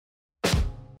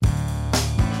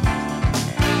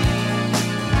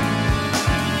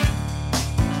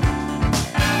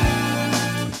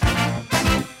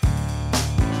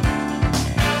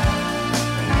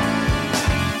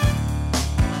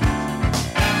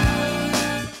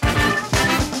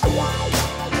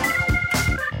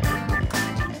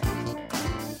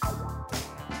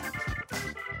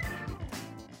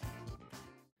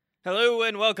Hello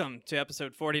and welcome to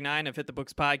episode 49 of Hit the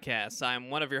Books Podcast. I'm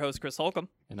one of your hosts, Chris Holcomb.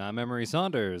 And I'm Emery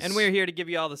Saunders. And we're here to give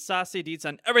you all the saucy deets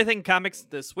on everything comics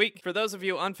this week. For those of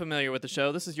you unfamiliar with the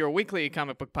show, this is your weekly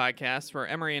comic book podcast where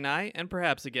Emery and I, and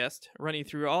perhaps a guest, run you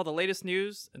through all the latest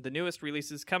news and the newest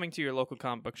releases coming to your local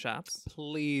comic book shops.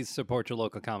 Please support your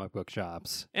local comic book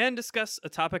shops. And discuss a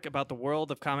topic about the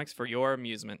world of comics for your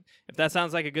amusement. If that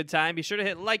sounds like a good time, be sure to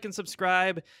hit like and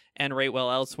subscribe and rate well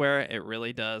elsewhere. It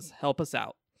really does help us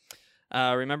out.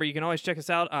 Remember, you can always check us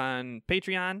out on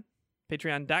Patreon,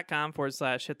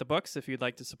 patreon.com/hitthebooks if you'd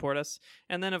like to support us.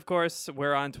 And then, of course,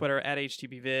 we're on Twitter at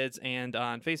HTBvids and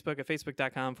on Facebook at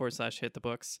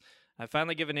facebook.com/hitthebooks. I've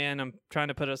finally given in. I'm trying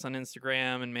to put us on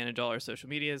Instagram and manage all our social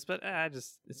medias, but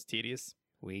it's tedious.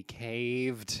 We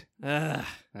caved. I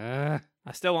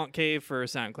still won't cave for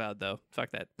SoundCloud, though.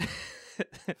 Fuck that.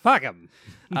 Fuck 'em.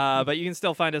 But you can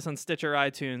still find us on Stitcher,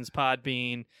 iTunes,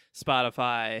 Podbean,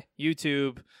 Spotify,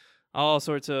 YouTube, all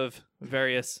sorts of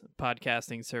various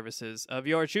podcasting services of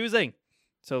your choosing.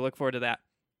 So look forward to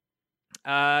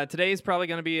that. Today's probably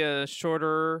going to be a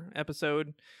shorter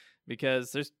episode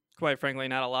because there's, quite frankly,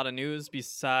 not a lot of news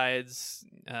besides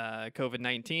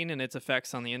COVID-19 and its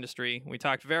effects on the industry. We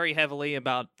talked very heavily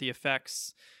about the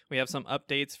effects. We have some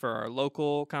updates for our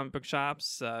local comic book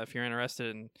shops if you're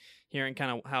interested in hearing kind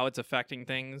of how it's affecting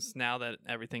things now that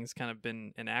everything's kind of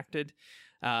been enacted.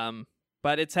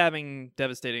 But it's having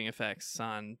devastating effects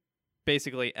on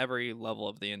basically every level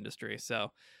of the industry.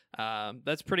 So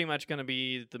that's pretty much going to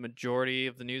be the majority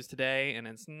of the news today, and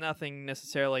it's nothing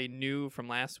necessarily new from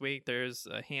last week. There's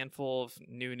a handful of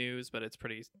new news, but it's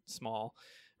pretty small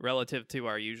relative to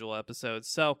our usual episodes.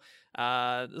 So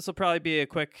this will probably be a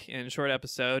quick and short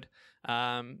episode.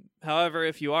 However,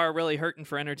 if you are really hurting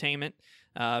for entertainment,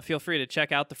 feel free to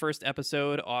check out the first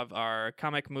episode of our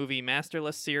comic movie Master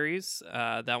List series.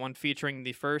 That one featuring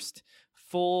the first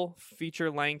full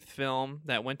feature-length film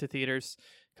that went to theaters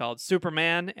called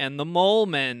Superman and the Mole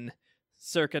Men,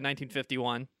 circa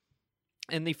 1951,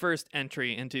 and the first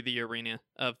entry into the arena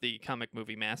of the comic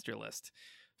movie Master List.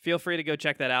 Feel free to go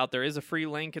check that out. There is a free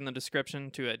link in the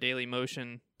description to a Daily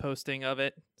Motion posting of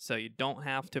it, so you don't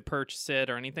have to purchase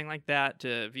it or anything like that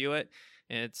to view it.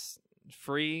 It's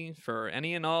free for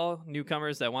any and all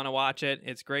newcomers that want to watch it.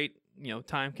 It's great,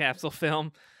 time capsule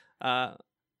film.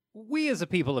 We as a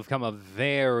people have come a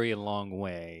very long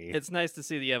way. It's nice to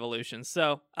see the evolution.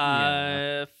 So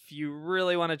if you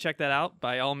really want to check that out,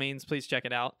 by all means, please check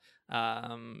it out.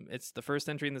 It's the first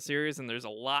entry in the series, and there's a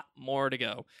lot more to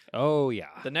go. Oh, yeah.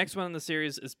 The next one in the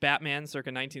series is Batman, circa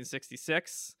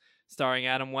 1966, starring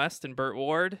Adam West and Burt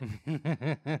Ward.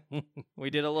 We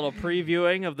did a little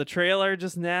previewing of the trailer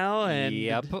just now, and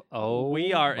yep. Oh,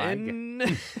 we are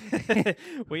in.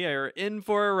 We are in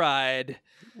for a ride.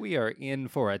 We are in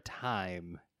for a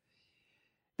time.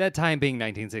 That time being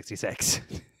 1966.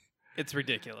 It's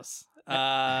ridiculous.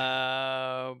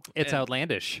 It's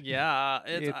outlandish. Yeah,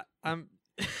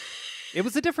 It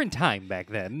was a different time back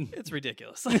then. It's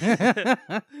ridiculous. But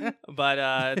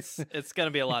it's going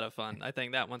to be a lot of fun. I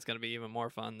think that one's going to be even more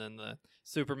fun than the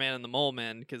Superman and the Mole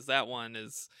Men, because that one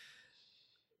is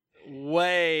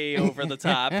way over the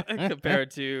top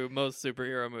compared to most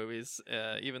superhero movies,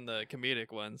 even the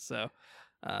comedic ones. So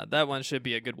that one should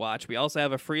be a good watch. We also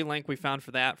have a free link we found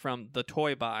for that from The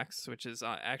Toy Box, which is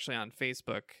actually on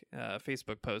Facebook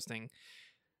posting,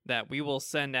 that we will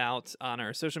send out on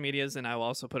our social medias, and I will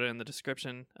also put it in the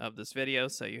description of this video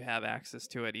so you have access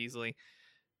to it easily.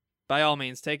 By all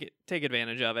means, take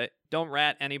advantage of it. Don't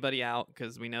rat anybody out,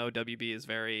 because we know WB is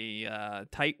very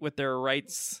tight with their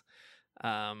rights.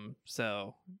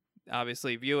 So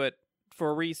obviously view it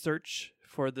for research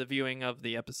for the viewing of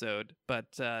the episode,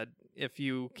 but if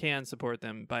you can support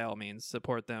them, by all means,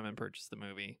 support them and purchase the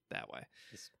movie that way.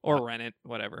 Or rent it,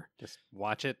 whatever. Just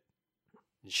watch it.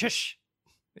 Shush!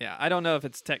 Yeah, I don't know if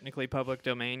it's technically public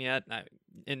domain yet.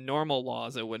 In normal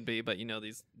laws, it would be, but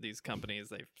these companies,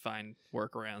 they find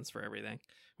workarounds for everything,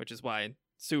 which is why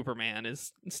Superman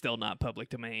is still not public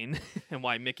domain, and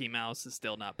why Mickey Mouse is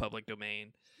still not public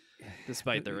domain,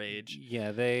 despite their age.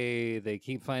 Yeah, they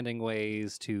keep finding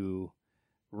ways to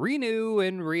renew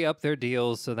and re-up their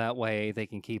deals so that way they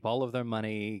can keep all of their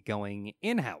money going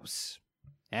in-house,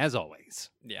 as always.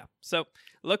 Yeah, so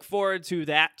look forward to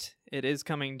that. It is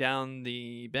coming down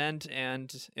the bend,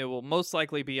 and it will most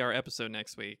likely be our episode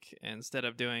next week instead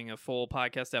of doing a full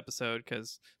podcast episode,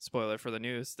 because, spoiler for the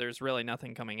news, there's really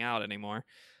nothing coming out anymore.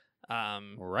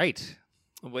 Right.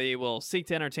 We will seek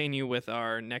to entertain you with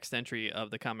our next entry of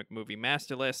the comic movie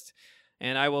Master List,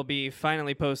 and I will be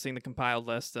finally posting the compiled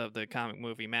list of the comic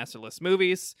movie Master List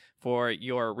movies for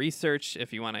your research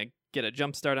if you want to get a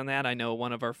jump start on that. I know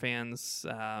one of our fans,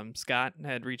 Scott,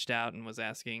 had reached out and was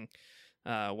asking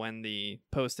when the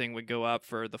posting would go up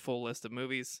for the full list of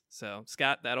movies. So,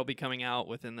 Scott, that'll be coming out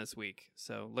within this week.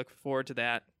 So, look forward to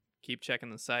that. Keep checking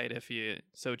the site if you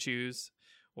so choose,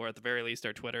 or at the very least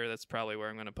our Twitter. That's probably where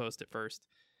I'm going to post it first.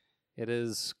 It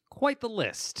is quite the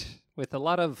list, with a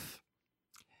lot of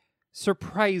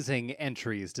surprising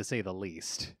entries, to say the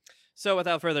least. So,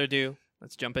 without further ado,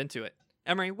 let's jump into it.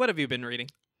 Emery, what have you been reading?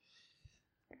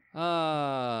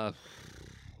 Well,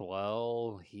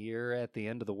 here at the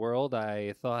end of the world,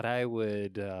 I thought I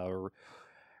would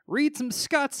read some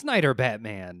Scott Snyder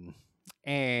Batman.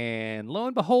 And lo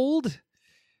and behold,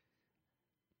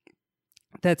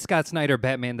 that Scott Snyder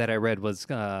Batman that I read was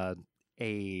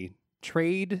a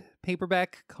trade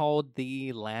paperback called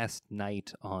The Last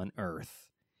Night on Earth.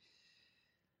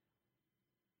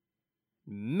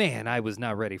 Man, I was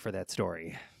not ready for that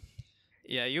story.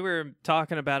 Yeah, you were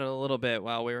talking about it a little bit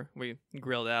while we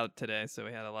grilled out today, so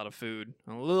we had a lot of food.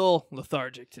 I'm a little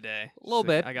lethargic today. A little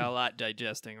bit. I got a lot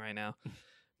digesting right now.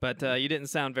 But you didn't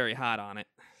sound very hot on it.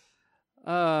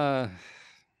 I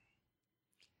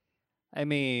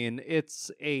mean,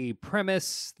 it's a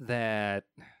premise that,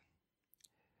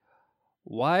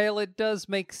 while it does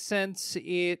make sense,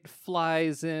 it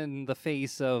flies in the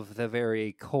face of the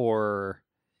very core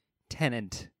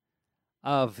tenet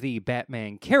of the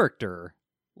Batman character,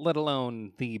 let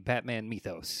alone the Batman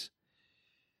mythos.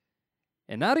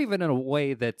 And not even in a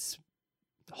way that's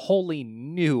wholly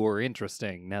new or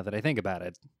interesting, now that I think about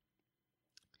it.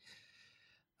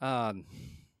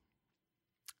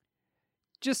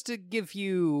 Just to give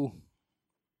you,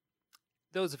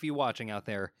 those of you watching out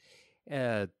there,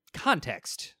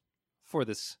 context for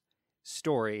this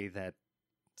story that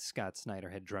Scott Snyder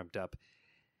had dreamt up.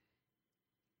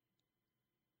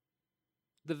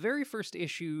 The very first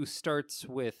issue starts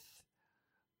with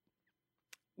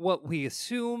what we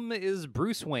assume is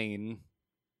Bruce Wayne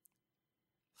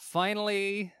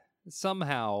finally,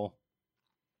 somehow,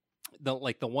 the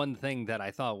one thing that I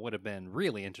thought would have been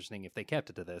really interesting if they kept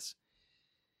it to this.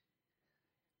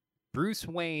 Bruce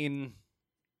Wayne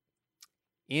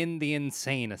in the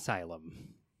insane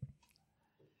asylum.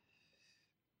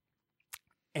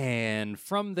 And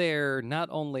from there, not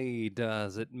only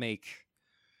does it make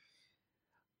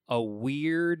a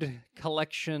weird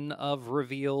collection of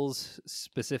reveals,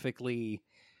 specifically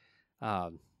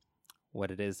what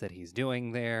it is that he's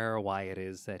doing there, why it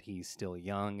is that he's still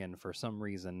young, and for some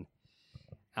reason,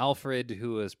 Alfred,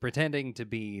 who is pretending to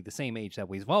be the same age that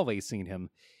we've always seen him,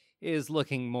 is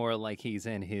looking more like he's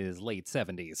in his late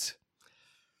 70s.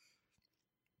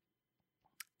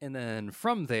 And then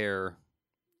from there,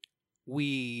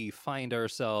 we find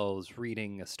ourselves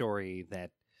reading a story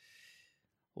that,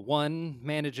 one,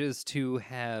 manages to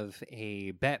have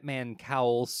a Batman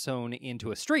cowl sewn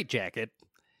into a straitjacket,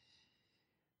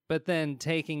 but then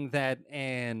taking that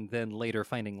and then later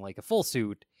finding a full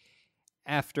suit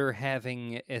after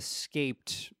having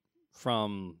escaped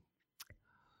from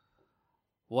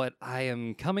what I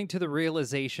am coming to the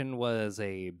realization was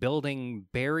a building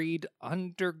buried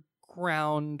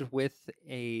underground with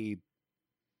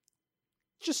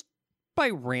just by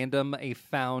random, a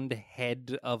found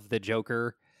head of the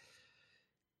Joker.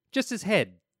 Just his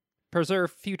head.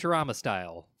 Preserved Futurama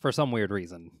style, for some weird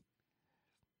reason.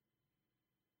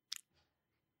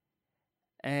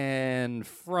 And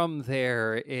from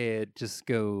there, it just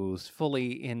goes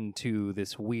fully into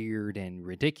this weird and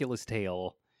ridiculous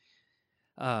tale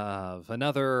of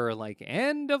another,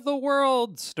 end of the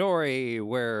world story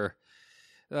where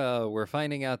we're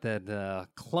finding out that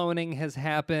cloning has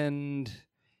happened.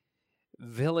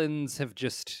 Villains have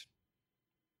just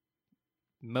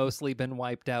mostly been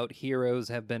wiped out. Heroes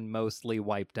have been mostly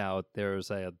wiped out. There's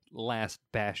a last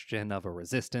bastion of a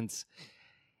resistance.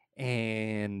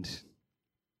 And,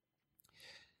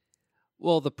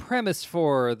 well, the premise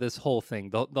for this whole thing,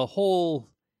 the whole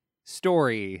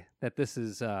story that this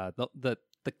is, the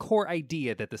core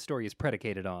idea that the story is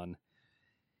predicated on,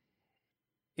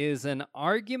 is an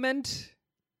argument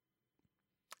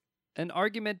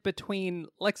between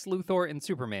Lex Luthor and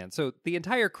Superman. So the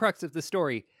entire crux of the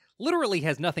story literally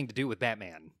has nothing to do with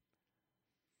Batman.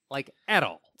 At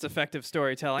all. It's effective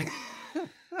storytelling.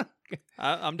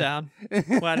 I'm down.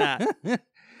 Why not?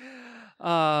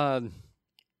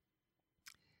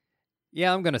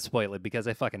 Yeah, I'm going to spoil it because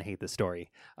I fucking hate this story.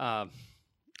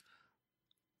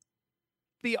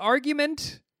 The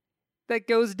argument that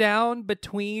goes down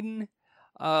between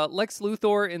Lex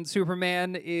Luthor and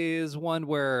Superman is one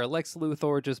where Lex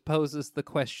Luthor just poses the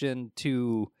question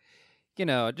to,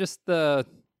 just the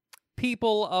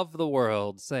people of the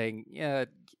world, saying,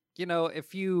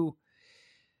 if you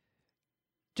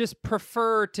just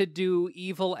prefer to do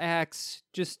evil acts,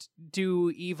 just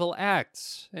do evil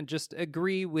acts and just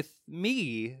agree with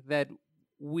me that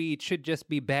we should just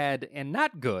be bad and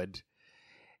not good.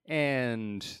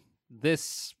 And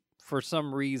this, for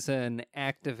some reason,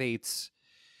 activates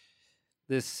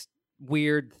this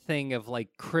weird thing of like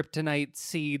kryptonite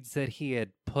seeds that he had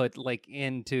put like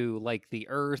into like the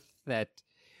earth that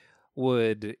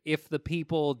would, if the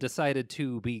people decided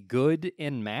to be good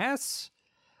in mass,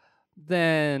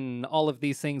 then all of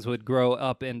these things would grow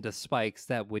up into spikes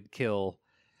that would kill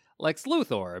Lex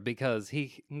Luthor, because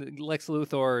Lex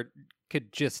Luthor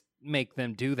could just make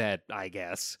them do that, I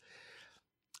guess.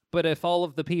 But if all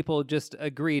of the people just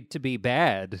agreed to be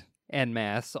bad en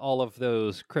masse, all of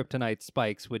those kryptonite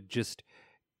spikes would just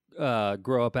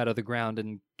grow up out of the ground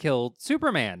and kill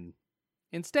Superman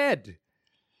instead.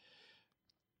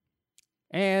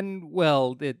 And,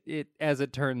 well, it as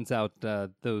it turns out,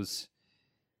 those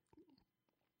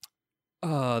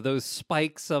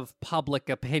spikes of public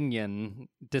opinion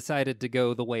decided to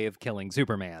go the way of killing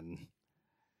Superman.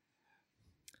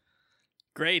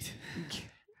 Great.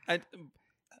 I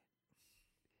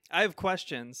have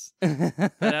questions,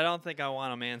 but I don't think I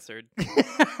want them answered.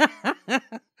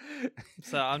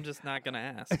 So I'm just not going to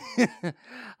ask.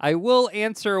 I will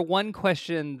answer one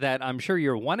question that I'm sure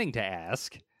you're wanting to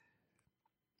ask.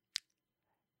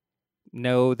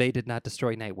 No, they did not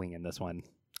destroy Nightwing in this one.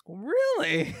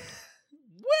 Really?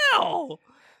 Well,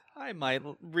 I might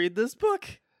read this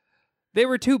book. They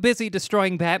were too busy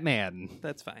destroying Batman.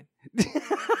 That's fine.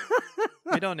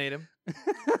 We don't need him.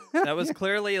 That was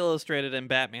clearly illustrated in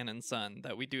Batman and Son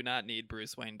that we do not need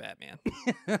Bruce Wayne Batman.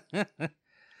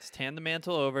 Just hand the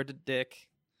mantle over to Dick.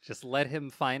 Just let him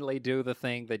finally do the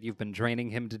thing that you've been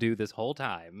training him to do this whole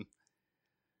time.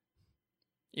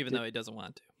 Even though he doesn't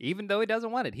want to. Even though he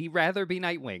doesn't want it. He'd rather be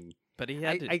Nightwing. But he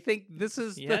had to. I think this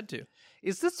is He had to.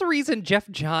 Is this the reason Jeff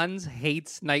Johns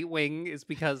hates Nightwing? Is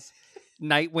because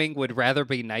Nightwing would rather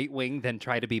be Nightwing than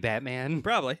try to be Batman?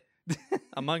 Probably.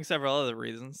 Among several other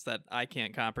reasons that I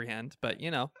can't comprehend. But,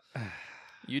 you know,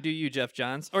 you do you, Jeff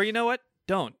Johns. Or you know what?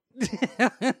 Don't.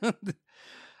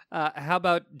 How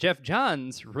about Jeff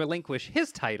Johns relinquish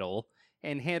his title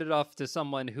and hand it off to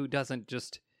someone who doesn't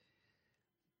just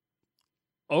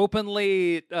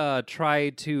openly try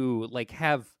to like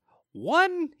have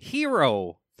one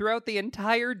hero throughout the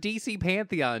entire DC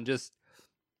pantheon just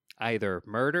either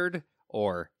murdered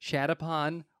or shat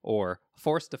upon or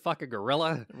forced to fuck a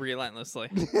gorilla Relentlessly.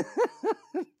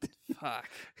 Fuck.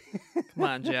 Come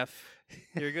on, Jeff.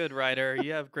 You're a good writer.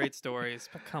 You have great stories,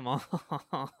 but come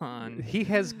on. He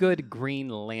has good Green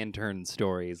Lantern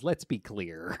stories, let's be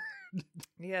clear.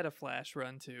 He had a Flash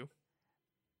run, too.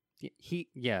 He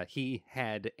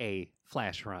had a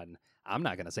Flash run. I'm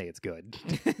not going to say it's good.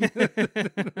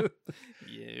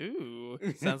 Ew.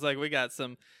 Sounds like we got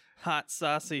some hot,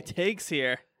 saucy takes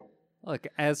here. Look,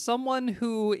 as someone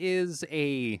who is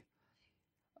a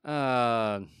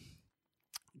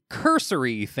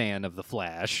cursory fan of The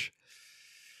Flash,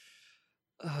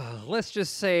 let's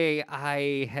just say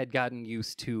I had gotten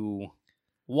used to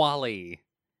Wally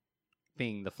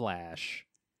being the Flash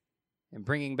and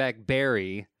bringing back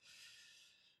Barry.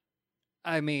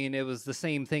 I mean, it was the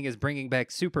same thing as bringing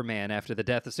back Superman after the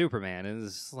death of Superman. It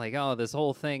was like, oh, this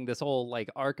whole thing, this whole like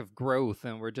arc of growth,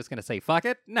 and we're just gonna say fuck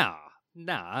it? Nah.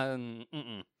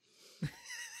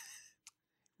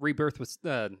 Rebirth was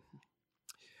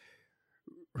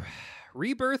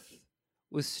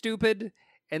stupid,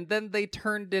 and then they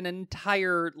turned an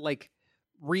entire like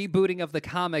rebooting of the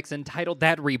comics and titled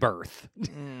that Rebirth. I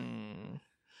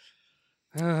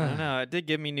don't know. It did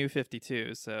give me New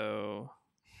 52, so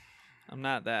I'm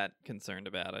not that concerned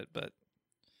about it, but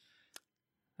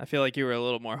I feel like you were a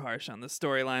little more harsh on the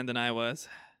storyline than I was.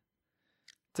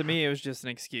 To me, it was just an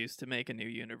excuse to make a new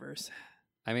universe.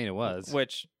 I mean, it was.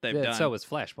 Which they've done. So was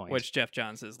Flashpoint. Which Jeff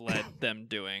Johns has led them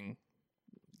doing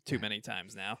too many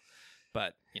times now.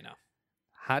 But, you know.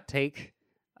 Hot take.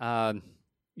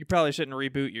 You probably shouldn't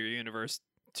reboot your universe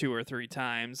 2 or 3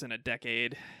 times in a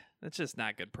decade. That's just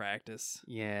not good practice.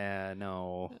 Yeah,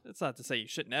 no. It's not to say you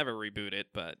should never reboot it,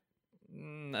 but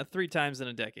 3 times in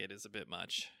a decade is a bit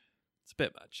much. It's a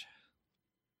bit much.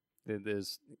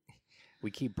 We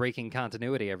keep breaking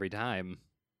continuity every time.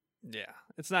 Yeah,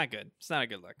 it's not good. It's not a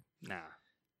good look. Nah.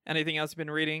 Anything else you've been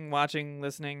reading, watching,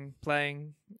 listening,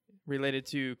 playing related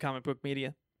to comic book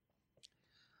media?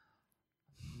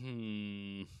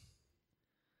 I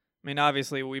mean,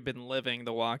 obviously, we've been living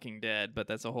The Walking Dead, but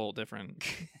that's a whole different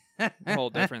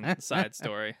side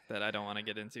story that I don't want to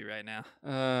get into right now.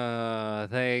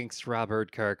 Thanks,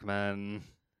 Robert Kirkman.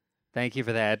 Thank you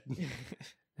for that.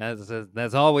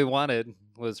 That's all we wanted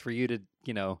was for you to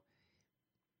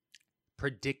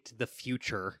predict the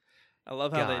future. I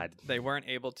love how God. they weren't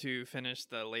able to finish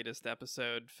the latest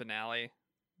episode finale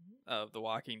of The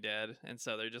Walking Dead, and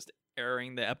so they're just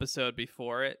airing the episode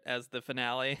before it as the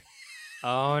finale.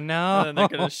 Oh no! And then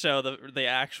they're going to show the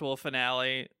actual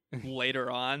finale later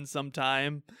on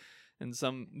sometime in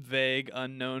some vague,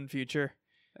 unknown future.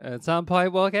 At some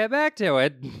point, we'll get back to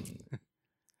it.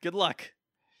 Good luck.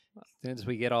 As soon as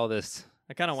we get all this.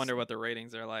 I kind of wonder what the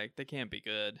ratings are like. They can't be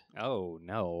good. Oh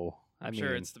no! I'm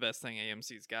sure it's the best thing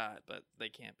AMC's got, but they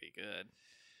can't be good.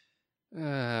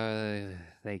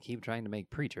 They keep trying to make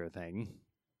Preacher thing.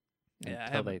 Yeah,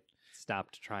 until they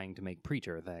stopped trying to make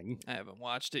Preacher thing. I haven't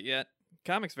watched it yet.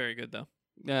 Comic's very good though.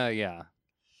 Yeah.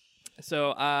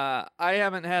 So I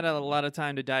haven't had a lot of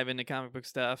time to dive into comic book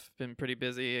stuff. Been pretty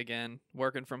busy again,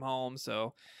 working from home.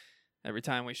 So every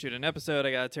time we shoot an episode,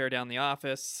 I got to tear down the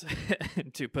office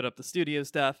to put up the studio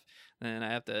stuff. Then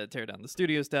I have to tear down the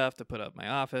studio stuff to put up my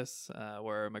office,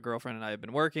 where my girlfriend and I have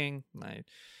been working. My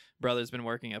brother's been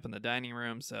working up in the dining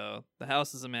room. So the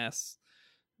house is a mess.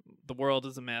 The world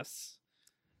is a mess.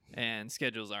 And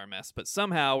schedules are a mess. But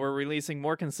somehow we're releasing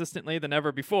more consistently than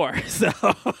ever before. So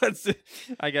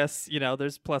I guess,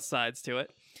 there's plus sides to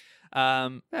it.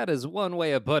 That is one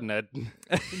way of putting it.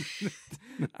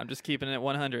 I'm just keeping it at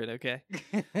 100, okay?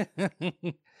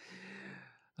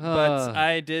 But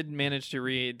I did manage to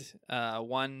read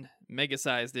one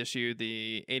mega-sized issue,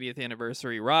 the 80th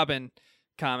anniversary Robin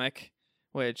comic,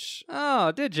 which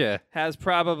did you? has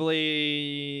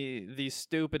probably the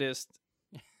stupidest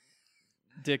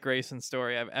Dick Grayson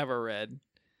story I've ever read.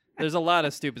 There's a lot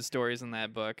of stupid stories in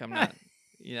that book. I'm not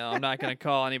going to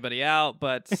call anybody out,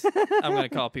 but I'm going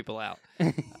to call people out.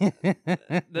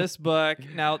 This book,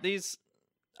 now these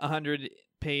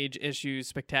 100-page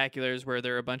issues spectaculars where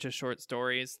there are a bunch of short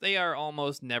stories, they are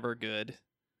almost never good.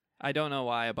 I don't know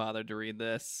why I bothered to read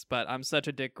this, but I'm such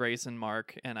a Dick Grayson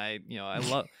mark, and I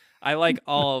like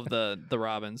all of the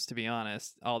Robins, to be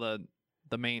honest. All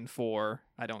the main four.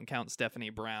 I don't count Stephanie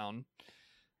Brown.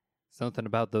 Something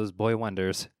about those boy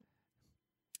wonders.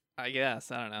 I guess.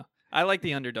 I don't know. I like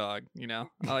the underdog, I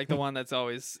like the one that's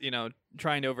always,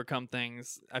 trying to overcome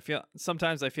things. I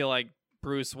feel like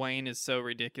Bruce Wayne is so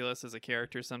ridiculous as a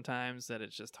character sometimes that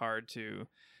it's just hard to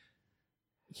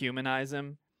humanize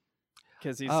him.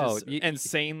 Because he's this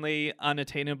insanely,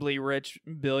 unattainably rich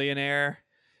billionaire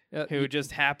who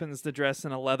just happens to dress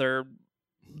in a leather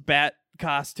bat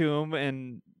costume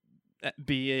and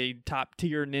be a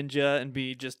top-tier ninja and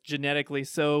be just genetically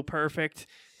so perfect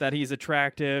that he's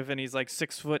attractive, and he's like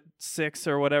 6'6"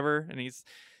 or whatever, and he's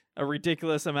a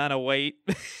ridiculous amount of weight.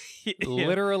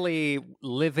 Literally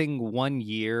living 1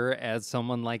 year as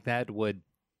someone like that would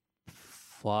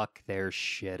fuck their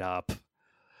shit up.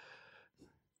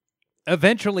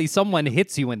 Eventually, someone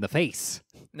hits you in the face.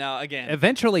 Now, again,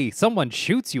 eventually, someone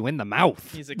shoots you in the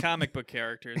mouth. He's a comic book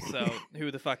character, so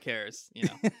who the fuck cares,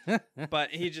 But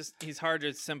he's hard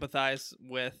to sympathize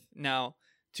with. Now,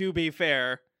 to be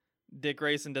fair, Dick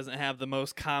Grayson doesn't have the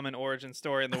most common origin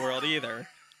story in the world either.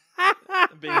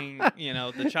 Being,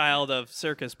 the child of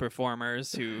circus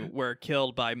performers who were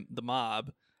killed by the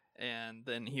mob, and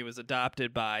then he was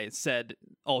adopted by said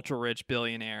ultra-rich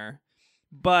billionaire.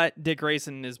 But Dick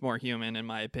Grayson is more human, in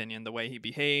my opinion. The way he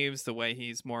behaves, the way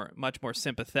he's much more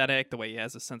sympathetic, the way he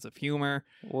has a sense of humor.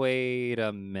 Wait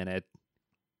a minute.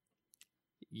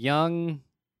 Young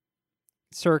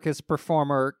circus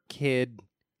performer kid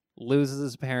loses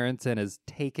his parents and is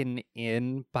taken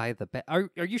in by the... Are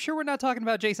you sure we're not talking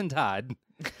about Jason Todd?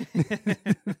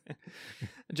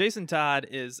 Jason Todd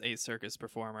is a circus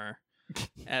performer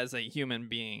as a human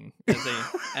being,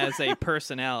 as a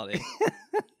personality.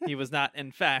 He was not,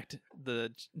 in fact,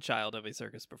 the child of a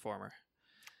circus performer.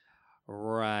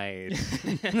 Right.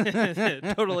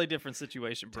 Totally different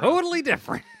situation, bro. Totally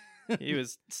different. He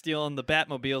was stealing the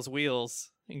Batmobile's wheels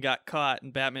and got caught,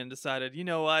 and Batman decided, you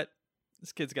know what?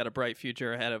 This kid's got a bright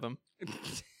future ahead of him.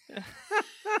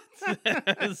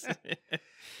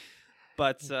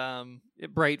 But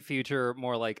bright future,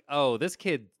 more like, oh, this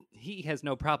kid, he has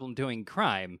no problem doing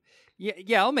crime.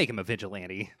 Yeah, I'll make him a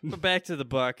vigilante. But back to the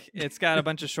book. It's got a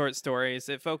bunch of short stories.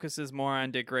 It focuses more on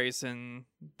Dick Grayson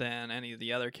than any of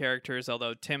the other characters,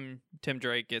 although Tim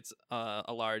Drake gets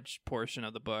a large portion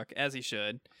of the book, as he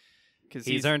should. Because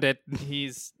he's earned it.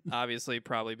 He's obviously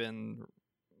probably been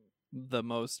the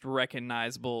most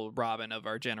recognizable Robin of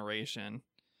our generation.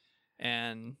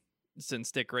 And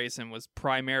since Dick Grayson was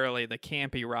primarily the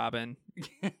campy Robin,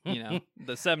 the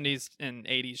 70s and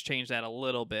 80s changed that a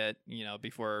little bit,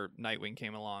 before Nightwing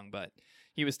came along, but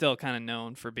he was still kind of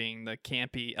known for being the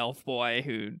campy elf boy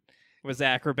who was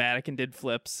acrobatic and did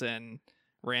flips and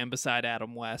ran beside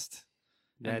Adam West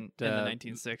in the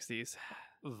 1960s.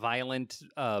 Violent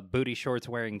booty shorts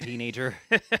wearing teenager.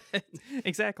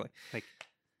 Exactly. Like,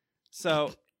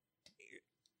 so,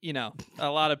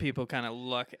 a lot of people kind of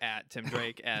look at Tim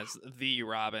Drake as the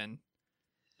Robin,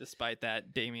 despite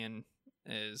that Damian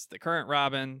is the current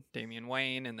Robin, Damian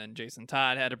Wayne, and then Jason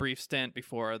Todd had a brief stint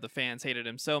before the fans hated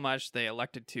him so much they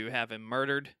elected to have him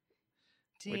murdered.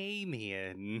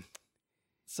 Damian.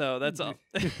 So that's all.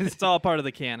 It's all part of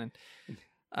the canon.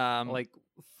 Like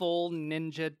full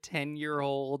ninja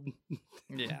 10-year-old.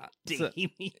 Yeah.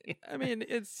 Damian. I mean,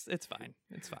 it's fine.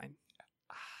 It's fine.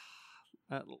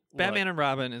 Batman Batman and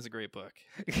Robin is a great book.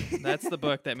 That's the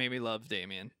book that made me love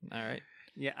Damian. All right.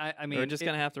 Yeah, I mean, we're just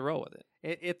gonna have to roll with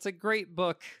it. It's a great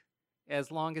book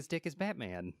as long as Dick is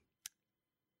Batman,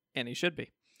 and he should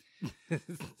be.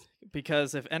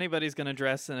 Because if anybody's gonna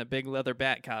dress in a big leather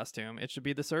bat costume, it should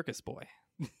be the circus boy,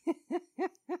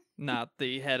 not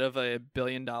the head of a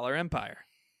billion-dollar empire.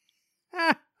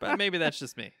 But maybe that's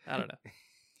just me. I don't know.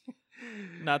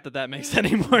 Not that makes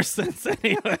any more sense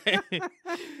anyway.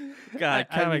 God,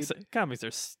 comics are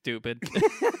stupid.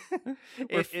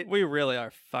 We really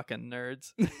are fucking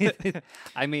nerds.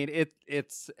 I mean,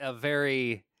 it's a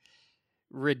very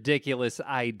ridiculous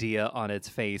idea on its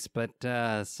face, but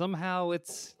somehow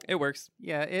it works.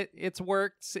 Yeah, it's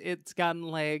worked. It's gotten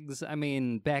legs. I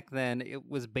mean, back then it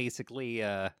was basically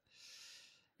it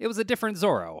was a different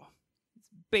Zorro.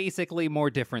 Basically more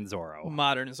different Zorro.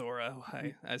 Modern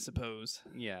Zorro, I suppose.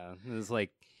 Yeah, it was like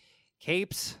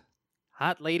capes,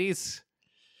 hot ladies,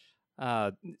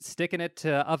 sticking it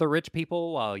to other rich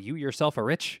people while you yourself are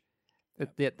rich.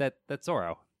 That's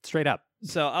Zorro, straight up.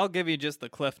 So I'll give you just the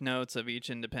cliff notes of each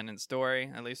independent story,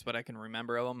 at least what I can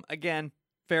remember of them. Again,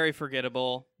 very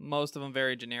forgettable. Most of them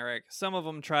very generic. Some of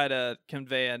them try to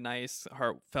convey a nice,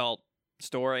 heartfelt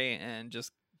story and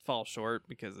just fall short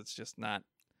because it's just not.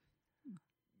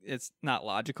 It's not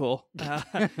logical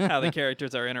how the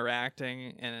characters are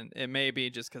interacting, and it may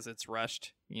be just because it's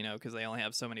rushed, because they only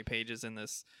have so many pages in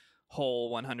this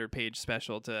whole 100-page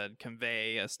special to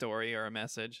convey a story or a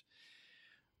message.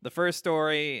 The first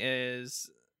story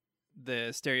is the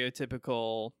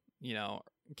stereotypical,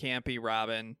 campy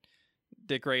Robin.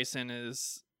 Dick Grayson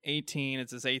is 18.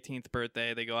 It's his 18th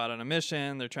birthday. They go out on a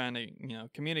mission. They're trying to,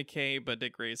 communicate, but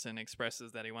Dick Grayson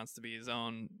expresses that he wants to be his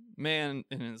own man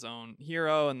and his own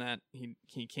hero, and that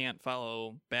he can't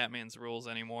follow Batman's rules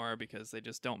anymore because they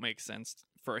just don't make sense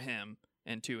for him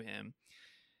and to him.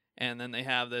 And then they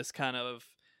have this kind of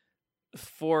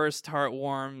forced,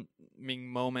 heartwarming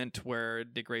moment where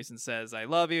Dick Grayson says, "I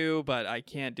love you, but I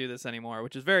can't do this anymore,"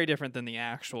 which is very different than the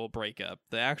actual breakup.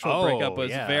 The actual breakup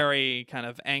was very kind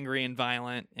of angry and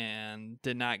violent and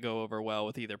did not go over well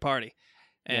with either party.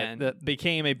 And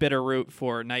became a bitter root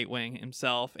for Nightwing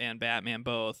himself and Batman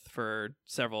both for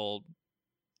several,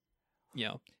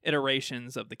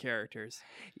 iterations of the characters.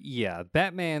 Yeah,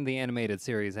 Batman the Animated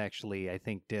Series actually, I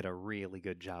think, did a really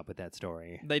good job with that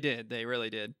story. They did. They really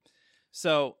did.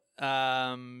 So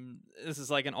this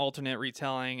is like an alternate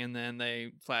retelling, and then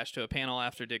they flash to a panel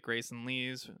after Dick Grayson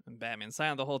leaves, and Batman's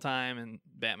silent the whole time, and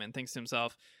Batman thinks to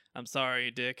himself, "I'm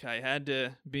sorry, Dick, I had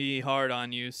to be hard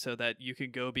on you so that you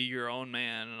could go be your own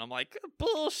man." And I'm like,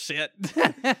 bullshit.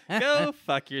 Go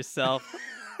fuck yourself.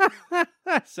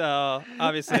 So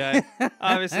obviously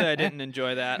I didn't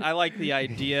enjoy that. I like the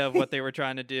idea of what they were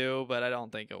trying to do, but I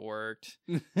don't think it worked.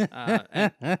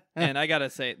 And I gotta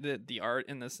say, the art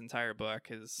in this entire book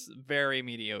is very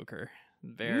mediocre.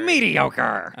 Very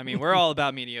mediocre. I mean, we're all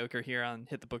about mediocre here on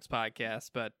Hit the Books podcast,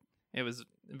 but it was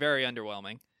very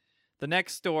underwhelming. The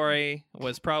next story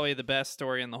was probably the best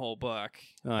story in the whole book.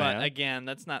 But again,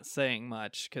 that's not saying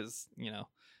much because,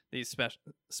 these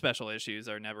special issues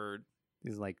are never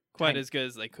quite as good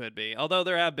as they could be. Although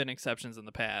there have been exceptions in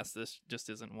the past. This just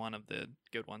isn't one of the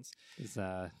good ones. It's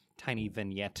a tiny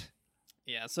vignette.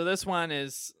 Yeah, so this one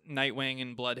is Nightwing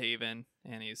in Bloodhaven,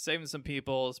 and he's saving some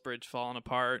people, his bridge falling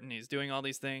apart, and he's doing all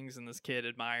these things, and this kid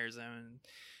admires him,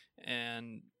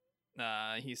 and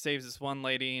he saves this one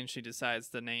lady, and she decides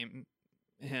to name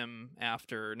him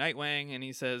after Nightwing, and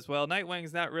he says, well,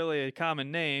 Nightwing's not really a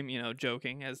common name,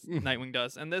 joking, as Nightwing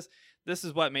does. And this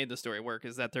is what made the story work,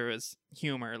 is that there was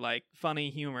humor, like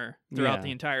funny humor throughout the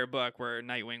entire book, where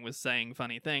Nightwing was saying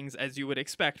funny things, as you would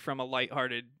expect from a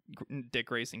lighthearted Dick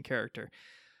Grayson character,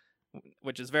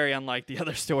 which is very unlike the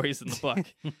other stories in the book.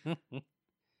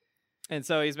 And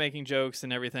so he's making jokes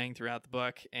and everything throughout the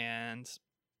book, and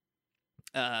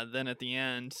then at the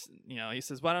end, he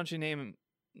says, why don't you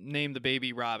name the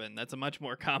baby Robin? That's a much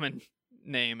more common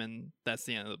name, and that's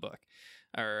the end of the book,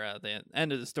 or the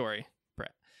end of the story.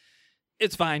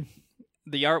 It's fine.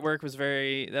 The artwork was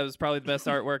that was probably the best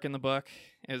artwork in the book.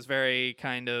 It was very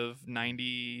kind of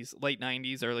 90s, late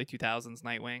 90s, early 2000s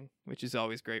Nightwing, which is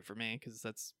always great for me because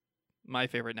that's my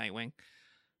favorite Nightwing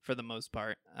for the most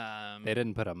part. They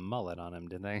didn't put a mullet on him,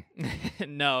 did they?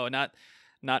 No, not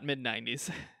mid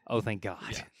 90s. Oh, thank God.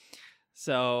 Yeah.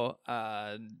 So,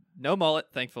 no mullet,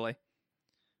 thankfully.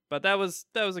 But that was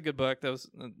a good book. That was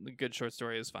a good short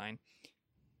story. It was fine.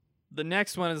 The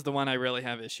next one is the one I really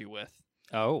have issue with.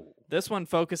 Oh. This one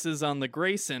focuses on the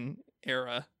Grayson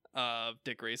era of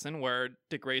Dick Grayson, where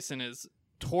Dick Grayson is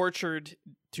tortured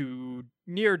to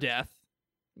near death,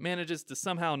 manages to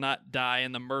somehow not die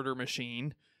in the murder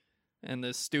machine in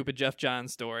this stupid Jeff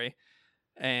Johns story.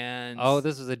 And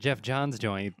this is a Jeff Johns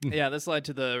joint. yeah, this led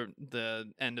to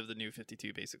the end of the New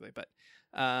 52, basically, but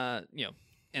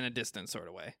in a distant sort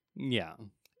of way. Yeah.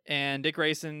 And Dick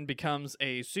Grayson becomes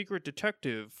a secret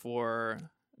detective for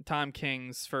Tom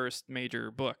King's first major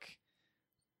book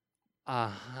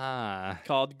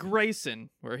called Grayson,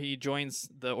 where he joins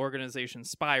the organization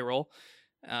Spiral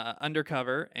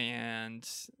undercover and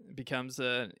becomes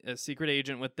a secret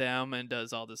agent with them and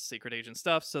does all this secret agent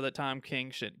stuff so that Tom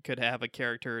King could have a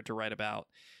character to write about.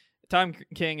 Tom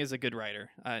King is a good writer.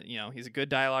 He's a good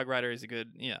dialogue writer. He's a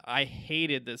good, I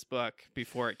hated this book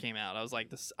before it came out. I was like,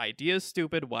 this idea is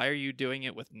stupid. Why are you doing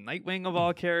it with Nightwing of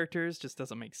all characters? Just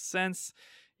doesn't make sense.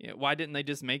 Why didn't they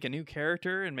just make a new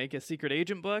character and make a secret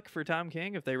agent book for Tom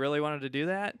King if they really wanted to do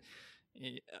that?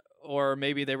 Or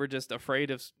maybe they were just afraid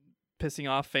of pissing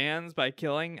off fans by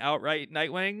killing outright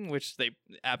Nightwing, which they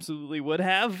absolutely would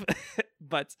have.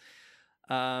 But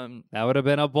that would have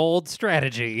been a bold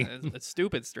strategy. A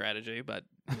stupid strategy, but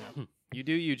you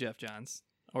do you, Jeff Johns.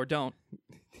 Or don't.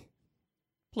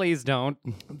 Please don't.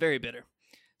 I'm very bitter.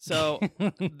 So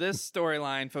this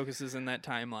storyline focuses in that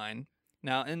timeline.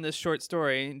 Now, in this short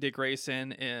story, Dick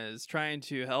Grayson is trying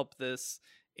to help this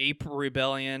ape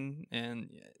rebellion. And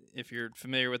if you're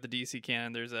familiar with the DC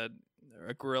canon, there's a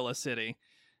gorilla city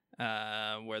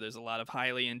where there's a lot of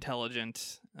highly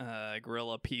intelligent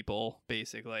gorilla people,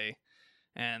 basically.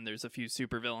 And there's a few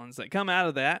supervillains that come out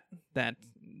of that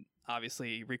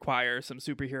obviously require some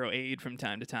superhero aid from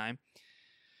time to time.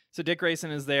 So Dick Grayson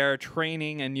is there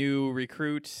training a new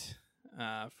recruit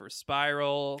for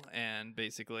Spiral and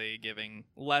basically giving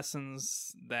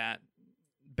lessons that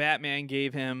Batman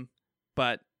gave him,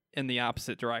 but in the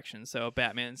opposite direction. So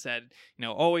Batman said,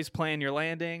 always plan your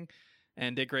landing.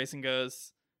 And Dick Grayson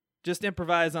goes, just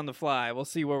improvise on the fly. We'll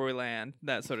see where we land.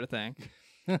 That sort of thing.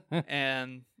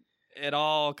 And it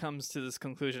all comes to this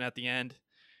conclusion at the end.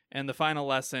 And the final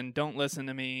lesson, don't listen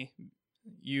to me.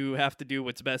 You have to do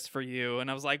what's best for you. And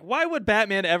I was like, why would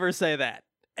Batman ever say that?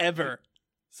 Ever.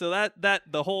 So that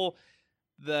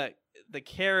the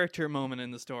character moment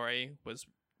in the story was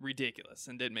ridiculous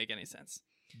and didn't make any sense.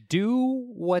 Do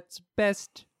what's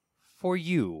best for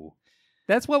you.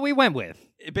 That's what we went with.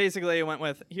 It basically went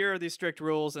with, here are these strict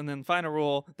rules, and then final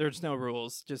rule, there's no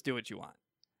rules. Just do what you want.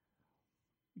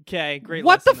 Okay, great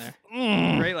lesson there.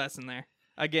 Great lesson there.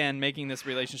 Again, making this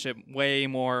relationship way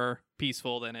more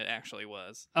peaceful than it actually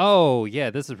was. Oh,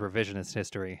 yeah, this is revisionist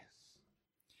history.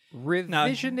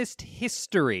 Revisionist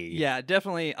history. Yeah,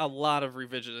 definitely a lot of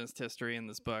revisionist history in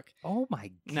this book. Oh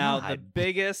my God. Now, the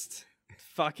biggest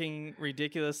fucking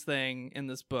ridiculous thing in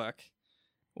this book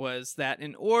was that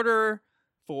in order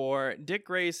for Dick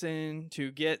Grayson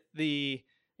to get the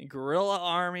guerrilla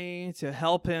army to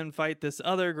help him fight this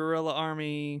other guerrilla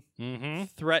army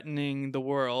threatening the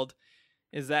world,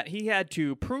 is that he had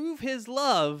to prove his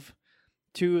love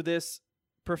to this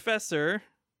professor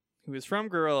who is from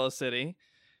Gorilla City,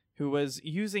 who was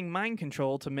using mind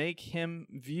control to make him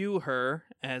view her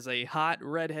as a hot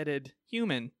redheaded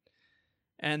human.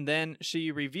 And then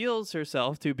she reveals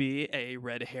herself to be a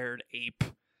red-haired ape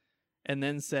and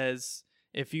then says,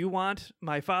 if you want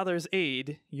my father's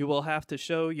aid, you will have to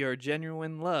show your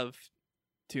genuine love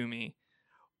to me,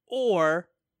 or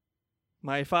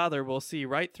my father will see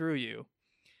right through you.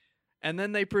 And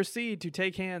then they proceed to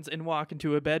take hands and walk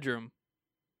into a bedroom.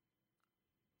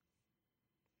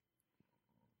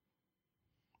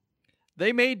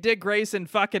 They made Dick Grayson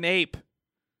fucking ape.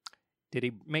 Did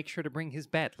he make sure to bring his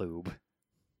bat lube?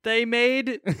 They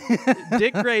made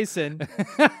Dick Grayson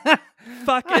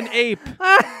fucking ape.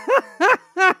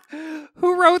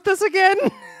 Who wrote this again?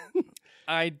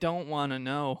 I don't want to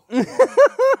know.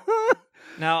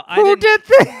 Now, Who did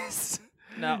this?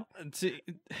 Now,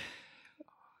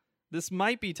 this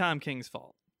might be Tom King's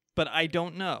fault, but I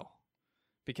don't know.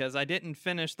 Because I didn't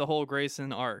finish the whole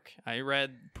Grayson arc. I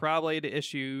read probably to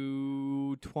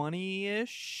issue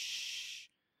 20-ish.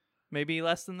 Maybe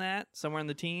less than that. Somewhere in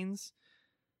the teens.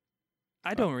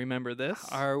 I don't remember this.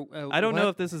 Are I don't know what-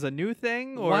 if this is a new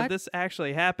thing or What? if this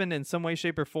actually happened in some way,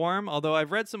 shape, or form. Although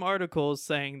I've read some articles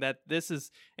saying that this is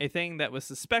a thing that was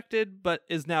suspected but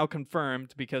is now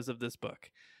confirmed because of this book.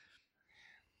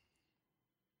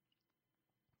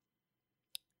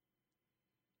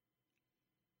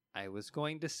 I was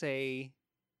going to say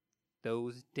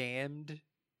those damned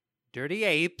dirty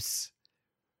apes.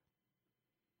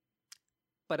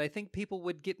 But I think people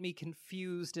would get me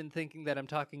confused in thinking that I'm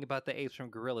talking about the apes from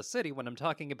Gorilla City when I'm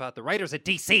talking about the writers at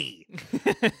DC.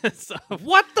 So,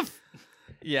 What the?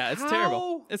 yeah, it's How-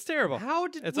 terrible. It's terrible. How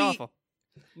did It's we awful.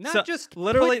 not So, just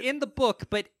literally- put in the book,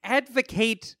 but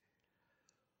advocate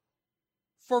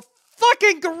for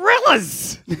fucking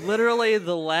gorillas? Literally,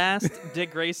 the last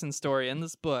Dick Grayson story in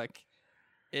this book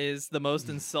is the most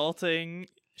insulting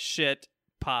shit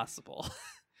possible.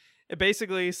 It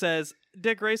basically says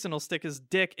Dick Grayson will stick his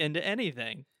dick into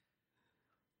anything.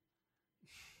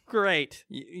 Great.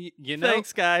 You know,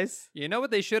 Thanks, guys. you know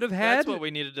what they should have had? That's what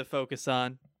we needed to focus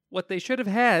on. What they should have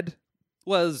had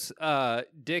was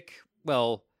Dick,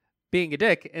 well, being a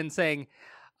dick and saying,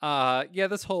 yeah,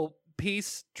 this whole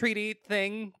peace treaty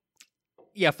thing,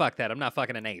 yeah, fuck that. I'm not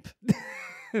fucking an ape.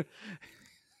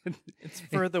 It's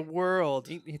for the world.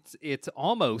 It's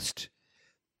almost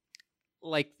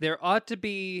like there ought to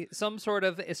be some sort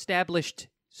of established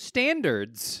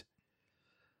standards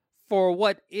for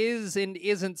what is and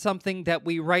isn't something that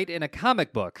we write in a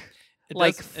comic book. It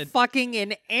Like does- fucking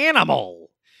an animal.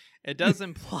 It does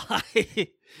imply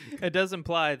it does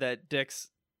imply that Dick's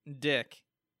dick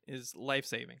is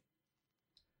life-saving.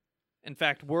 In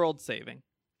fact, world-saving.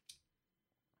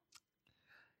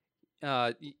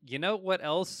 You know what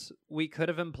else we could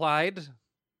have implied?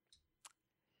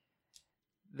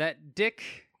 That Dick,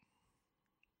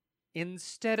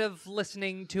 instead of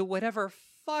listening to whatever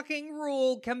fucking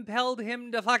rule compelled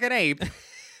him to fuck an ape,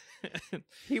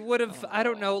 he would have, I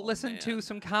don't know, Oh, listened to man.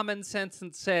 some common sense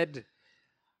and said,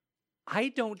 I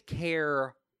don't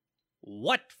care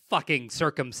what fucking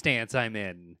circumstance I'm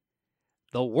in.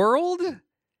 The world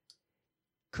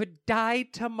could die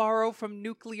tomorrow from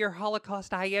nuclear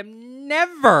holocaust. I am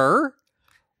never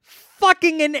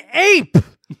fucking an ape.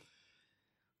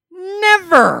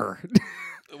 Never.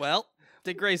 Well,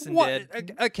 Dick Grayson What?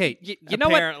 did. Okay, you know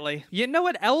what? Apparently. You know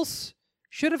what else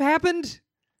should have happened?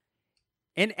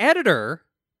 An editor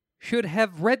should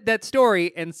have read that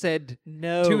story and said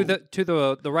No. to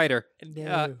the writer,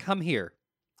 No. "Come here.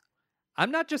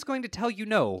 I'm not just going to tell you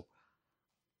no.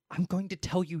 I'm going to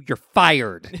tell you you're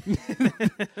fired.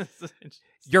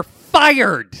 You're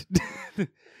fired."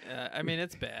 I mean,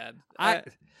 it's bad. I-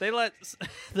 They let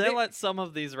some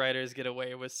of these writers get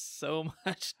away with so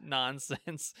much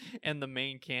nonsense in the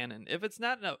main canon. If it's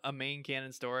not a main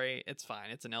canon story, it's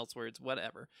fine. It's an Elseworlds,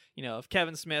 whatever. You know, if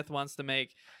Kevin Smith wants to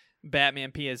make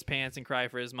Batman pee his pants and cry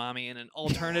for his mommy in an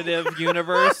alternative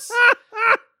universe,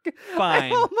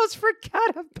 fine. I almost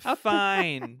forgot about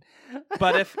fine.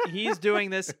 But if he's doing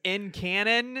this in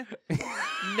canon,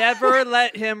 never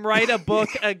let him write a book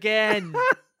again.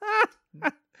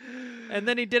 And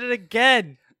then he did it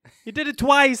again. He did it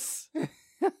twice.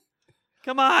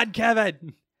 Come on,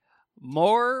 Kevin.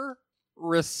 More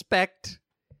respect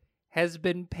has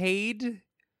been paid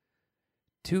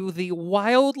to the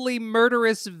wildly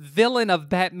murderous villain of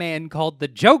Batman called the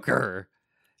Joker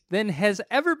than has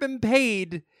ever been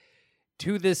paid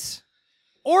to this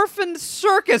orphaned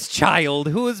circus child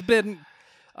who has been,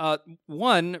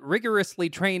 one, rigorously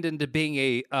trained into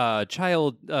being a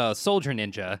child soldier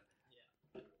ninja.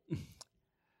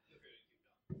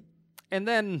 And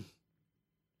then,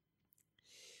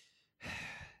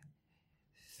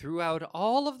 throughout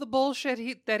all of the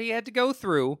bullshit that he had to go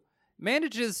through,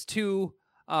 manages to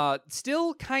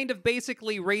still kind of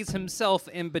basically raise himself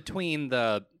in between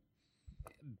the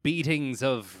beatings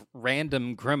of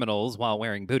random criminals while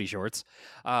wearing booty shorts.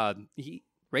 He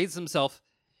raises himself,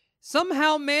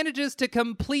 somehow manages to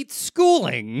complete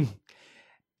schooling,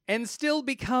 and still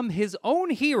become his own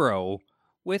hero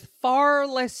with far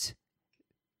less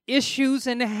issues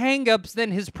and hang-ups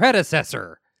than his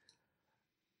predecessor.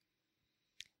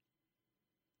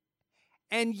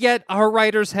 And yet our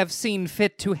writers have seen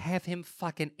fit to have him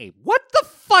fucking ape. What the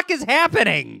fuck is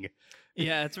happening?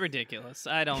 Yeah, it's ridiculous.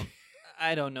 I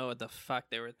don't know what the fuck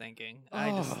they were thinking.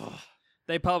 Oh.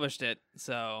 They published it,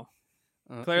 so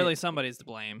clearly somebody's to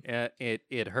blame.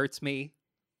 It hurts me.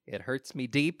 It hurts me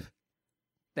deep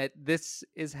that this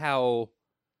is how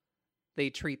they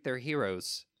treat their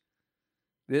heroes.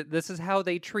 This is how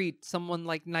they treat someone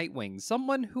like Nightwing,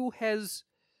 someone who has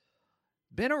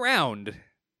been around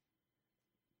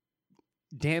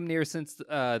damn near since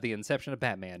the inception of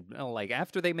Batman. Like,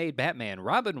 after they made Batman,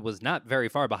 Robin was not very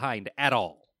far behind at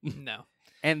all. No.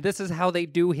 And this is how they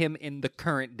do him in the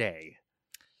current day.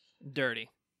 Dirty.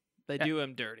 They do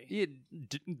him dirty.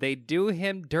 They do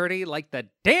him dirty like the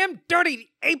damn dirty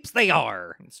apes they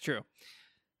are. It's true.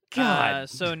 God.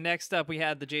 So next up, we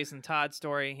had the Jason Todd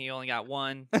story. He only got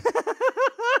one.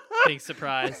 Big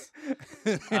surprise.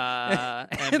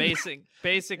 And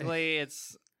basically,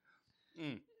 it's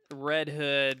Red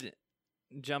Hood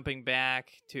jumping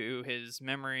back to his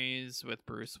memories with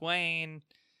Bruce Wayne,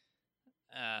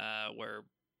 where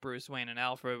Bruce Wayne and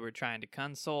Alfred were trying to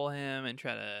console him and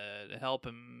try to help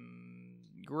him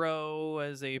grow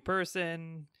as a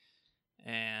person.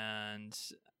 And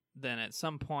then at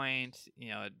some point,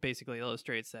 it basically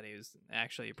illustrates that he was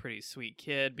actually a pretty sweet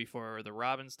kid before the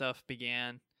Robin stuff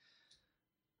began.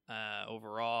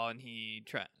 Overall, and he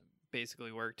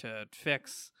basically worked to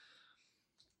fix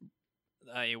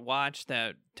a watch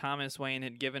that Thomas Wayne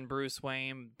had given Bruce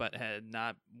Wayne, but had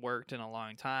not worked in a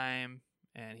long time,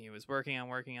 and he was working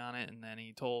on it, and then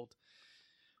he told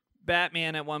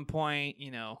Batman at one point,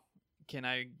 can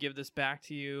I give this back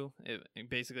to you? It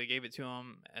basically gave it to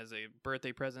him as a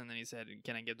birthday present, and then he said,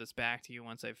 can I give this back to you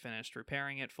once I've finished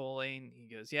repairing it fully? And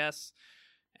he goes, yes.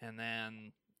 And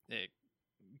then it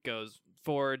goes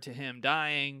forward to him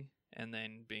dying and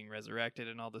then being resurrected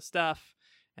and all this stuff.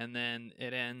 And then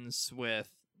it ends with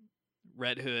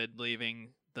Red Hood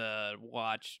leaving the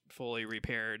watch fully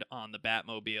repaired on the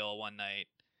Batmobile one night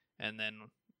and then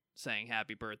saying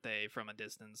happy birthday from a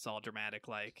distance, all dramatic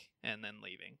like, and then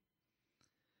leaving.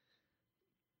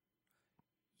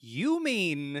 You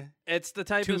mean it's the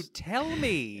type to tell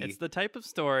me it's the type of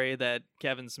story that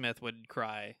Kevin Smith would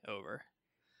cry over.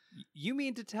 You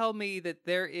mean to tell me that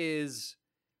there is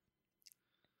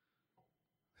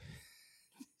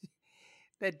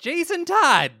that Jason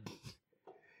Todd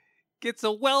gets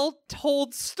a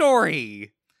well-told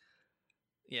story?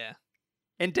 Yeah.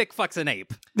 And Dick fucks an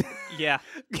ape. Yeah.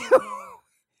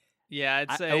 Yeah,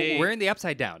 I'd say we're in the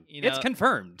Upside Down. It's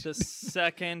confirmed. The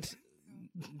second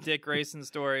Dick Grayson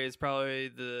story is probably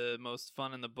the most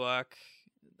fun in the book.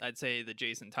 I'd say the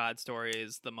Jason Todd story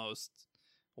is the most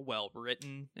well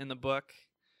written in the book,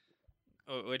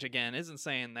 which again isn't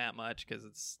saying that much because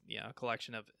it's a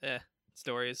collection of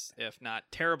stories, if not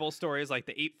terrible stories like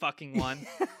the ape fucking one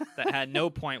that had no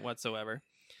point whatsoever.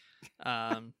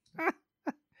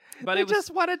 But they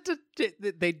just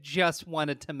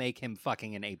wanted to make him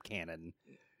fucking an ape cannon.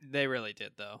 They really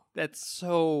did, though. That's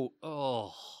so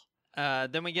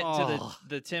then we get into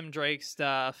the Tim Drake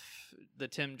stuff. The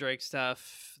Tim Drake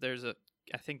stuff.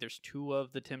 I think there's 2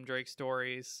 of the Tim Drake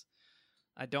stories.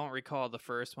 I don't recall the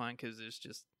first one because it's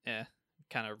just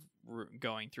kind of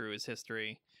going through his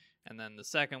history. And then the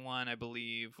second one, I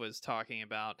believe, was talking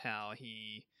about how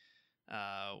he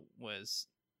was...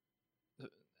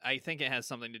 I think it has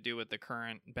something to do with the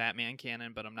current Batman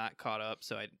canon, but I'm not caught up,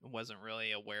 so I wasn't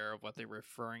really aware of what they're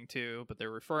referring to. But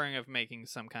they're referring of making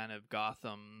some kind of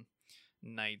Gotham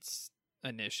Knights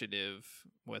initiative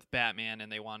with Batman,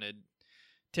 and they wanted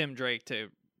Tim Drake to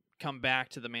come back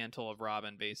to the mantle of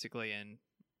Robin, basically, and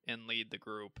lead the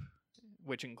group,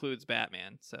 which includes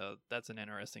Batman. So that's an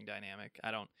interesting dynamic.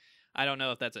 I don't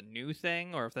know if that's a new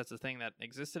thing or if that's a thing that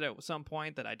existed at some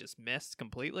point that I just missed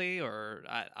completely, or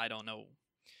I don't know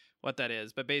what that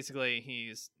is. But basically,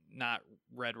 he's not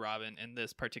Red Robin in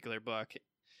this particular book,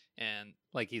 and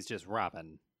like he's just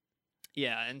Robin.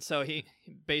 Yeah, and so he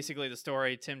basically the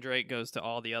story, Tim Drake goes to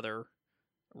all the other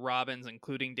Robins,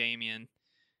 including Damian,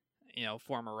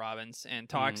 former Robins, and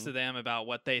talks to them about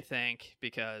what they think,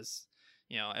 because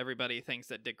everybody thinks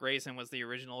that Dick Grayson was the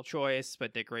original choice,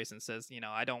 but Dick Grayson says,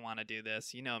 I don't want to do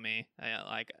this. You know me.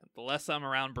 The less I'm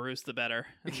around Bruce, the better,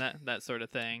 and that sort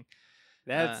of thing.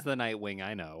 That's the Nightwing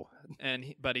I know.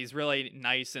 But he's really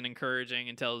nice and encouraging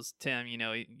and tells Tim,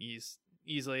 he's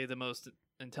easily the most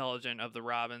intelligent of the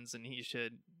Robins, and he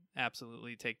should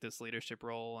absolutely take this leadership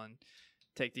role and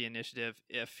take the initiative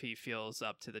if he feels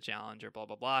up to the challenge, or blah,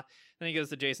 blah, blah. Then he goes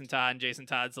to Jason Todd, and Jason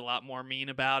Todd's a lot more mean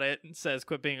about it and says,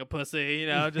 quit being a pussy,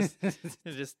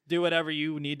 just do whatever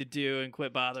you need to do and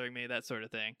quit bothering me, that sort of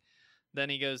thing.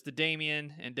 Then he goes to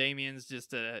Damian, and Damian's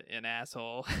just an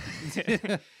asshole,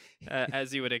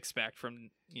 as you would expect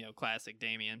from, classic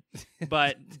Damian.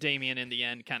 But Damian, in the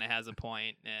end, kind of has a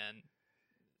point, and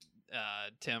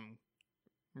Tim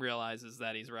realizes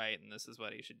that he's right, and this is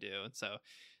what he should do. And so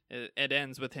it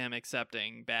ends with him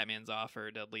accepting Batman's offer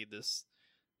to lead this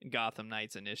Gotham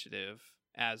Knights initiative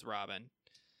as Robin.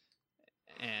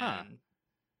 And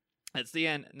that's the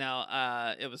end.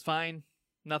 Now, it was fine.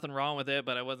 Nothing wrong with it,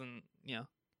 but I wasn't,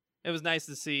 it was nice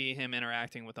to see him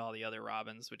interacting with all the other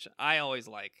Robins, which I always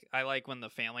like. I like when the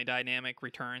family dynamic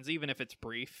returns, even if it's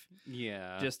brief,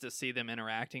 Yeah. just to see them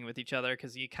interacting with each other,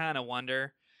 because you kind of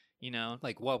wonder, you know.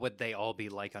 Like, what would they all be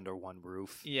like under one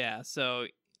roof? Yeah, so...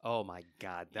 Oh my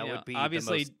god, that You know, would be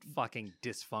obviously- the most fucking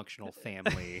dysfunctional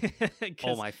family. 'cause,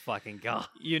 Oh my fucking god.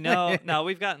 You know, now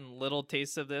we've gotten little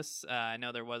tastes of this. I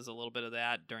know there was a little bit of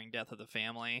that during Death of the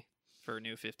Family for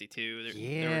New 52.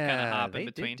 They were kind of hopping they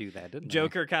between. did do that, didn't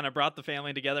Joker kind of brought the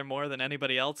family together more than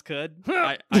anybody else could,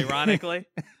 ironically.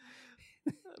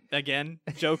 Again,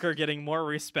 Joker getting more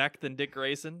respect than Dick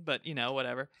Grayson, but, you know,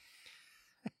 whatever.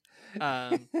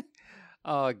 they?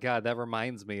 Oh god, that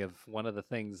reminds me of one of the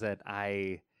things that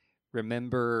I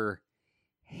remember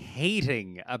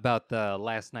hating about the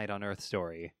Last Night on Earth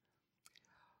story.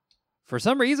 For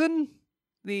some reason,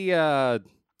 the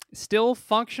still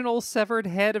functional severed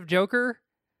head of Joker,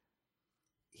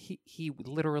 he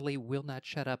literally will not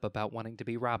shut up about wanting to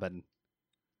be Robin.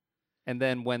 And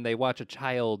then when they watch a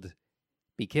child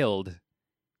be killed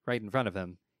right in front of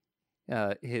him,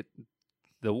 the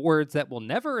words that will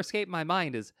never escape my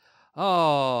mind is,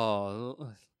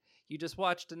 "Oh, you just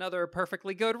watched another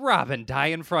perfectly good Robin die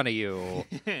in front of you."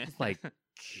 It's like,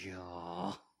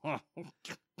 God.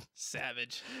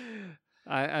 Savage.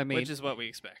 I mean, Which is what we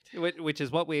expect. which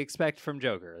is what we expect from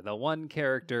Joker, the one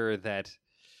character that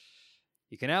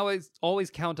you can always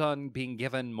count on being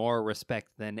given more respect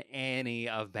than any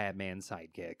of Batman's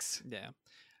sidekicks.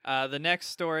 Yeah. The next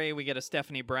story, we get a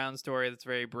Stephanie Brown story that's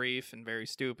very brief and very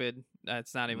stupid.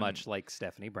 It's not even Much like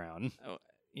Stephanie Brown.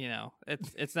 You know,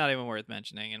 it's not even worth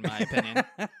mentioning, in my opinion.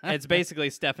 It's basically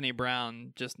Stephanie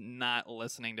Brown just not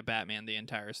listening to Batman the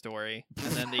entire story,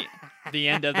 and then the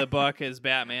end of the book is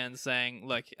Batman saying,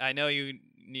 "Look, I know you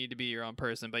need to be your own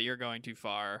person, but you're going too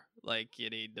far. Like, you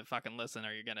need to fucking listen,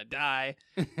 or you're gonna die."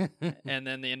 And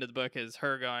then the end of the book is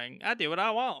her going, "I do what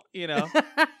I want," you know,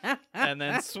 and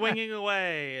then swinging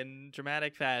away in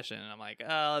dramatic fashion. And I'm like,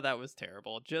 oh, that was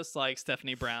terrible. Just like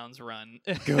Stephanie Brown's run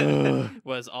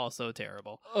was also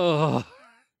terrible. Ugh.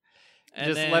 And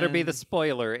Just let her be the then-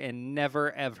 spoiler and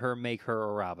never ever make her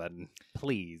a Robin,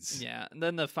 please. Yeah, and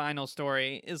then the final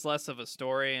story is less of a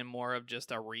story and more of just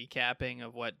a recapping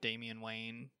of what Damian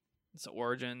Wayne's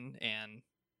origin and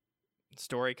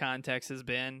story context has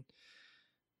been.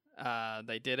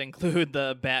 They did include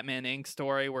the Batman Inc.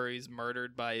 story where he's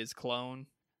murdered by his clone,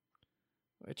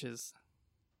 which is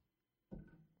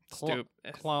stupid.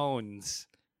 Clones.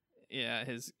 Yeah,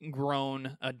 his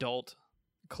grown adult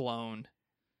clone.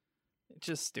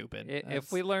 Just stupid.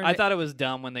 If we learn, I thought it was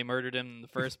dumb when they murdered him in the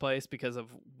first place because of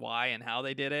why and how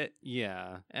they did it.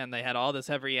 yeah, And they had all this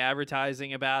heavy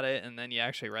advertising about it, and then you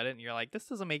actually read it and you're like, this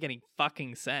doesn't make any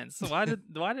fucking sense. Why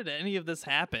did any of this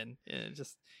happen?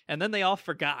 And then they all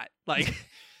forgot. Like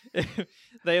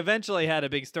they eventually had a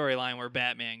big storyline where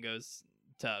Batman goes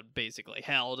to basically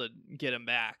hell to get him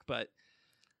back, but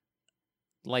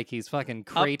like he's fucking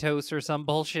Kratos or some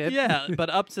bullshit. yeah, but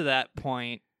up to that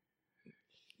point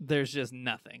there's just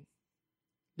nothing.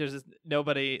 There's just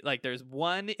nobody, like there's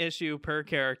one issue per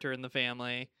character in the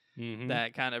family Mhm.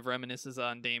 that kind of reminisces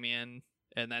on Damian,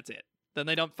 and that's it. Then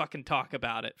they don't fucking talk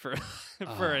about it for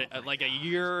like a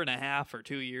year and a half or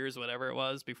 2 years, whatever it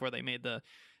was, before they made the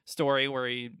story where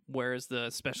he wears the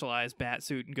specialized bat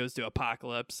suit and goes to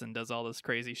Apocalypse and does all this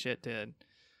crazy shit to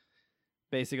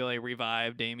basically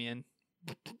revive Damian.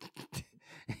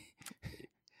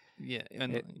 Yeah,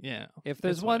 and yeah. If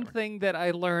there's it's one whatever. thing that I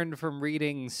learned from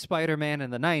reading Spider-Man in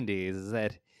the 90s is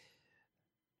that,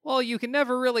 well, you can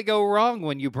never really go wrong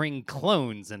when you bring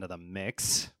clones into the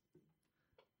mix.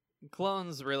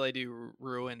 Clones really do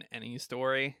ruin any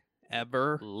story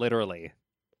ever. Literally.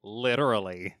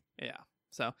 Yeah.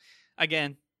 So,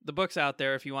 again, the book's out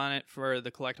there. If you want it for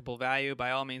the collectible value, by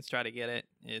all means, try to get it.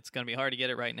 It's going to be hard to get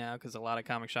it right now because a lot of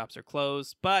comic shops are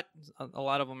closed, but a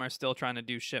lot of them are still trying to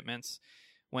do shipments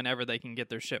whenever they can get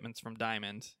their shipments from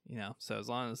Diamond. You know, so as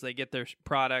long as they get their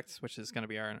products, which is going to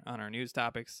be on our news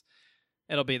topics,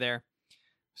 it'll be there.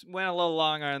 Went a little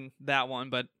long on that one,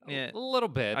 but A little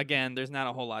bit. again, there's not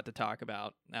a whole lot to talk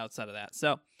about outside of that.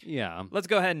 So Yeah. let's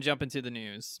go ahead and jump into the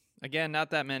news. Again, not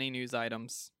that many news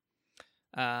items.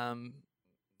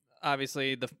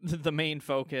 Obviously, the main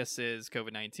focus is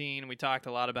COVID-19. We talked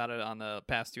a lot about it on the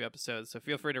past 2 episodes, so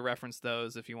feel free to reference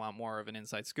those if you want more of an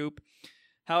inside scoop.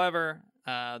 However,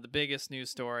 the biggest news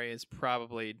story is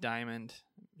probably Diamond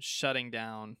shutting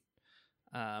down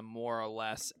more or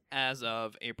less as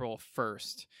of April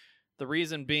 1st. The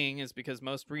reason being is because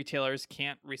most retailers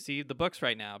can't receive the books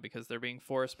right now because they're being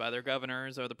forced by their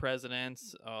governors or the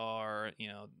presidents or, you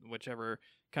know, whichever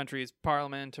country's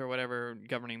parliament or whatever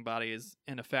governing body is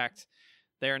in effect.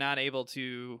 they are not able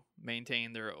to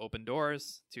maintain their open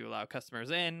doors to allow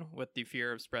customers in with the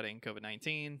fear of spreading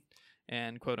COVID-19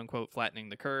 and quote unquote flattening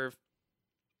the curve.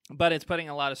 But it's putting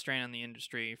a lot of strain on the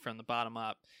industry from the bottom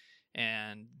up.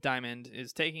 And Diamond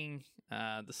is taking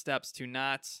the steps to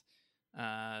not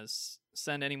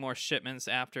send any more shipments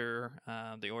after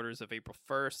the orders of April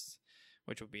 1st,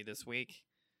 which will be this week,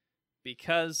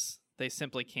 because they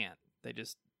simply can't. They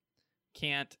just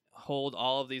can't hold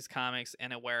all of these comics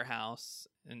in a warehouse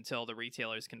until the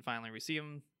retailers can finally receive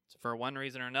them for one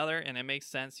reason or another, and it makes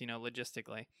sense,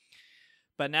 logistically.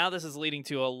 But now this is leading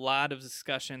to a lot of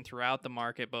discussion throughout the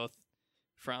market, both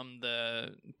from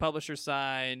the publisher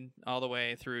side all the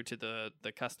way through to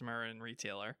the customer and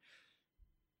retailer.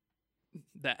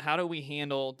 That how do we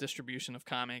handle distribution of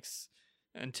comics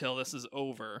until this is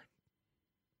over?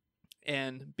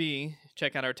 And B,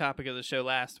 check out our topic of the show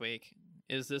last week.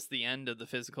 Is this the end of the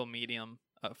physical medium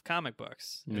of comic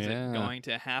books? Is it going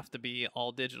to have to be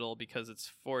all digital because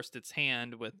it's forced its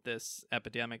hand with this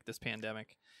epidemic, this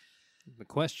pandemic? The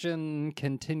question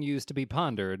continues to be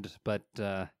pondered, but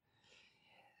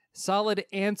solid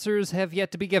answers have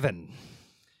yet to be given.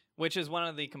 Which is one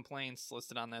of the complaints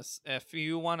listed on this. If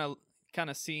you want to kind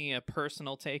of see a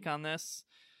personal take on this,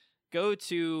 go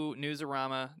to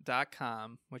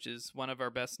newsarama.com, which is one of our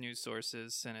best news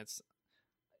sources, and it's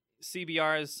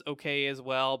CBR is okay as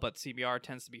well, but CBR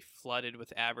tends to be flooded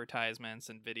with advertisements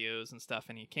and videos and stuff,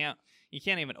 and you can't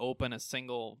even open a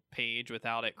single page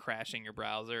without it crashing your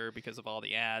browser because of all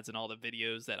the ads and all the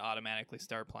videos that automatically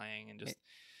start playing. And just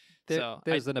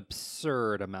there's an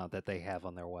absurd amount that they have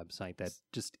on their website that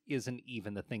just isn't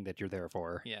even the thing that you're there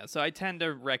for. Yeah, so I tend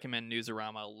to recommend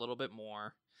Newsarama a little bit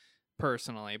more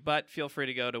personally, but feel free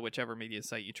to go to whichever media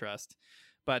site you trust.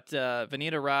 But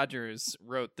Vanita Rogers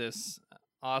wrote this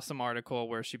awesome article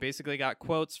where she basically got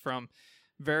quotes from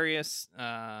various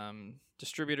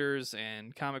distributors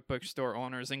and comic book store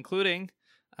owners, including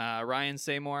Ryan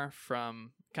Seymour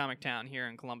from Comic Town here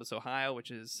in Columbus, Ohio,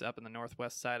 which is up in the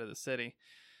northwest side of the city,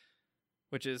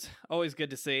 which is always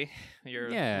good to see. Your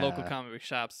local comic book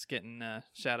shops getting a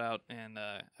shout out and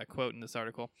a quote in this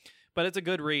article. But it's a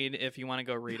good read if you want to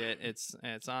go read it. It's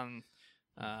on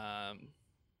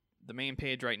the main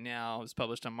page right now. It was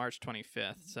published on March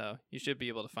 25th, so you should be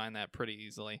able to find that pretty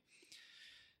easily.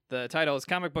 The title is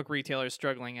Comic Book Retailers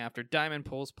Struggling After Diamond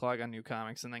Pulls Plug on New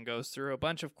Comics, and then goes through a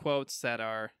bunch of quotes that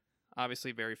are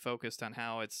obviously very focused on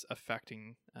how it's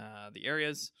affecting the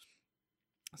areas.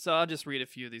 So I'll just read a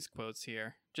few of these quotes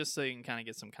here, just so you can kind of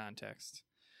get some context.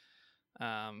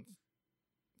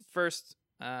 First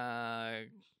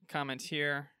comment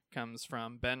here comes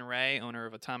from Ben Ray, owner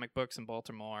of Atomic Books in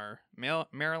Baltimore,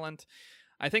 Maryland.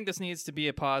 I think this needs to be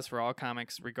a pause for all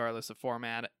comics, regardless of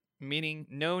format, meaning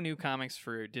no new comics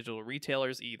for digital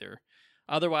retailers either.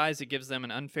 Otherwise, it gives them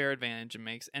an unfair advantage and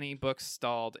makes any books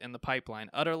stalled in the pipeline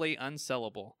utterly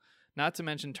unsellable. Not to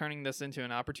mention turning this into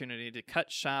an opportunity to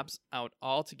cut shops out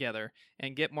altogether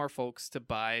and get more folks to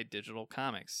buy digital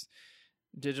comics.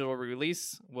 Digital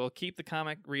release will keep the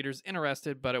comic readers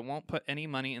interested, but it won't put any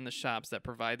money in the shops that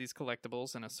provide these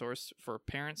collectibles and a source for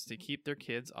parents to keep their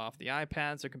kids off the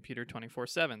iPads or computer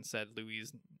 24/7, said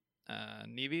Louise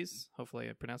Nieves. Hopefully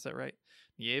I pronounced that right.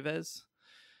 Nieves,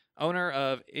 owner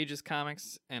of Aegis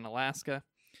Comics in Alaska.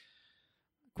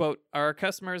 Quote, our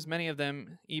customers, many of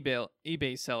them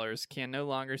eBay sellers, can no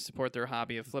longer support their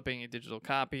hobby of flipping a digital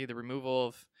copy. The removal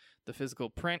of the physical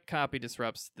print copy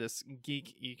disrupts this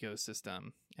geek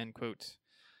ecosystem, end quote.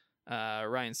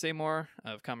 Ryan Seymour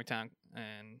of Comic Town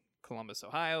in Columbus,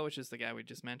 Ohio, which is the guy we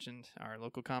just mentioned, our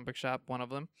local comic shop, one of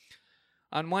them.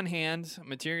 On one hand,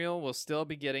 material will still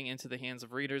be getting into the hands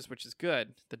of readers, which is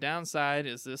good. The downside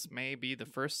is this may be the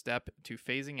first step to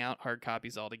phasing out hard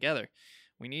copies altogether.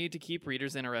 We need to keep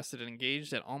readers interested and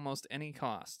engaged at almost any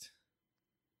cost.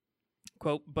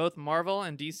 Quote, both Marvel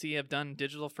and DC have done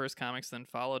digital-first comics, then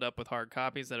followed up with hard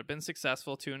copies that have been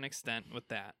successful to an extent with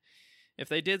that. If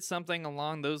they did something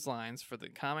along those lines for the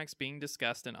comics being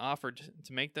discussed and offered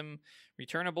to make them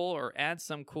returnable or add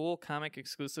some cool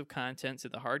comic-exclusive content to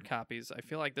the hard copies, I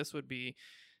feel like this would be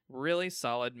really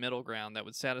solid middle ground that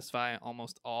would satisfy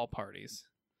almost all parties.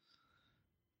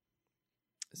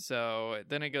 So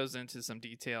then it goes into some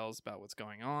details about what's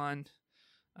going on.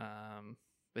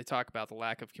 They talk about the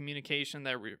lack of communication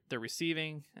that they're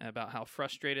receiving, about how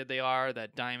frustrated they are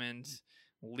that Diamond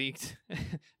leaked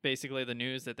basically the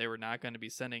news that they were not going to be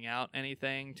sending out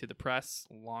anything to the press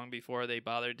long before they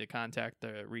bothered to contact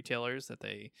the retailers that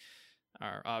they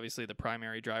are obviously the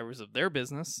primary drivers of their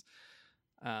business.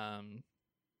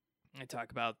 They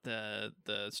talk about the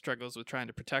struggles with trying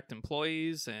to protect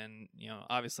employees and,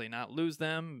 obviously not lose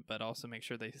them, but also make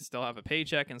sure they still have a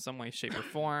paycheck in some way, shape, or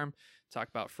form. Talk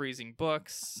about freezing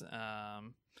books,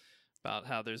 about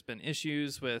how there's been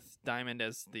issues with Diamond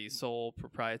as the sole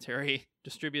proprietary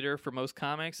distributor for most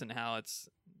comics, and how it's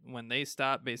when they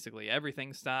stop, basically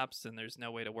everything stops, and there's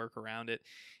no way to work around it.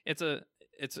 It's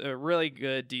a really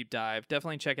good deep dive.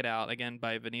 Definitely check it out. Again,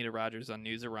 by Vanita Rogers on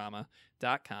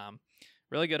Newsarama.com.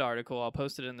 Really good article. I'll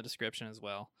post it in the description as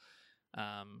well.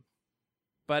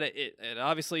 But it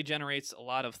obviously generates a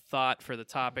lot of thought for the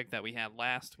topic that we had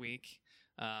last week.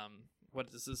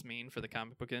 What does this mean for the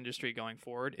comic book industry going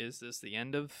forward? Is this the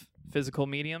end of physical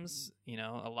mediums?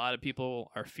 A lot of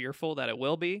people are fearful that it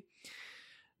will be.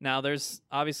 Now, there's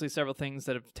obviously several things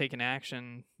that have taken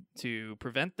action to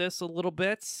prevent this a little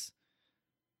bit,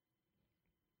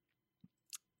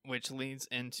 which leads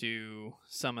into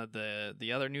some of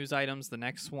the other news items. The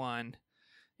next one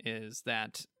is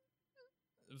that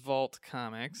Vault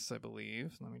Comics, I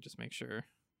believe. Let me just make sure.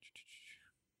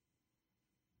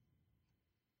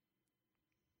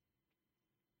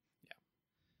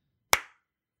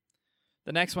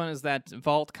 The next one is that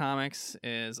Vault Comics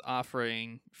is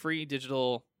offering free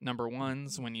digital number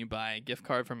ones when you buy a gift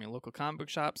card from your local comic book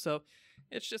shop. So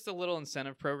it's just a little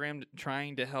incentive program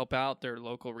trying to help out their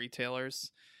local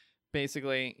retailers.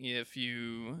 Basically, if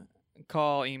you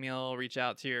call, email, reach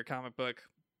out to your comic book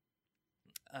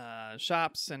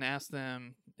shops and ask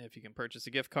them if you can purchase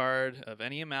a gift card of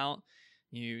any amount,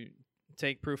 you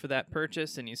take proof of that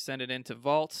purchase and you send it into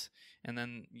Vault, and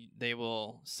then they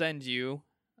will send you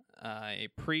a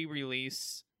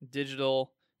pre-release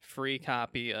digital free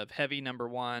copy of Heavy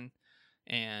 #1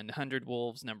 and 100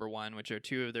 Wolves #1, which are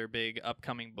two of their big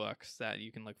upcoming books that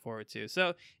you can look forward to.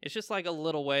 So it's just like a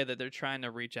little way that they're trying to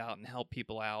reach out and help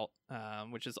people out,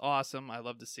 which is awesome. I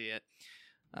love to see it.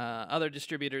 Other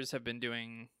distributors have been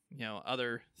doing,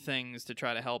 other things to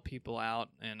try to help people out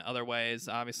in other ways.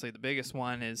 Obviously, the biggest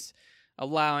one is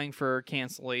allowing for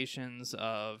cancellations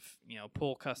of,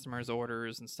 pull customers'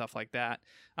 orders and stuff like that.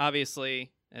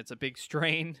 Obviously, it's a big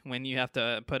strain when you have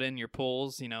to put in your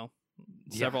pulls,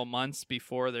 several months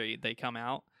before they come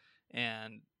out,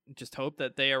 and just hope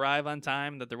that they arrive on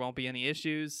time, that there won't be any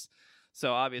issues.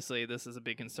 So obviously, this is a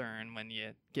big concern when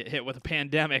you get hit with a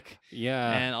pandemic.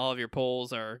 Yeah. And all of your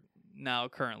polls are now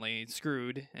currently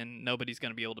screwed, and nobody's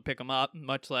going to be able to pick them up,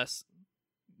 much less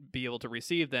be able to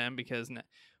receive them, because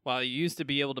while you used to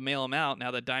be able to mail them out, now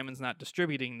that Diamond's not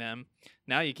distributing them,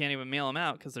 now you can't even mail them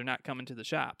out because they're not coming to the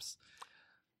shops.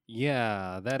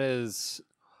 Yeah, that is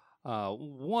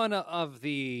one of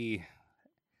the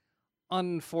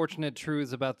unfortunate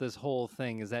truths about this whole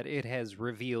thing, is that it has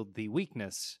revealed the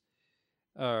weaknesses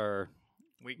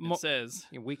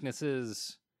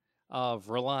of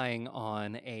relying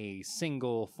on a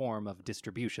single form of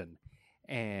distribution.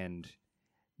 And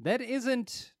that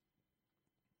isn't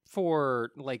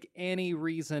for any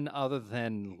reason other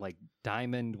than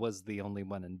Diamond was the only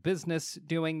one in business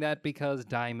doing that, because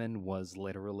Diamond was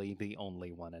literally the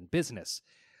only one in business.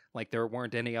 There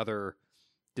weren't any other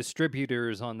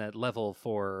distributors on that level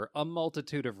for a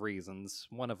multitude of reasons,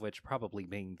 one of which probably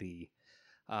being the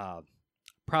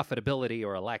profitability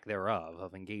or a lack thereof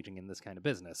of engaging in this kind of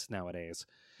business nowadays.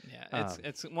 Yeah,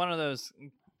 it's one of those,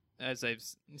 as I've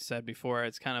said before,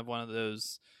 it's kind of one of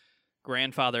those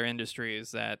grandfather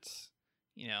industries that,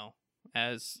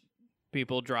 as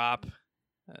people drop,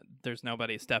 there's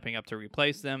nobody stepping up to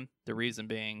replace them. The reason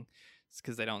being is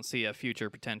because they don't see a future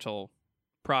potential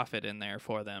profit in there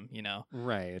for them,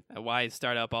 Right. Why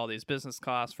start up all these business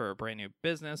costs for a brand new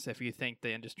business if you think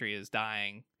the industry is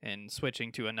dying and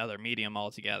switching to another medium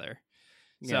altogether?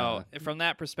 Yeah. So from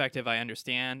that perspective, I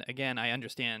understand. Again, I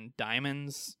understand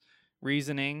Diamond's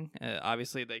reasoning.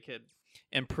 Obviously, they could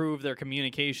improve their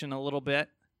communication a little bit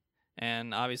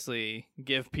and obviously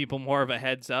give people more of a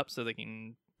heads up so they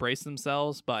can brace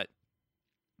themselves. But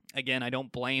again, I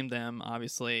don't blame them.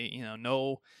 Obviously,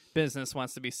 no business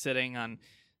wants to be sitting on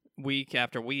week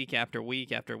after week after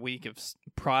week after week of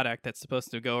product that's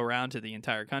supposed to go around to the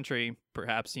entire country,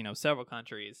 perhaps, several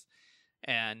countries,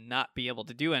 and not be able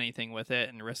to do anything with it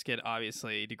and risk it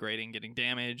obviously degrading, getting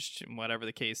damaged, whatever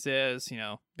the case is,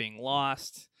 being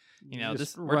lost.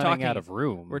 We're talking out of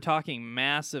room. We're talking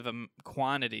massive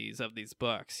quantities of these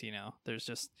books. There's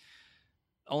just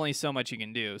only so much you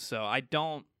can do. So I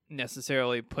don't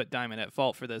necessarily put Diamond at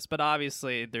fault for this, but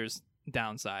obviously there's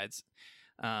downsides.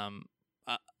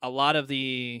 A lot of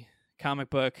the comic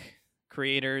book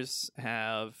creators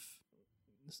have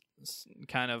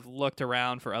kind of looked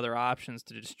around for other options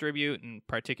to distribute, in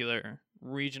particular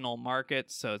regional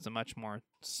markets. So it's a much more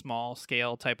small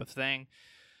scale type of thing,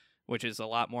 which is a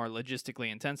lot more logistically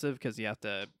intensive because you have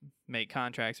to make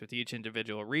contracts with each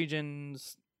individual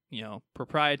region's,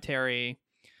 proprietary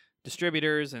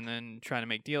distributors, and then try to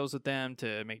make deals with them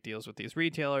to make deals with these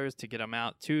retailers to get them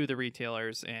out to the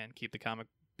retailers and keep the comic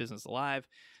business alive.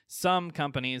 Some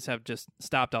companies have just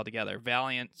stopped altogether.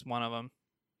 Valiant's one of them,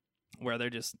 where they're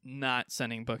just not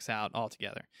sending books out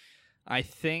altogether. I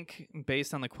think,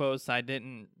 based on the quotes, I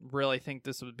didn't really think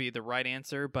this would be the right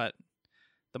answer, but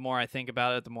the more I think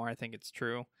about it, the more I think it's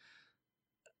true.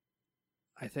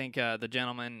 I think the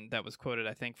gentleman that was quoted,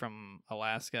 I think from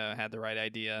Alaska, had the right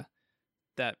idea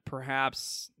that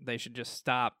perhaps they should just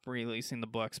stop releasing the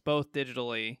books, both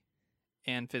digitally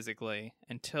and physically,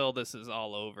 until this is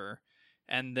all over,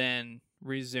 and then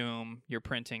resume your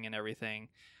printing and everything.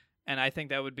 And I think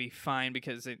that would be fine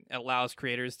because it allows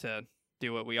creators to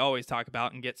do what we always talk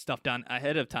about and get stuff done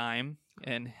ahead of time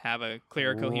and have a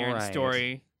clear, coherent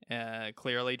story,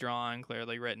 clearly drawn,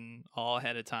 clearly written, all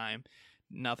ahead of time.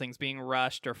 Nothing's being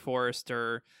rushed or forced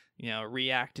or,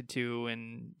 reacted to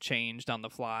and changed on the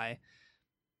fly.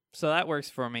 So that works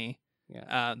for me.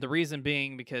 Yeah. The reason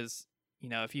being because,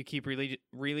 if you keep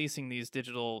releasing these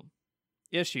digital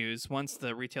issues, once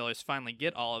the retailers finally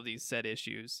get all of these said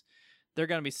issues, they're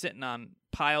going to be sitting on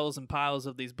piles and piles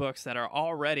of these books that are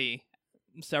already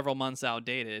several months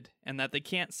outdated and that they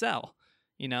can't sell,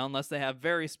 unless they have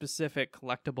very specific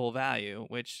collectible value,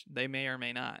 which they may or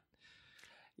may not.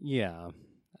 Yeah.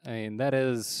 I mean,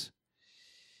 it's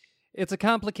a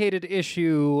complicated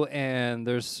issue, and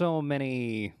there's so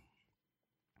many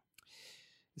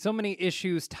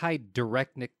issues tied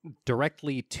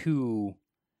directly to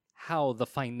how the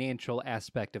financial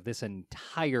aspect of this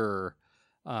entire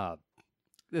art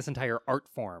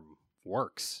form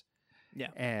works. Yeah.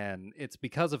 And it's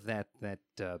because of that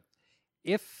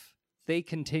if they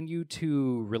continue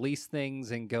to release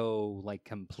things and go like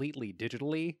completely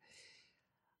digitally,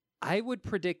 I would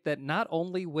predict that not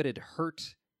only would it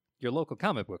hurt your local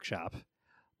comic book shop,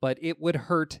 but it would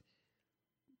hurt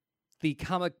the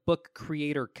comic book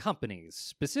creator companies,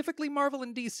 specifically Marvel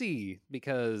and DC,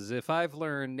 because if I've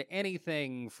learned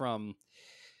anything from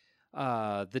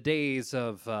the days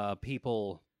of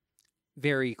people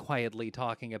very quietly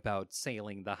talking about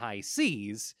sailing the high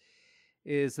seas,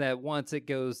 is that once it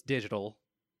goes digital,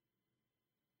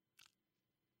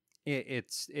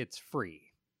 it's free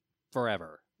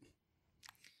forever.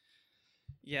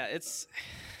 Yeah, it's,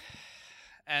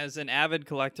 as an avid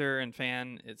collector and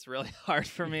fan, it's really hard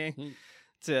for me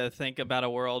to think about a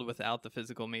world without the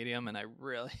physical medium, and I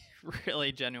really,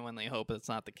 really genuinely hope it's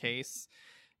not the case.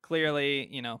 Clearly,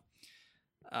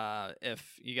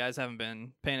 if you guys haven't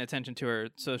been paying attention to our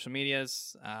social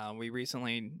medias, we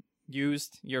recently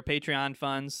used your Patreon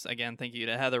funds. Again, thank you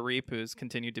to Heather Reap, who's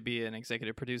continued to be an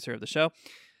executive producer of the show,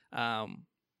 along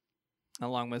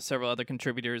with several other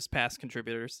past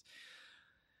contributors.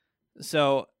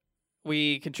 So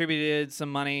we contributed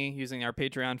some money using our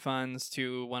Patreon funds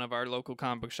to one of our local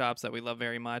comic book shops that we love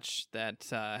very much that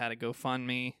had a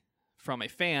GoFundMe from a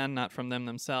fan, not from them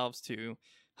themselves, to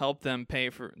help them pay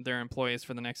for their employees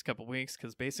for the next couple weeks,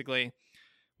 because basically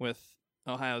with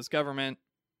Ohio's government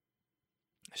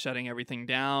shutting everything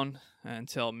down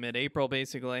until mid-April,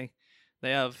 basically,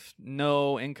 they have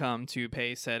no income to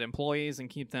pay said employees and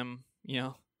keep them,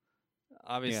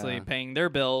 obviously paying their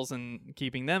bills and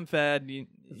keeping them fed.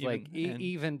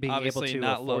 Even being able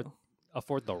to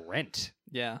afford the rent.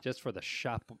 Yeah. Just for the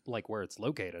shop, like where it's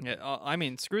located. Yeah, I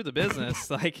mean, screw the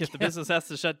business. Like, if the business has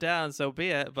to shut down, so be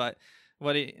it. But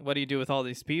what do you do with all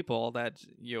these people that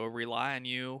rely on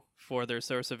you for their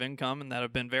source of income and that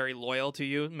have been very loyal to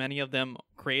you? Many of them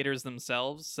creators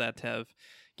themselves that have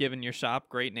given your shop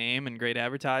great name and great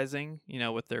advertising,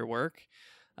 with their work.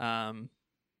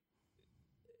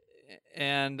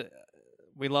 And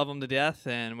we love them to death,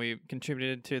 and we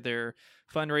contributed to their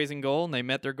fundraising goal, and they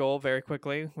met their goal very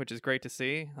quickly, which is great to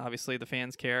see. Obviously, the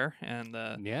fans care, and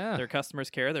their customers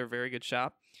care. They're a very good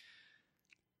shop.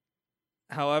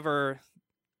 However,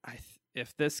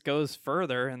 if this goes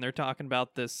further, and they're talking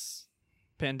about this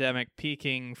pandemic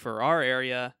peaking for our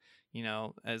area,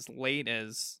 as late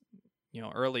as,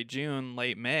 early June,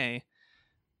 late May,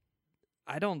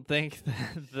 I don't think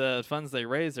that the funds they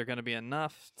raise are going to be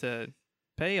enough to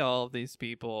pay all of these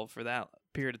people for that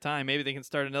period of time. Maybe they can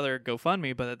start another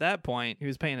GoFundMe, but at that point,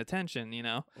 who's paying attention,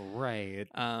 Right.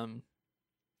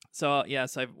 So,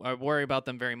 yes, I worry about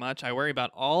them very much. I worry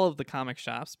about all of the comic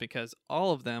shops because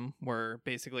all of them were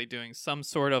basically doing some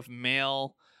sort of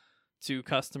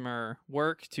mail-to-customer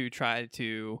work to try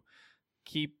to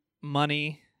keep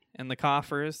money in the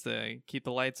coffers, to keep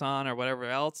the lights on or whatever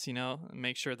else,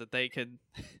 make sure that they could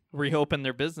reopen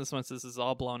their business once this is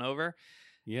all blown over.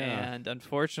 Yeah. And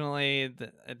unfortunately,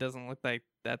 it doesn't look like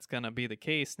that's going to be the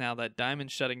case now that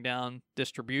Diamond's shutting down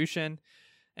distribution.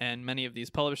 And many of these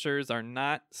publishers are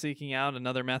not seeking out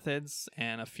another methods.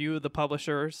 And a few of the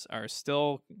publishers are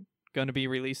still going to be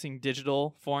releasing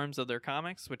digital forms of their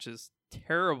comics, which is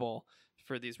terrible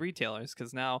for these retailers,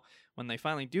 because now when they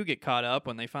finally do get caught up,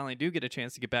 when they finally do get a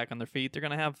chance to get back on their feet, they're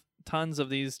going to have tons of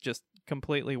these just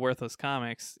completely worthless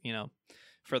comics,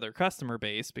 for their customer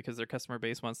base, because their customer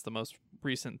base wants the most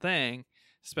recent thing,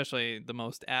 especially the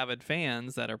most avid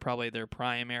fans that are probably their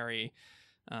primary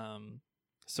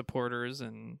supporters.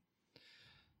 And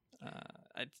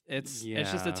it's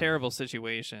just a terrible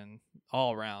situation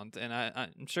all around. And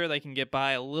I'm sure they can get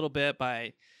by a little bit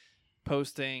by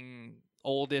posting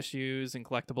old issues and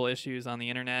collectible issues on the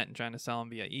internet and trying to sell them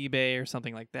via eBay or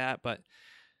something like that, but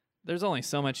there's only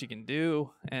so much you can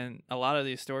do, and a lot of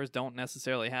these stores don't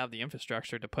necessarily have the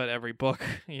infrastructure to put every book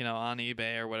on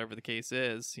eBay or whatever the case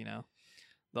is.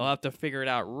 They'll have to figure it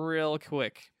out real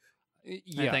quick.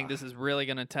 Yeah. I think this is really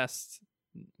going to test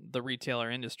the retailer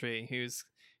industry,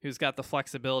 who's got the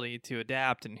flexibility to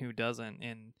adapt and who doesn't.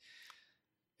 And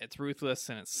it's ruthless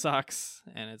and it sucks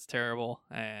and it's terrible.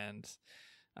 And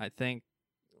I think,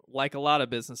 like a lot of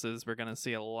businesses, we're going to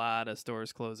see a lot of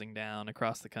stores closing down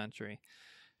across the country.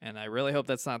 And I really hope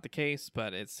that's not the case,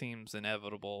 but it seems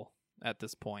inevitable at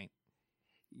this point.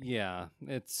 Yeah,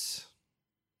 it's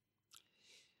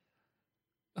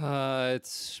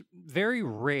very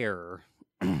rare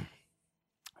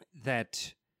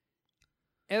that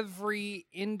every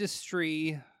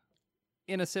industry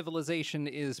in a civilization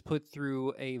is put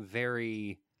through a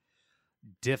very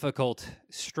difficult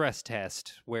stress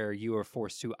test where you are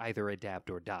forced to either adapt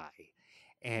or die.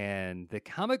 And the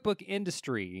comic book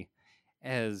industry,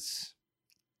 as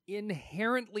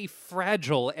inherently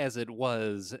fragile as it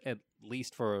was, at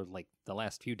least for like the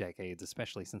last few decades,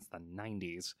 especially since the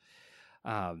 90s,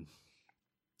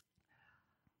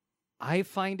 I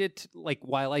find it, like,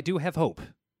 while I do have hope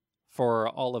for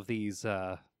all of these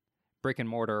brick and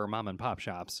mortar mom and pop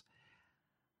shops,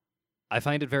 I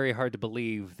find it very hard to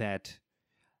believe that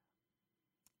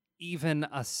even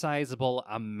a sizable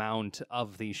amount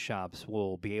of these shops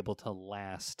will be able to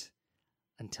last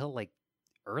until like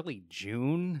early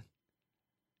June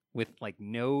with like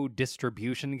no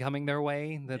distribution coming their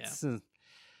way. That's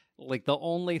like the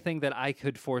only thing that I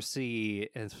could foresee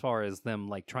as far as them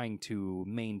like trying to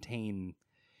maintain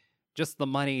just the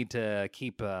money to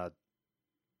keep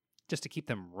just to keep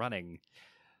them running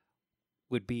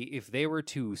would be if they were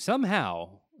to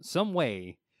somehow, some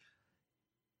way,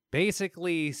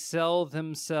 basically sell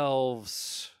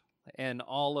themselves and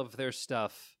all of their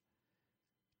stuff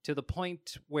to the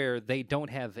point where they don't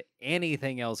have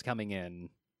anything else coming in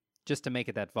just to make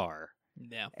it that far.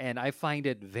 Yeah. And I find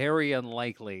it very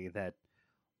unlikely that,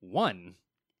 one,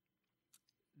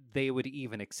 they would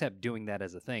even accept doing that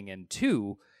as a thing, and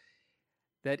two,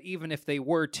 that even if they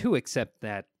were to accept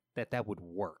that would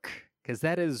work. Because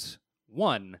that is,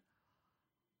 one,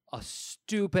 a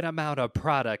stupid amount of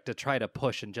product to try to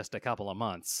push in just a couple of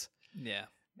months. Yeah.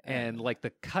 And like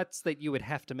the cuts that you would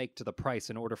have to make to the price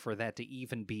in order for that to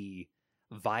even be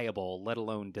viable, let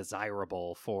alone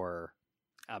desirable for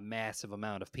a massive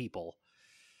amount of people.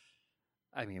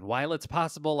 I mean, while it's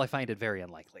possible, I find it very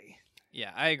unlikely.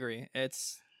 Yeah, I agree.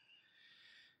 It's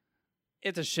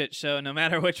a shit show no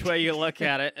matter which way you look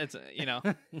at it. It's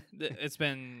it's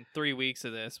been 3 weeks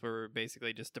of this where we're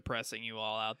basically just depressing you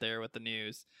all out there with the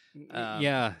news.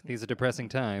 Yeah, these are depressing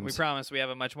times. We promise we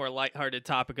have a much more lighthearted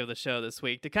topic of the show this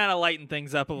week to kind of lighten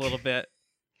things up a little bit.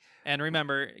 And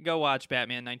remember, go watch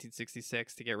Batman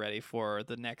 1966 to get ready for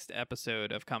the next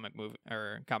episode of Comic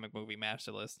Movie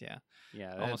Master List.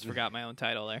 Yeah, almost forgot my own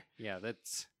title there. Yeah,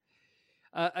 that's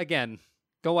again,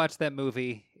 go watch that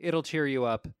movie. It'll cheer you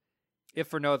up. If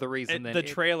for no other reason than the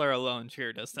trailer alone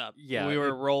cheered us up. Yeah, we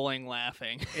were rolling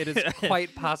laughing. It is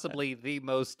quite possibly the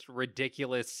most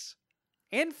ridiculous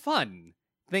and fun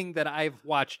thing that I've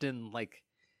watched in like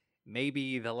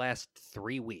maybe the last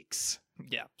 3 weeks.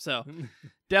 Yeah, so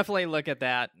definitely look at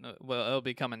that. Well, it'll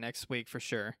be coming next week for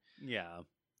sure. Yeah.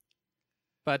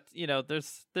 But,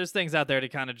 there's things out there to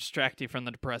kind of distract you from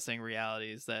the depressing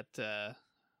realities that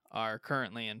are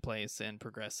currently in place and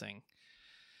progressing.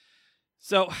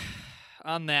 So,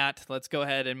 on that, let's go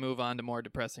ahead and move on to more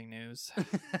depressing news.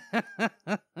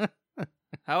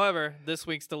 However, this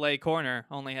week's Delay Corner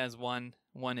only has one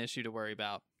issue to worry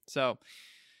about. So,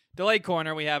 Delay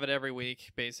Corner, we have it every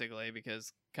week, basically,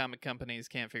 because comic companies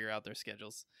can't figure out their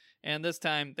schedules. And this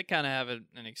time, they kind of have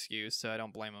an excuse, so I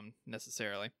don't blame them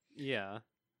necessarily. Yeah.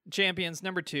 Champions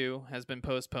number 2 has been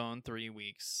postponed 3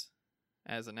 weeks,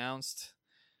 as announced.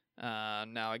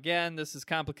 Now, again, this is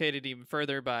complicated even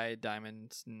further by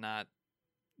Diamond not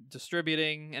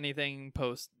distributing anything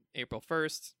post April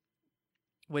 1st,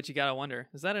 which you gotta wonder,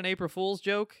 is that an April Fool's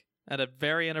joke at a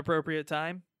very inappropriate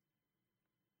time?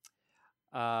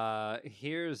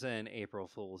 Here's an April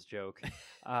Fool's joke.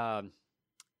 Are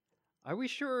we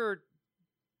sure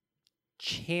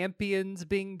Champions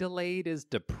being delayed is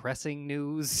depressing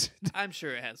news? I'm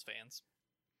sure it has fans.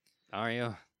 Are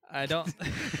you? I don't.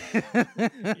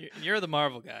 You're the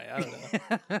Marvel guy. I don't know.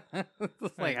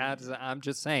 It's like I'm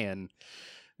just saying.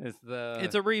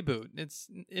 It's a reboot. It's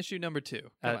issue number 2.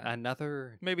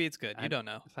 Another. Maybe it's good. You don't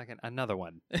know. Fucking another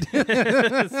one.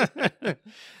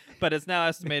 But it's now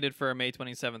estimated for a May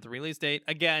 27th release date.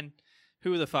 Again,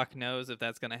 who the fuck knows if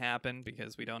that's going to happen,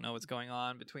 because we don't know what's going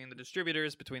on between the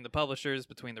distributors, between the publishers,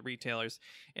 between the retailers.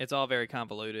 It's all very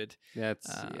convoluted. That's,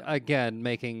 again,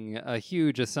 making a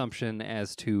huge assumption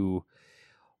as to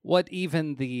what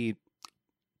even the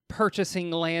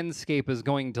purchasing landscape is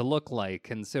going to look like,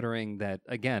 considering that,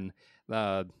 again,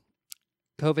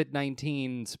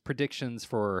 COVID-19's predictions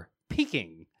for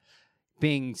peaking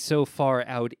being so far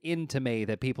out into May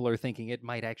that people are thinking it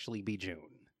might actually be June.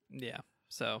 Yeah,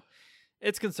 so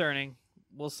it's concerning.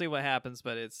 We'll see what happens,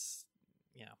 but it's,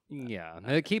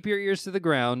 keep your ears to the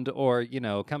ground, or,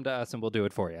 come to us and we'll do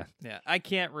it for you. Yeah, I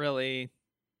can't really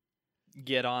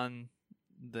get on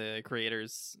the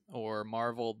creators or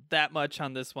Marvel that much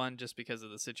on this one just because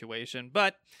of the situation,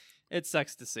 but it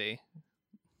sucks to see.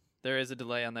 There is a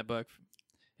delay on that book.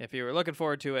 If you were looking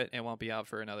forward to it, it won't be out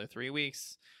for another 3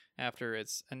 weeks after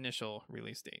its initial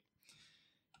release date.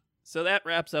 So that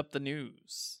wraps up the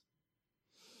news.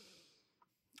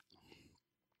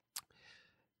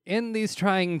 In these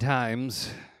trying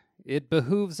times, it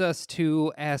behooves us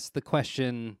to ask the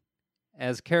question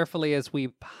as carefully as we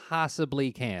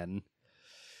possibly can,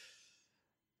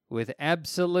 with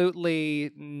absolutely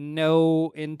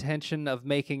no intention of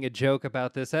making a joke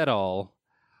about this at all.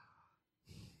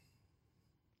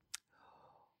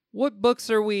 What books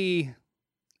are we,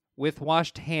 with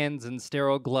washed hands and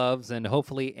sterile gloves and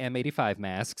hopefully M85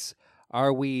 masks,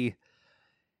 are we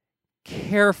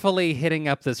carefully hitting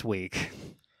up this week?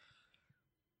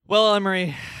 Well,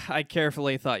 Emery, I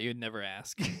carefully thought you'd never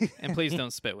ask. And please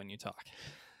don't spit when you talk.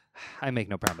 I make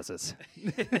no promises.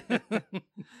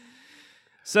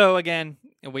 So, again,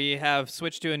 we have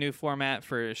switched to a new format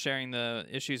for sharing the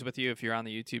issues with you if you're on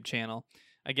the YouTube channel.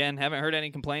 Again, haven't heard any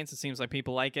complaints. It seems like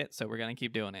people like it, so we're going to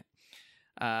keep doing it.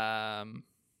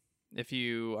 If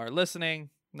you are listening,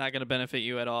 not going to benefit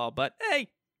you at all. But, hey,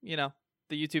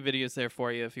 the YouTube video is there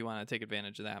for you if you want to take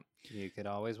advantage of that. You could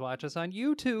always watch us on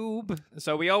YouTube.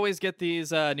 So we always get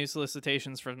these new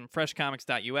solicitations from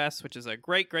freshcomics.us, which is a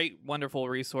great, wonderful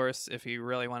resource if you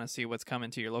really want to see what's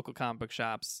coming to your local comic book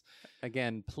shops.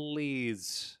 Again,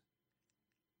 please,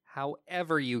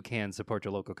 however you can, support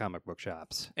your local comic book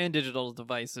shops. And digital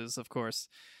devices, of course.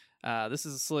 This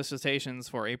is solicitations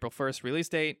for April 1st release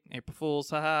date. April Fools,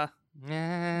 haha.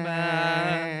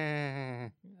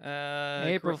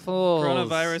 April Fools.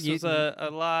 Coronavirus was a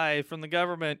lie from the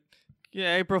government.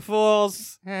 Yeah, April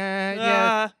Fools.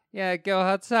 Yeah, go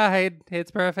outside. It's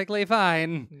perfectly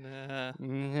fine.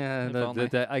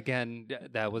 Again,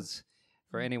 that was,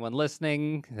 for anyone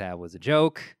listening, that was a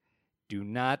joke. Do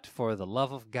not, for the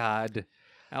love of God,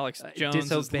 Alex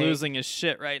Jones is losing his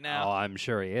shit right now. Oh, I'm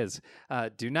sure he is.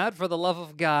 Do not, for the love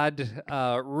of God,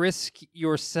 risk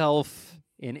yourself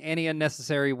in any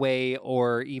unnecessary way,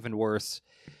 or even worse,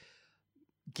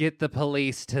 get the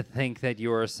police to think that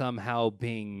you are somehow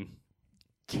being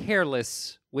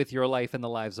careless with your life and the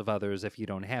lives of others if you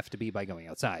don't have to be by going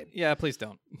outside. Yeah, please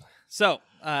don't. So,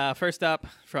 first up,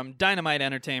 from Dynamite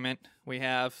Entertainment, we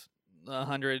have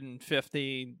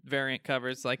 150 variant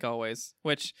covers, like always,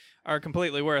 which are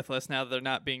completely worthless now that they're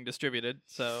not being distributed.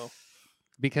 So,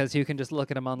 because you can just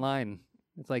look at them online.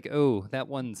 It's like, oh, that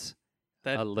one's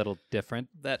a little different.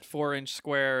 That 4-inch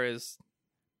square is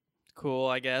cool,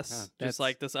 I guess. Just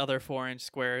like this other 4-inch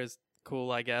square is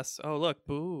cool, I guess. Oh, look,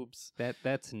 boobs.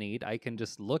 That's neat. I can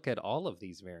just look at all of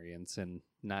these variants and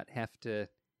not have to,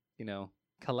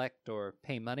 collect or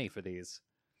pay money for these.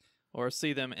 Or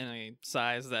see them in a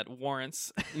size that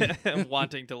warrants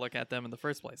wanting to look at them in the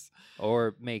first place.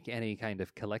 Or make any kind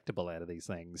of collectible out of these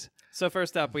things. So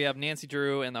first up, we have Nancy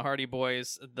Drew and the Hardy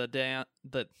Boys, the death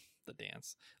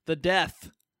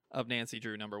of Nancy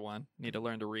Drew, #1. Need to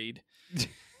learn to read.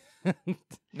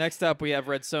 Next up, we have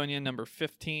Red Sonja, number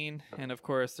 15. And of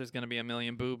course, there's going to be a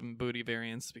million boob and booty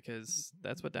variants because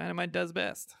that's what Dynamite does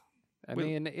best. I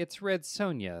mean, it's Red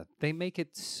Sonja. They make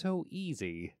it so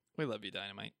easy. We love you,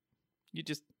 Dynamite. You're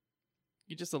just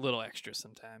a little extra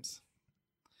sometimes.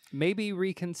 maybe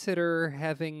reconsider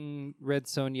having Red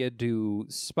Sonja do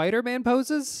Spider-Man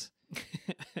poses?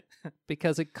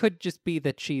 Because it could just be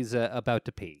that she's about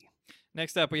to pee.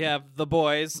 Next up, we have The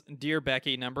Boys, Dear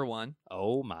Becky, number 1.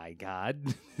 Oh my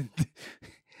god.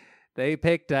 They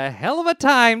picked a hell of a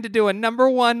time to do a number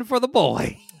 1 for The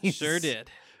Boys. Sure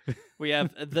did. We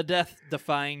have The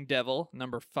Death-Defying Devil,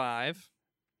 number 5.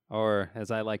 Or,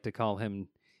 as I like to call him,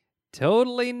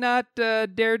 totally not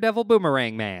Daredevil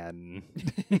Boomerang Man.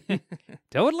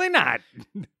 Totally not.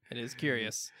 It is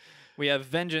curious. We have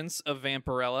Vengeance of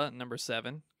Vampirella, number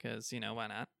 7, because, why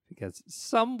not? Because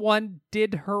someone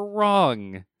did her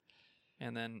wrong.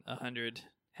 And then 100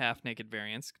 half-naked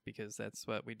variants, because that's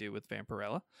what we do with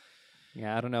Vampirella.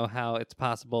 Yeah, I don't know how it's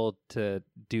possible to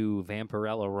do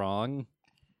Vampirella wrong,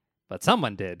 but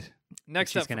someone did.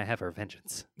 Next she's up, going to have her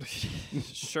vengeance.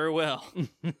 Sure will.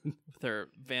 With her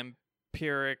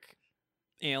vampiric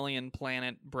alien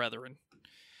planet brethren.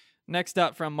 Next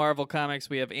up from Marvel Comics,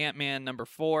 we have Ant-Man, number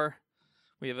 4.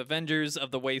 We have Avengers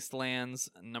of the Wastelands,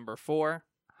 number 4.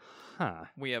 Huh.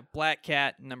 We have Black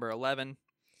Cat, number 11.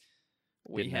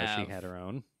 Didn't know she had her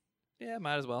own. Yeah,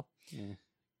 might as well.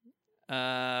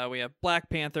 Yeah. We have Black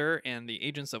Panther and the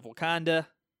Agents of Wakanda,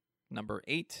 number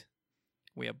 8.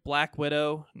 We have Black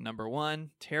Widow, number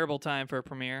 1. Terrible time for a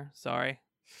premiere. Sorry.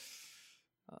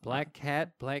 Black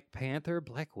Cat, Black Panther,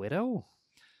 Black Widow?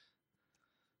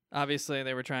 Obviously,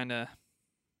 they were trying to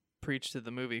preach to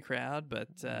the movie crowd, but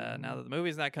now that the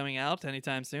movie's not coming out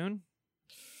anytime soon.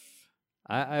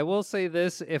 I will say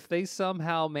this. If they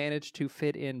somehow manage to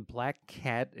fit in Black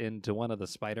Cat into one of the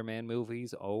Spider-Man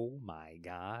movies, oh my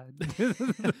god.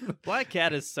 Black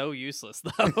Cat is so useless,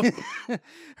 though.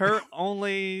 Her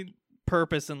only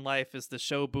purpose in life is to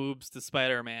show boobs to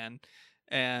Spider-Man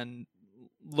and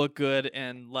look good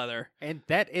in leather. And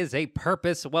that is a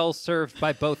purpose well served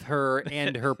by both her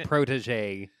and her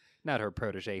protege. Not her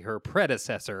protege, her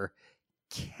predecessor,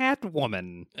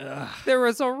 Catwoman. Ugh. There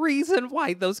is a reason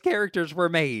why those characters were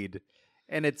made.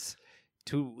 And it's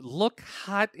to look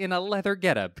hot in a leather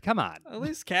getup. Come on. At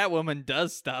least Catwoman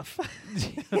does stuff.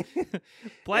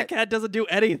 Black Cat doesn't do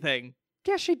anything.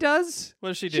 Yeah, she does. What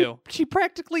does she do? She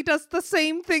practically does the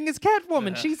same thing as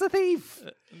Catwoman. She's a thief.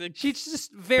 She's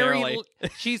just Barely.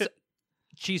 she's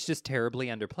just terribly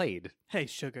underplayed. Hey,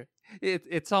 sugar.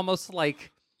 It's almost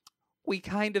like we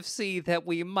kind of see that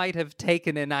we might have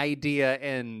taken an idea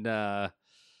and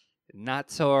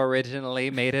not so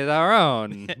originally made it our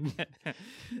own.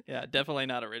 Yeah, definitely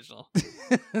not original.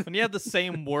 When you have the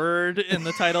same word in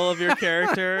the title of your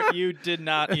character, you did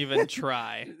not even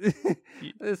try.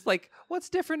 It's like, what's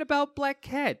different about Black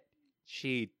Cat?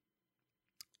 She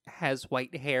has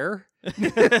white hair. That's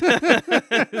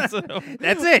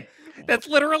it. That's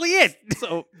literally it.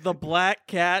 So the Black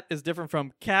Cat is different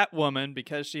from Catwoman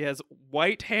because she has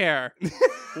white hair.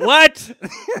 What?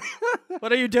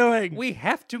 What are you doing? We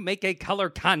have to make a color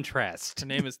contrast. Her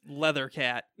name is Leather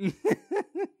Cat.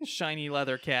 Shiny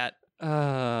Leather Cat.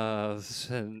 Give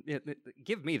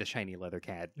me the shiny leather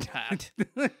cat.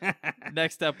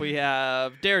 Next up, we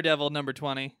have Daredevil, number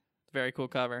 20. Very cool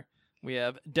cover. We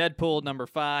have Deadpool, number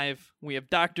 5. We have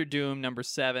Doctor Doom, number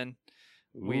 7.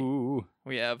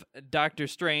 We have Doctor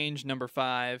Strange, number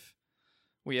 5.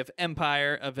 We have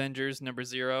Empire Avengers, number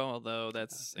 0, although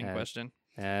that's in question.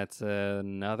 That's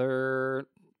another...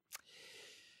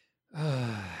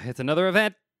 it's another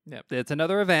event. Yep. It's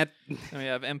another event. And we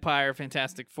have Empire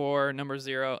Fantastic Four, number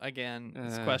 0. Again,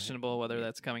 it's questionable whether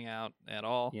that's coming out at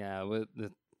all. Yeah,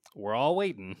 we're all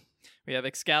waiting. We have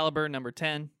Excalibur, number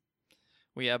 10.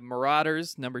 We have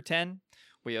Marauders, number 10.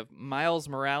 We have Miles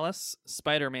Morales,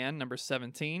 Spider-Man, number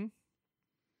 17.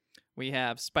 We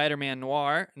have Spider-Man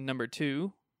Noir, number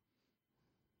 2.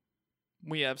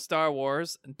 We have Star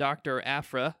Wars, Dr.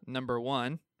 Aphra, number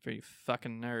 1. For you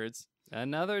fucking nerds.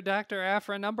 Another Dr.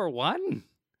 Aphra, number 1?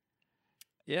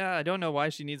 Yeah, I don't know why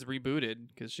she needs rebooted,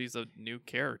 because she's a new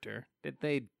character. Did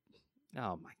they...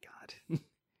 Oh, my God.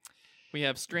 We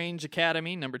have Strange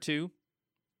Academy, number 2.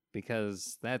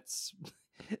 Because that's...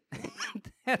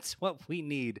 that's what we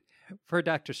need for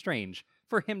Doctor Strange.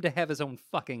 For him to have his own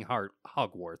fucking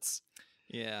Hogwarts.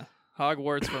 Yeah.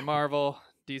 Hogwarts for Marvel.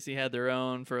 DC had their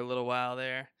own for a little while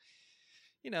there.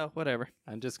 You know, whatever.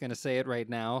 I'm just going to say it right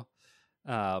now.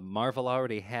 Marvel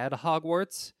already had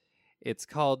Hogwarts. It's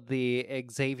called the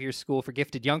Xavier School for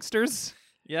Gifted Youngsters.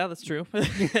 Yeah, that's true.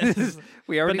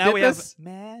 We already but now did we this. have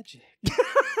magic.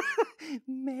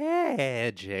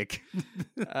 Magic.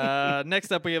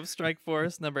 Next up, we have Strike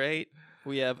Force, number 8.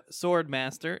 We have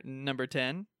Swordmaster, number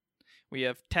 10. We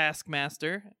have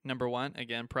Taskmaster, number 1.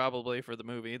 Again, probably for the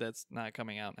movie that's not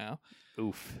coming out now.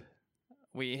 Oof.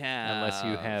 we have... Unless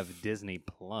you have Disney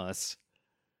Plus.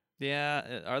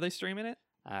 Yeah, are they streaming it?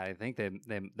 I think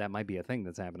that might be a thing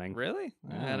that's happening. Really?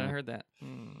 I hadn't Yeah. heard that.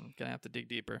 Gonna have to dig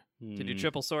deeper. Did you Hmm.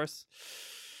 triple source?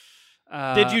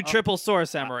 Did you oh, triple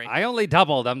source, Emery? I only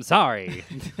doubled. I'm sorry.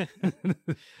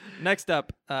 Next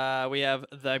up, we have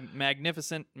The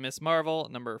Magnificent Miss Marvel,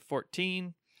 number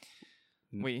 14.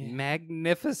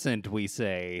 Magnificent, we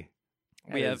say.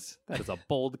 That is a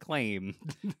bold claim.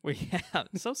 We have...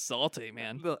 So salty,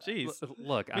 man. Jeez.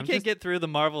 Look, We can't get through the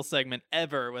Marvel segment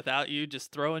ever without you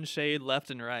just throwing shade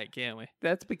left and right, can we?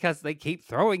 That's because they keep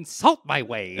throwing salt my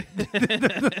way.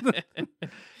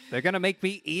 They're gonna make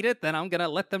me eat it, then I'm gonna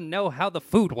let them know how the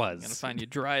food was. Gonna find you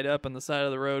dried up on the side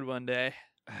of the road one day.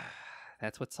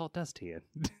 That's what salt does to you.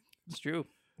 It's true.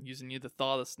 Using you to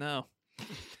thaw the snow.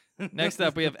 Next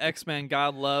up, we have X-Men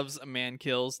God Loves, A Man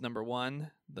Kills, number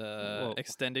 1. The Whoa.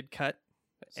 extended cut.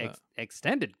 So,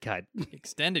 Extended cut.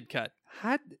 extended cut.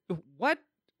 What?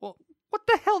 Well, what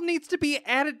the hell needs to be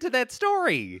added to that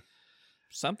story?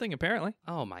 Something, apparently.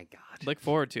 Oh my god. Look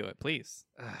forward to it, please.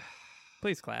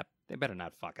 Please clap. They better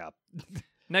not fuck up.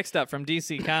 Next up, from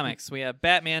DC Comics, we have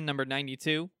Batman, number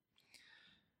 92.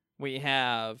 We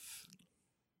have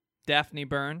Daphne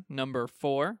Byrne, number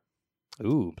 4.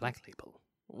 Ooh, Black Label.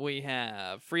 We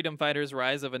have Freedom Fighters: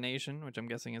 Rise of a Nation, which I'm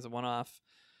guessing is a one-off.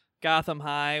 Gotham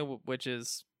High, which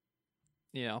is,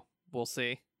 we'll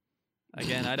see.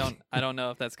 Again, I don't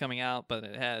know if that's coming out, but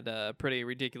it had a pretty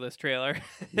ridiculous trailer.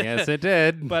 Yes, it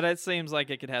did. But it seems like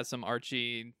it could have some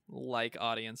Archie-like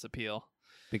audience appeal.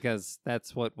 Because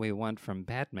that's what we want from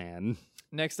Batman.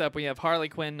 Next up, we have Harley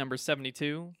Quinn, number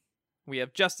 72. We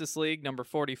have Justice League, number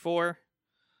 44.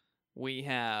 We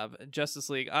have Justice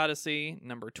League Odyssey,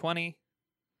 number 20.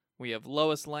 We have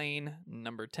Lois Lane,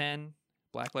 number 10.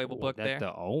 Black Label book there.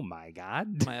 Oh my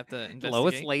god. Might have to investigate.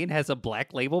 Lois Lane has a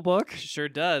Black Label book? Sure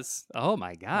does. Oh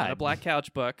my god. Not a Black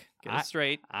Couch book. Get it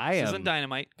straight. This isn't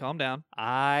Dynamite. Calm down.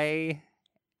 I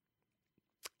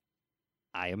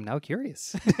am now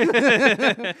curious.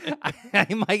 I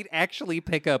might actually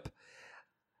pick up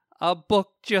a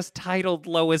book just titled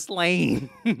Lois Lane.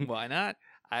 Why not?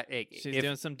 She's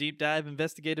doing some deep dive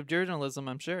investigative journalism,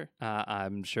 I'm sure.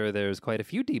 I'm sure there's quite a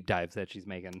few deep dives that she's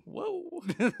making. Whoa.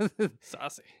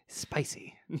 Saucy.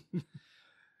 Spicy.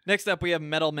 Next up, we have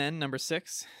Metal Men, number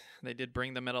 6. They did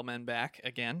bring the Metal Men back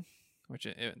again, which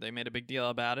they made a big deal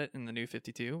about it in the New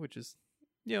 52, which is,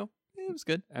 it was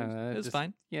good. It was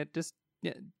fine. Yeah, just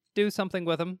do something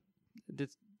with them.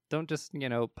 Don't just,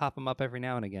 pop them up every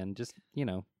now and again. Just,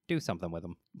 do something with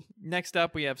them. Next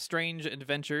up, we have Strange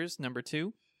Adventures, number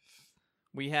 2.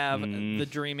 We have The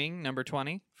Dreaming, number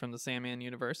 20, from the Sandman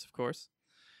universe, of course.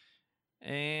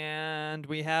 And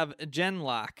we have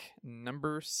Genlock,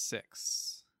 number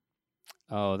 6.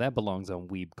 Oh, that belongs on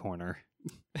Weeb Corner.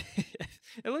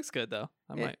 It looks good, though.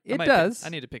 It does. I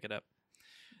need to pick it up.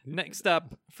 Next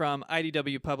up, from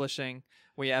IDW Publishing,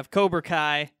 we have Cobra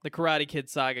Kai, The Karate Kid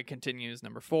Saga continues,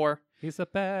 number 4. He's the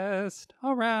best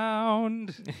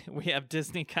around. We have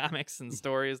Disney Comics and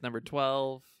Stories, number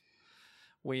 12.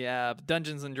 We have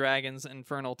Dungeons & Dragons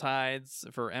Infernal Tides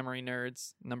for Emery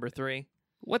Nerds, number 3.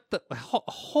 What the?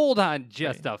 Hold on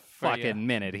just a For fucking you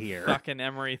minute here. Fucking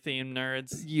Emery-themed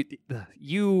nerds.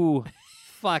 You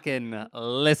fucking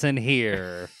listen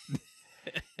here.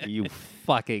 You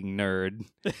fucking nerd.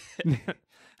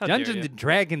 How dare Dungeons you. and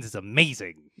Dragons is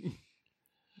amazing.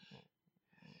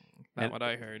 Not what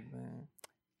I heard.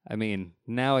 I mean,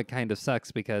 now it kind of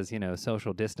sucks because,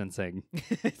 social distancing.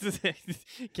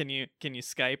 Can you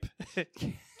Skype?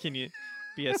 Can you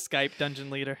be a Skype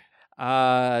dungeon leader?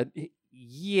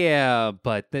 Yeah,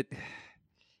 but that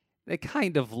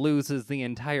kind of loses the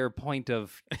entire point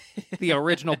of the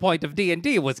original point of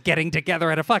D&D was getting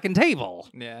together at a fucking table.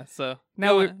 Yeah, so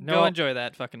Now go enjoy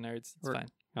that, fucking nerds. It's fine.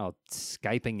 Oh,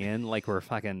 Skyping in like we're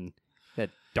fucking that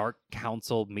Dark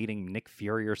Council meeting Nick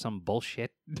Fury or some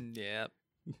bullshit. Yeah.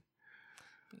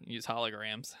 Use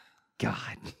holograms.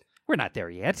 God, we're not there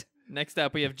yet. Next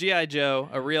up, we have G.I. Joe,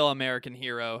 A Real American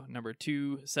Hero, number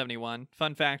 271.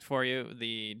 Fun fact for you,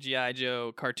 the G.I.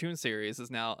 Joe cartoon series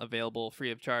is now available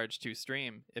free of charge to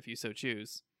stream, if you so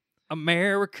choose.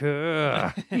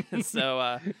 America.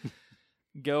 So,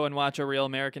 go and watch A Real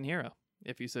American Hero,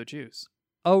 if you so choose.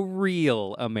 A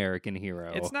real American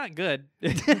hero. It's not good.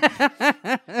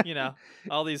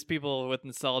 All these people with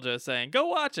nostalgia saying, go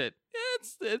watch it.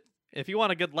 If you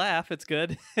want a good laugh, it's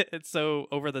good. It's so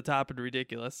over the top and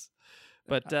ridiculous.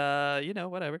 But,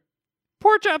 whatever.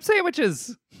 Pork chop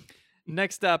sandwiches.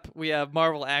 Next up, we have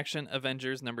Marvel Action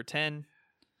Avengers number 10.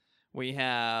 We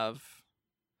have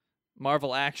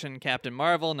Marvel Action Captain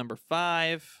Marvel number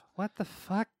 5. What the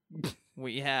fuck?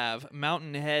 We have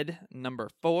Mountainhead number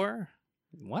 4.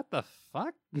 What the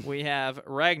fuck? We have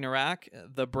Ragnarok,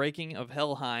 The Breaking of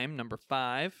Helheim number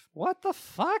 5. What the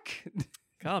fuck?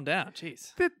 Calm down,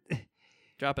 jeez. That-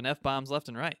 Dropping F-bombs left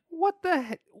and right. What the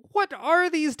heck? What are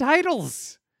these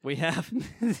titles? We have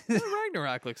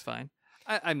Ragnarok looks fine.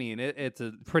 I mean, it's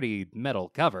a pretty metal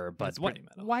cover, but It's pretty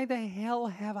metal. why the hell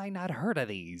have I not heard of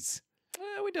these?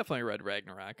 We definitely read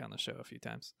Ragnarok on the show a few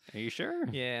times. Are you sure?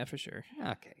 Yeah, for sure.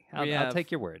 Okay, We I'll have-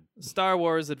 take your word. Star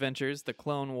Wars Adventures, The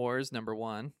Clone Wars number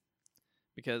 1.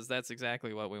 Because that's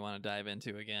exactly what we want to dive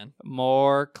into again.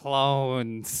 More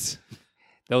clones.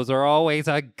 Those are always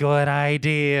a good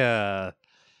idea.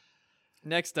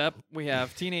 Next up, we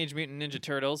have Teenage Mutant Ninja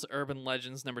Turtles Urban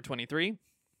Legends number 23.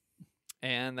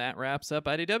 And that wraps up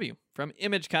IDW. From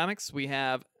Image Comics, we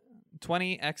have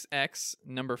 20XX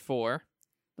number 4.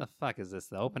 The fuck is this?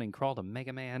 The opening crawl to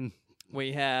Mega Man?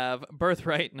 We have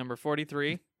Birthright number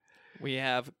 43. We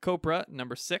have Copra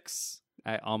number 6.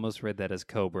 I almost read that as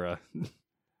Cobra.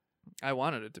 I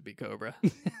wanted it to be Cobra.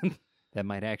 That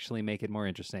might actually make it more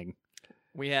interesting.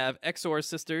 We have Exor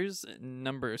Sisters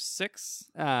number 6.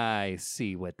 I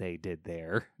see what they did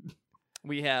there.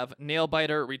 We have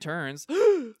Nailbiter Returns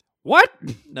What?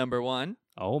 number 1.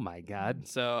 Oh my god.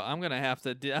 So I'm going to have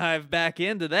to dive back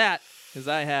into that because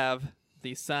I have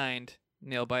the signed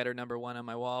Nailbiter number 1 on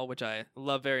my wall, which I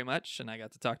love very much. And I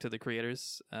got to talk to the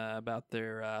creators about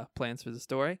their plans for the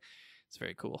story. It's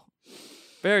very cool.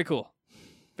 Very cool.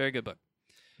 Very good book.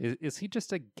 Is he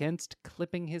just against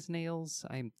clipping his nails?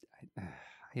 I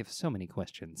have so many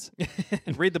questions.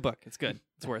 Read the book. It's good.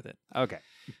 It's worth it. Okay.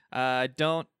 I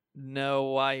don't know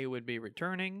why he would be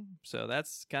returning, so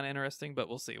that's kind of interesting, but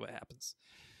we'll see what happens.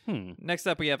 Next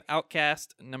up, we have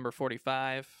Outcast number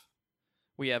 45.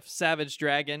 We have Savage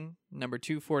Dragon number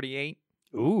 248.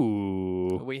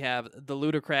 Ooh. We have The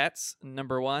Ludocrats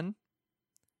number 1.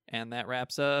 And that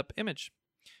wraps up Image.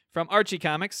 From Archie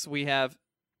Comics, we have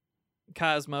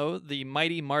Cosmo, The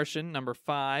Mighty Martian number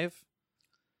 5.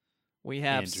 We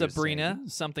have Sabrina, Interesting.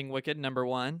 Something Wicked number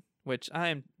 1, which I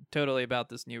am totally about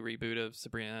this new reboot of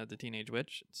Sabrina the Teenage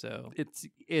Witch. So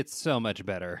It's so much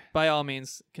better. by all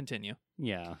means, continue.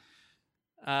 Yeah.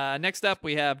 Next up,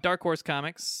 we have Dark Horse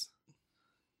Comics.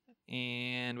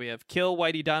 And we have Kill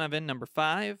Whitey Donovan number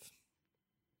 5.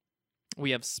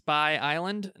 We have Spy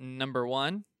Island number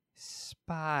 1.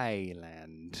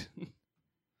 Spyland. Let's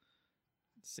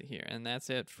see here. And that's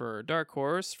it for Dark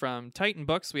Horse. From Titan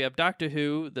Books, we have Doctor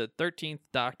Who, the 13th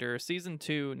Doctor, Season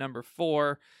 2, number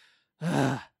 4. It's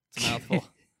a mouthful.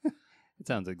 It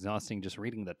sounds exhausting just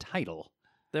reading the title.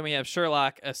 Then we have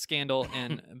Sherlock, A Scandal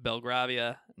in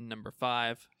Belgravia, number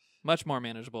 5. Much more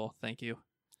manageable. Thank you.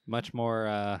 Much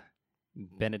more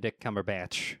Benedict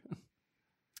Cumberbatch.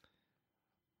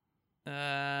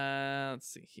 Let's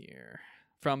see here.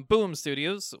 From Boom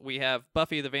Studios, we have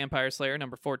Buffy the Vampire Slayer,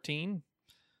 number 14.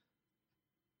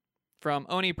 From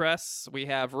Oni Press, we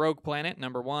have Rogue Planet,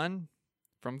 number 1.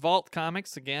 From Vault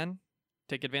Comics, again,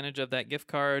 take advantage of that gift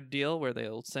card deal where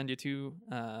they'll send you 2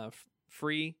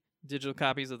 free digital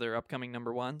copies of their upcoming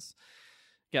number 1s.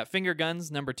 Got Finger Guns,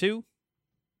 number 2.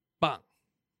 Bang.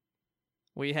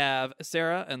 We have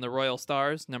Sarah and the Royal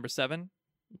Stars, number 7.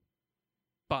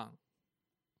 Bang.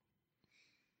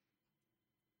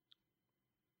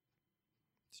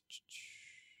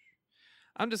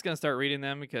 I'm just going to start reading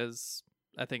them because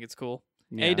I think it's cool.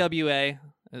 Yeah. AWA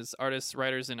is Artists,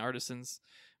 Writers, and Artisans.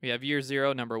 We have Year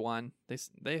Zero, number 1.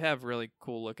 They have really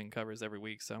cool looking covers every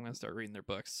week, so I'm going to start reading their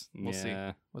books. We'll see.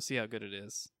 Yeah. We'll see how good it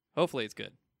is. Hopefully it's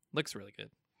good. Looks really good.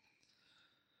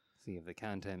 See if the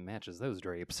content matches those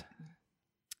drapes.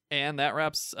 And that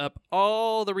wraps up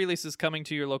all the releases coming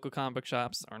to your local comic book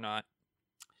shops or not.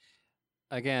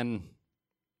 Again,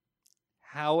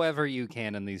 however you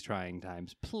can in these trying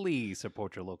times, please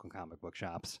support your local comic book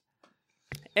shops.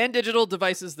 And digital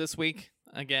devices this week.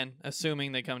 Again,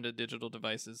 assuming they come to digital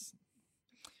devices.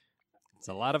 It's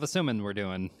a lot of assuming we're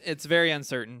doing. It's very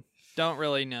uncertain. Don't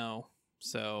really know.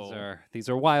 So These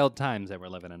are wild times that we're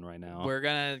living in right now. we're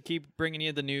going to keep bringing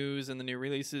you the news and the new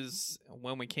releases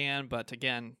when we can. But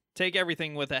again, take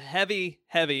everything with a heavy,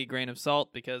 heavy grain of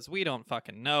salt because we don't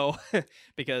fucking know.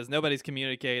 Because nobody's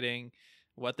communicating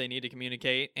what they need to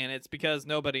communicate. And it's because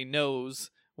nobody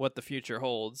knows what the future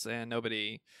holds. And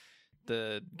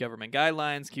the government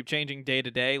guidelines keep changing day to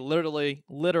day, literally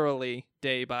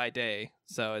day by day.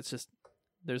 So it's just,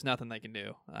 there's nothing they can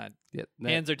do.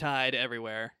 Hands are tied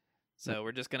everywhere. So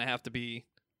we're just going to have to be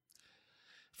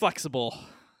flexible.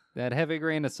 That heavy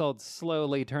grain of salt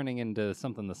slowly turning into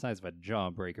something the size of a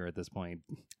jawbreaker at this point.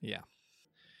 Yeah.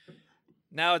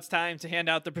 Now it's time to hand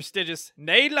out the prestigious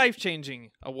Nay Life Changing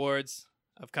Awards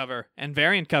of cover and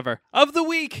variant cover of the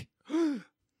week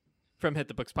from Hit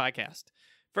the Books Podcast.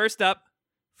 First up,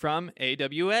 from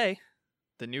AWA,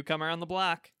 the newcomer on the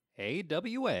block.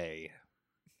 AWA.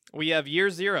 We have Year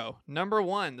Zero, number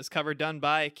 1. This cover done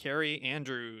by Carrie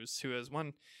Andrews, who has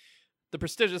won the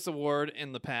prestigious award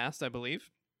in the past, I believe.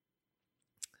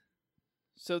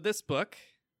 So this book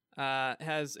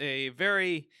has a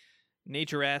very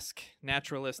nature-esque,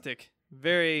 naturalistic,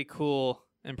 very cool,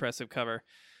 impressive cover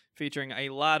featuring a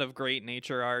lot of great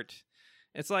nature art.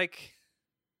 It's like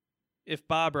if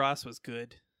Bob Ross was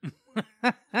good.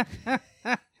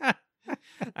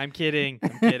 I'm kidding.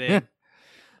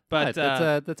 But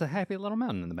that's a happy little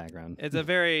mountain in the background. It's a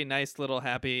very nice little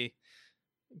happy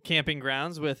camping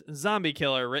grounds with zombie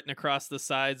killer written across the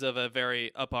sides of a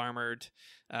very up-armored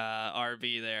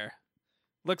RV there.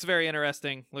 Looks very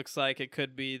interesting. Looks like it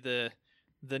could be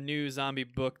the new zombie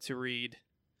book to read.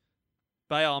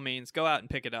 By all means, go out and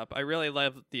pick it up. I really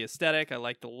love the aesthetic. I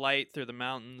like the light through the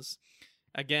mountains.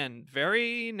 Again,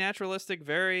 very naturalistic,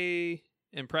 very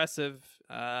impressive.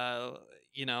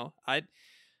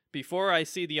 Before I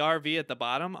see the RV at the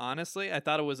bottom, honestly, I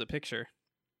thought it was a picture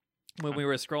when we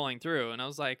were scrolling through, and I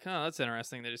was like, oh, that's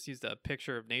interesting. They just used a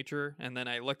picture of nature, and then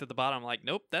I looked at the bottom, I'm like,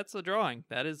 nope, that's a drawing.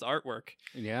 That is artwork.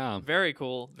 Yeah. Very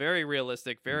cool, very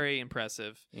realistic, very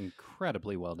impressive.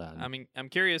 Incredibly well done. I mean, I'm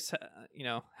curious,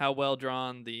 how well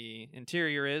drawn the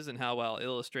interior is and how well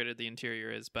illustrated the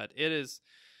interior is, but it is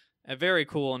a very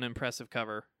cool and impressive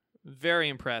cover. Very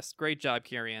impressed. Great job,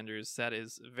 Carrie Andrews. That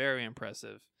is very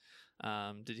impressive.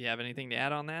 Did you have anything to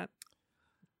add on that?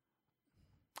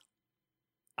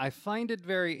 I find it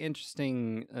very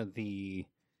interesting, the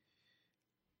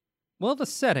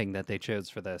setting that they chose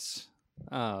for this,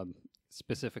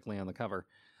 specifically on the cover.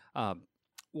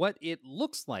 What it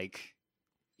looks like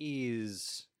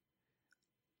is,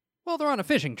 they're on a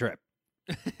fishing trip.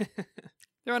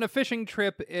 They're on a fishing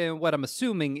trip in what I'm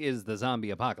assuming is the zombie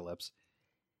apocalypse.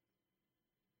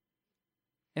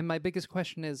 And my biggest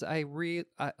question is, I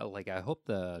hope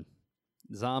the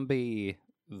zombie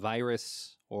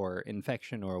virus or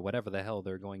infection or whatever the hell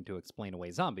they're going to explain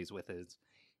away zombies with is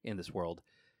in this world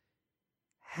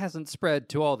hasn't spread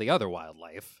to all the other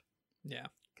wildlife. Yeah.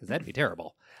 Because that'd be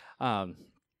terrible.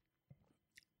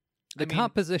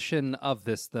 Composition of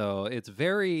this, though, it's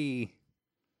very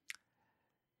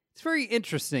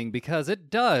interesting because it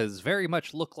does very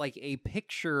much look like a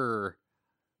picture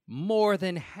more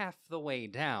than half the way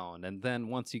down, and then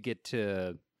once you get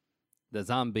to the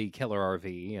zombie killer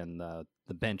RV and the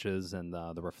benches and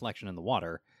the reflection in the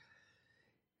water,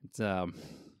 it's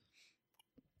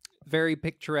very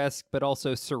picturesque but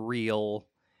also surreal,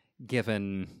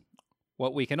 given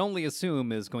what we can only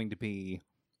assume is going to be,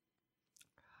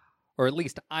 or at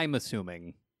least I'm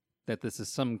assuming, that this is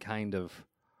some kind of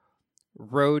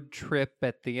road trip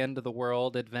at the end of the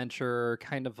world adventure,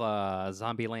 kind of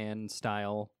Zombieland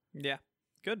style. Yeah,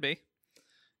 could be.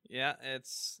 Yeah, it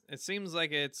seems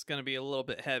like it's going to be a little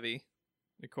bit heavy,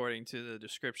 according to the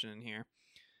description in here.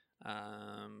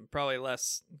 Probably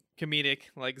less comedic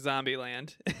like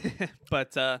Zombieland,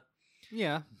 but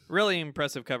yeah, really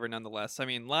impressive cover nonetheless. I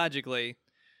mean, logically,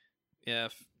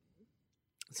 if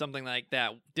something like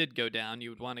that did go down,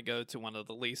 you would want to go to one of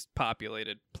the least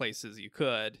populated places you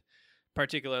could,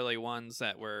 particularly ones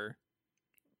that were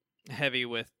heavy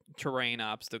with terrain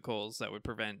obstacles that would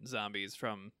prevent zombies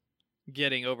from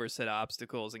getting over said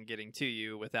obstacles and getting to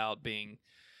you without being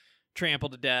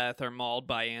trampled to death or mauled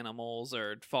by animals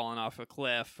or falling off a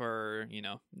cliff or,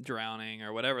 drowning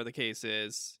or whatever the case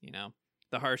is.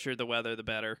 The harsher the weather, the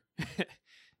better.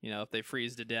 If they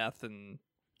freeze to death and,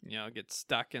 get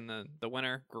stuck in the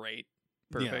winter, great.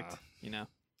 Perfect. Yeah.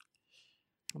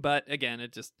 But again,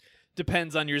 it just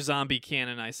depends on your zombie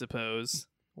canon, I suppose,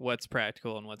 what's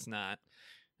practical and what's not.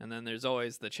 And then there's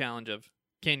always the challenge of,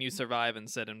 can you survive in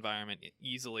said environment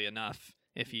easily enough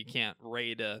if you can't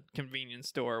raid a convenience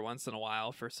store once in a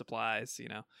while for supplies,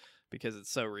 because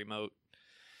it's so remote.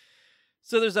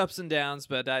 So there's ups and downs,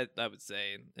 but I would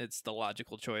say it's the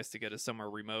logical choice to go to somewhere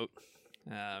remote.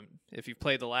 If you've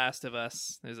played The Last of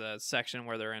Us, there's a section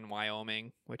where they're in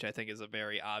Wyoming, which I think is a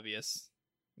very obvious,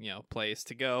 place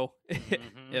to go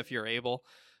if you're able,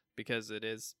 because it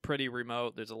is pretty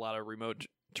remote. There's a lot of remote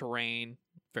terrain,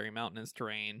 very mountainous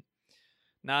terrain,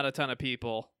 not a ton of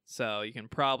people, so you can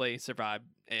probably survive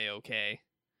A-okay.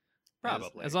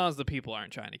 Probably. As long as the people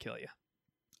aren't trying to kill you.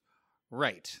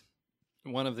 Right.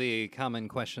 One of the common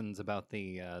questions about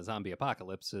the zombie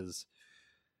apocalypse is,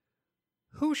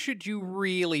 who should you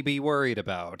really be worried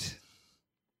about?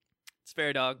 It's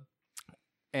fair, dog.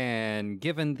 And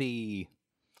given the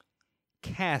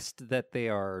cast that they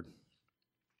are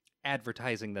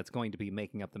advertising that's going to be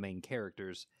making up the main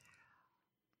characters,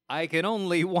 I can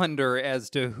only wonder as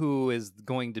to who is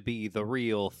going to be the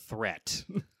real threat.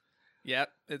 Yep,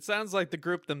 it sounds like the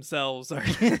group themselves are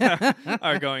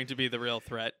are going to be the real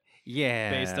threat. Yeah.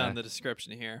 Based on the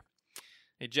description here.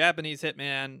 A Japanese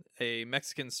hitman, a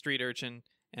Mexican street urchin,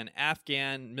 an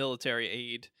Afghan military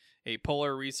aide, a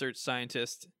polar research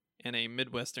scientist, and a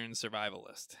Midwestern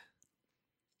survivalist.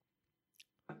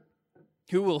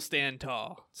 Who will stand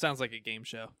tall? Sounds like a game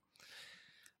show.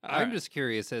 I'm just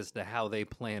curious as to how they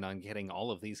plan on getting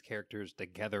all of these characters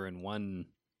together in one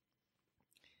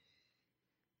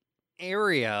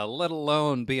area, let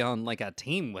alone be on like a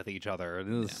team with each other.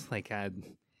 It's like I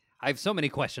have so many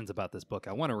questions about this book.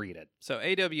 I want to read it. So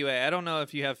AWA, I don't know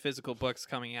if you have physical books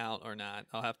coming out or not.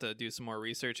 I'll have to do some more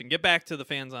research and get back to the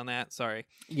fans on that. Sorry.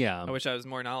 Yeah. I wish I was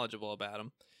more knowledgeable about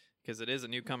them because it is a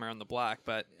newcomer on the block.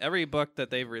 But every book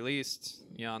that they've released,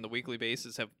 on the weekly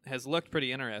basis has looked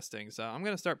pretty interesting. So I'm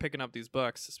going to start picking up these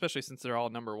books, especially since they're all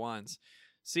number ones.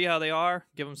 See how they are.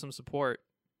 Give them some support.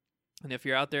 And if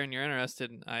you're out there and you're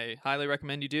interested, I highly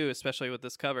recommend you do, especially with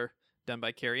this cover done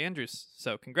by Carrie Andrews.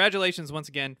 So congratulations once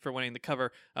again for winning the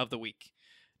cover of the week.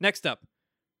 Next up,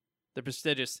 the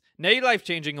prestigious nay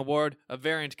life-changing award of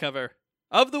variant cover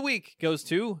of the week goes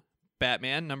to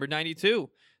Batman number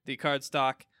 92, the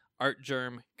cardstock Art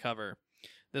Germ cover.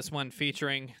 This one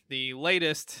featuring the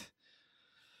latest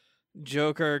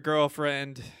Joker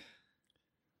girlfriend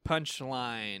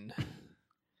punchline.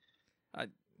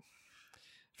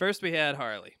 First we had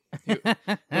Harley,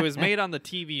 who was made on the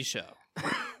TV show.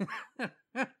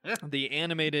 The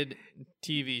animated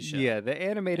TV show. Yeah, the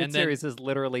animated series is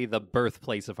literally the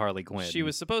birthplace of Harley Quinn. She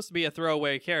was supposed to be a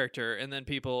throwaway character, and then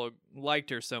people liked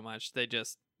her so much they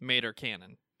just made her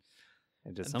canon.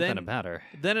 And just something about her.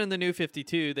 Then in the New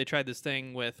 52, they tried this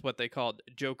thing with what they called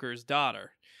Joker's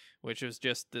daughter, which was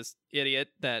just this idiot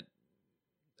that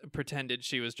pretended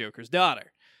she was Joker's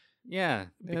daughter. Yeah,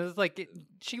 it was like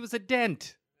she was a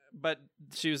dent. But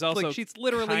she was also like she's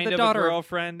literally kind the of daughter a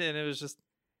girlfriend, and it was just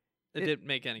it didn't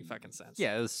make any fucking sense.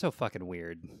 Yeah, it was so fucking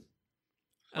weird.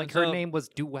 Like And her so- name was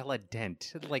Duella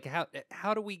Dent. Like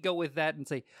how do we go with that and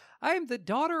say I am the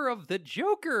daughter of the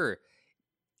Joker?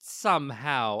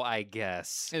 Somehow, I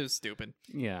guess. It was stupid.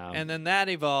 Yeah. And then that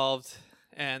evolved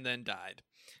and then died.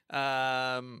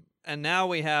 And now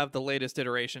we have the latest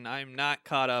iteration. I'm not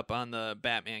caught up on the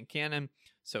Batman canon,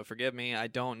 so forgive me. I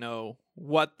don't know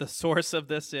what the source of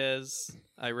this is.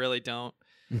 I really don't.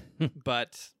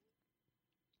 But,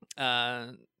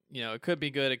 it could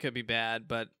be good, it could be bad,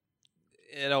 but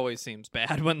it always seems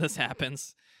bad when this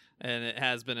happens, and it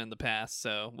has been in the past,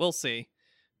 so we'll see.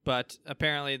 But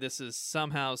apparently this is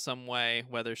somehow, some way,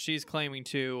 whether she's claiming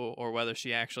to or whether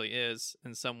she actually is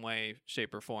in some way,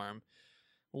 shape, or form,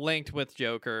 linked with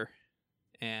Joker,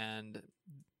 and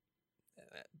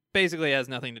basically has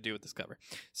nothing to do with this cover.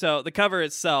 So the cover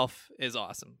itself is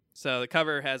awesome. So the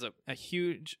cover has a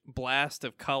huge blast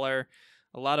of color,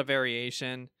 a lot of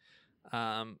variation.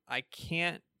 I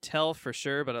can't tell for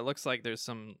sure, but it looks like there's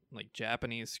some like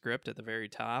Japanese script at the very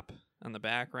top on the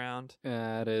background.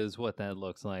 That is what that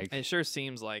looks like. It sure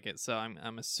seems like it. So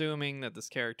I'm assuming that this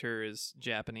character is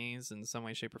Japanese in some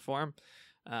way, shape, or form,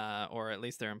 or at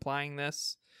least they're implying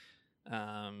this.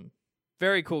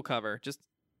 Very cool cover, just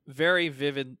very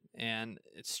vivid and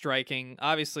it's striking.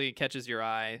 Obviously, it catches your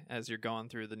eye as you're going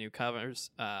through the new covers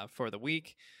for the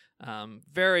week.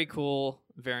 Very cool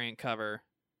variant cover.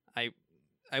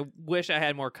 I wish I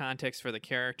had more context for the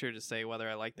character to say whether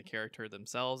I like the character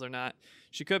themselves or not.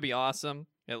 She could be awesome.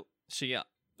 She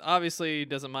obviously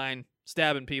doesn't mind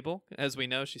stabbing people. As we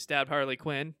know, she stabbed Harley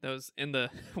Quinn. That was in the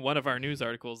one of our news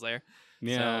articles there.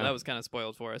 Yeah. So that was kind of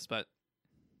spoiled for us. But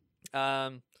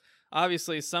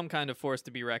obviously some kind of force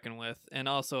to be reckoned with, and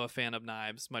also a fan of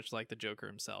knives, much like the Joker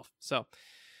himself. So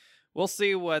we'll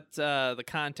see what the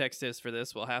context is for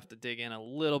this. We'll have to dig in a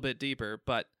little bit deeper.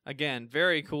 But again,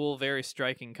 very cool, very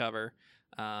striking cover.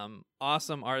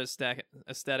 Awesome art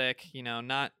aesthetic,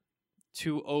 not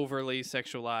too overly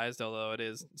sexualized, although it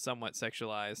is somewhat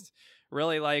sexualized.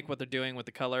 Really like what they're doing with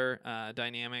the color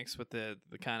dynamics, with the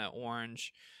kind of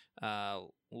orange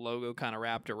logo kind of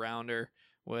wrapped around her,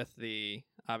 with the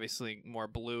obviously more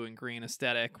blue and green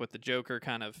aesthetic, with the Joker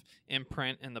kind of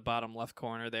imprint in the bottom left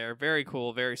corner there. Very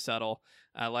cool, very subtle.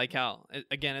 I like how,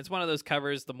 again, it's one of those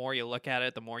covers, the more you look at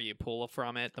it, the more you pull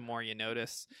from it, the more you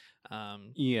notice.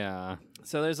 Yeah.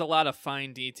 So there's a lot of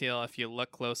fine detail if you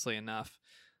look closely enough.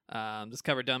 This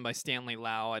cover done by Stanley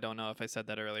Lau. I don't know if I said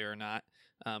that earlier or not.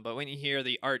 But when you hear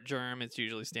the Art Germ, it's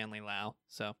usually Stanley Lau.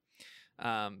 So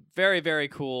very, very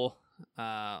cool.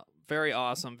 very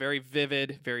awesome, very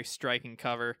vivid, very striking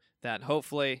cover that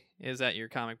hopefully is at your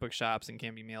comic book shops and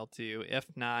can be mailed to you. If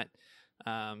not,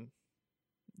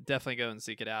 definitely go and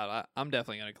seek it out. I'm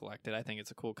definitely going to collect it. I think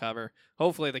it's a cool cover.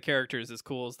 Hopefully the character is as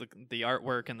cool as the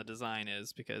artwork and the design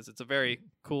is, because it's a very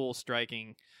cool,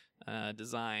 striking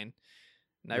design.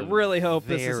 And I really hope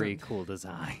this is very cool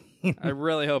design. I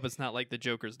really hope it's not like the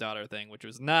Joker's daughter thing, which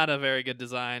was not a very good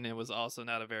design. It was also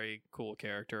not a very cool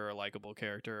character or likable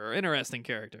character or interesting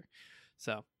character.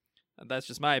 So that's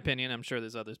just my opinion. I'm sure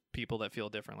there's other people that feel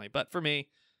differently. But for me,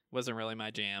 wasn't really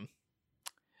my jam.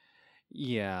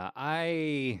 Yeah,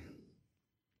 I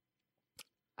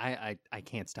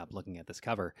can't stop looking at this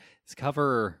cover. This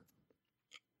cover,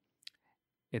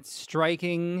 it's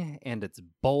striking and it's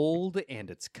bold and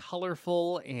it's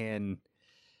colorful, and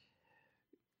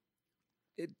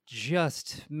it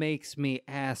just makes me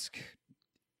ask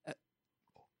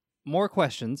more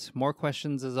questions. More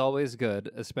questions is always good,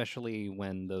 especially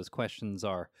when those questions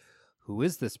are, who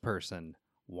is this person?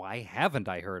 Why haven't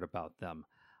I heard about them?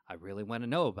 I really want to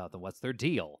know about them. What's their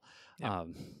deal? Yeah.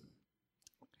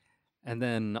 And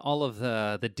then all of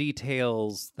the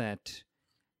details that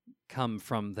come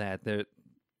from that. The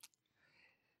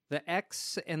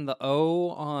X and the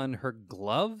O on her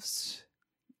gloves,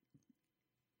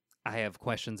 I have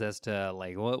questions as to,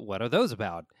 like, what are those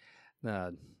about?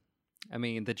 I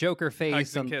mean, the Joker face.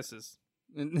 Hugs and kisses.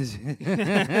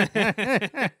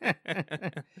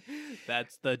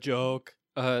 That's the joke.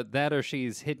 That or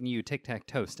she's hitting you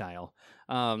tic-tac-toe style.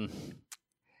 And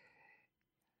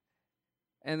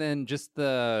then just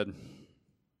the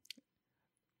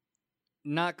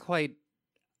not quite,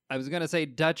 I was going to say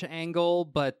Dutch angle,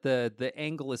 but the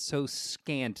angle is so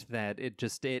scant that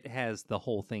it has the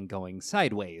whole thing going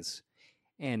sideways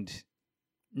and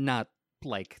not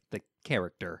like the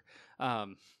character.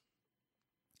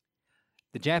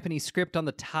 The Japanese script on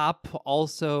the top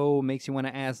also makes you want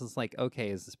to ask, it's like, okay,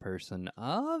 is this person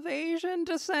of Asian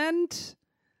descent?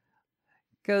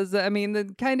 Because, I mean, they're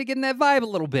kind of getting that vibe a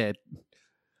little bit.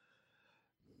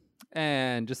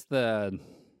 And just the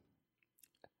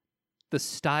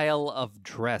style of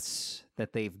dress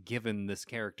that they've given this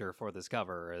character for this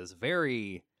cover is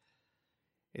very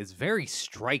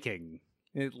striking.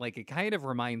 It kind of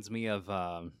reminds me of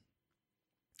the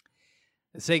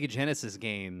Sega Genesis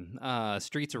game,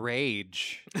 Streets of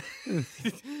Rage.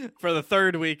 For the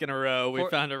third week in a row, we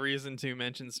found a reason to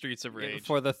mention Streets of Rage.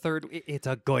 For the third, it's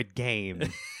a good game.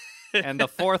 And the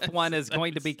fourth one is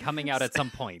going to be coming out at some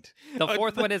point. The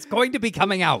fourth one is going to be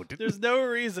coming out. There's no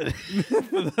reason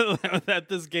that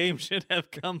this game should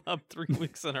have come up 3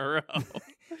 weeks in a row.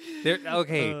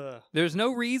 There's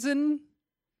no reason,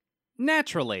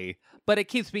 naturally, but it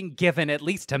keeps being given, at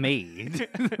least to me.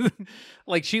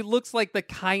 Like, she looks like the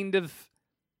kind of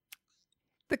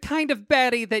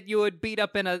baddie that you would beat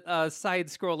up in a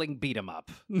side-scrolling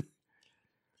beat-em-up.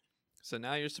 So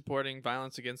now you're supporting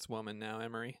violence against women now,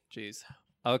 Emery. Jeez.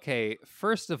 Okay,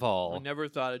 first of all... I never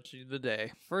thought it'd see the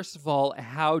day. First of all,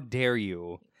 how dare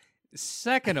you?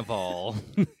 Second of all...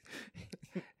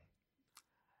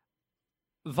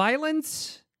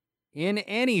 violence in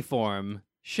any form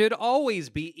should always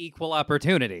be equal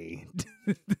opportunity.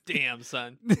 Damn,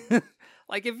 son.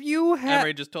 Like, if you have...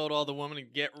 Emery just told all the women to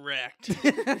get wrecked.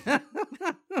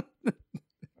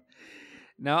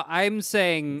 Now, I'm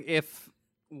saying if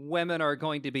women are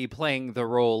going to be playing the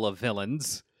role of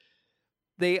villains,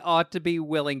 they ought to be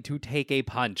willing to take a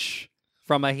punch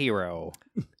from a hero.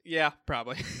 Yeah,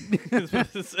 probably.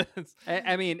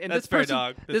 I mean, and that's fair,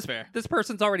 dog. That's fair. This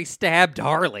person's already stabbed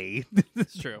Harley.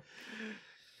 It's true.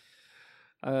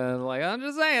 Like, I'm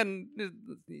just saying,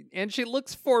 and she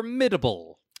looks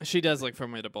formidable. She does look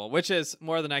formidable, which is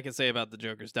more than I can say about the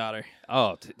Joker's daughter.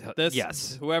 Oh,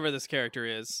 yes. Whoever this character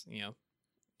is,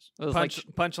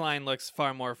 Punchline looks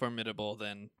far more formidable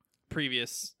than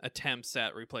previous attempts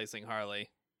at replacing Harley.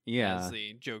 Yeah. As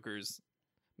the Joker's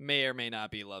may or may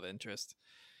not be love interest.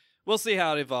 We'll see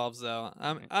how it evolves, though.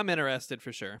 I'm interested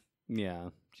for sure. Yeah,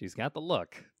 she's got the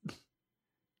look.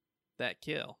 That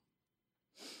kill.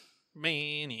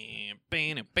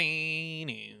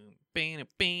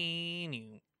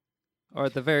 Or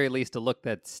at the very least, a look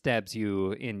that stabs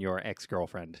you in your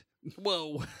ex-girlfriend.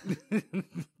 Whoa.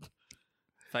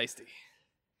 Feisty.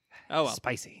 Oh, well.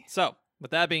 Spicy. So,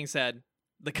 with that being said,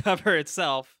 the cover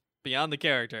itself, beyond the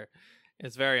character,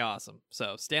 is very awesome.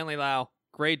 So, Stanley Lau,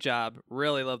 great job.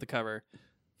 Really love the cover.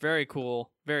 Very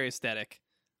cool. Very aesthetic.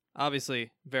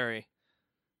 Obviously, very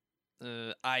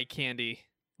eye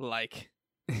candy-like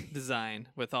design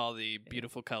with all the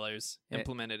beautiful colors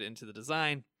implemented into the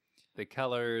design. The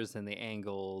colors and the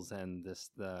angles and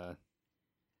just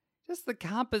just the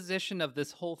composition of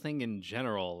this whole thing in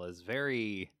general is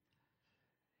very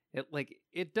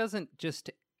it doesn't just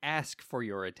ask for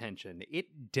your attention,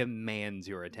 it demands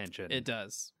your attention. It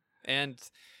does. And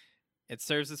it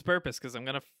serves its purpose because I'm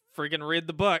going to freaking read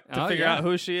the book to figure yeah. out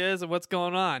who she is and what's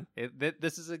going on.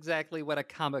 This is exactly what a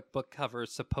comic book cover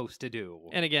is supposed to do.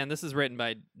 And again, this is written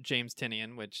by James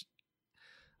Tynion, which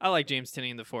I like James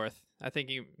Tynion IV. I think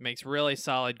he makes really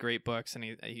solid, great books, and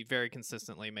he very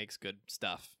consistently makes good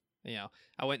stuff. You know,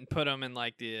 I wouldn't put him in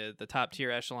like the top tier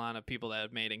echelon of people that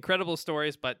have made incredible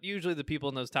stories, but usually the people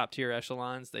in those top tier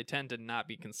echelons, they tend to not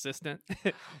be consistent.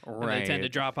 And they tend to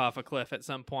drop off a cliff at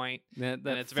some point. That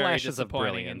and it's very flashes of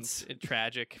disappointing brilliance. and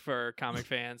tragic for comic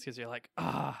fans because you're like,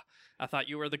 I thought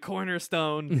you were the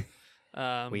cornerstone.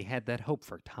 We had that hope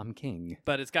for Tom King.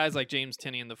 But it's guys like James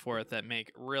Tynion IV that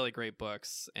make really great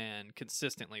books and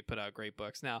consistently put out great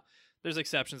books. Now, there's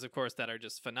exceptions, of course, that are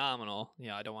just phenomenal. You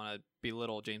know, I don't want to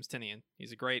belittle James Tynion.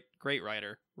 He's a great, great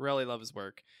writer. Really love his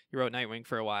work. He wrote Nightwing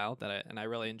for a while, and I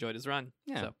really enjoyed his run.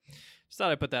 Yeah. So, just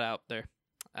thought I'd put that out there.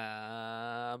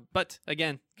 But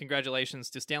again,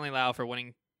 congratulations to Stanley Lau for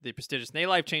winning the prestigious and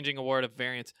life-changing award of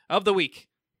Variant of the Week.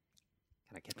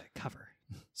 Gotta get that cover.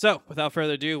 So, without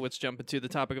further ado, let's jump into the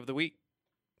topic of the week.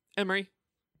 Emery,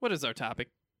 what is our topic?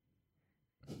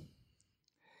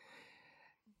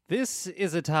 This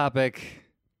is a topic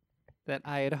that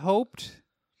I had hoped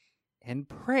and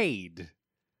prayed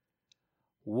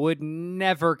would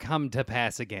never come to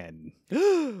pass again.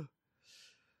 The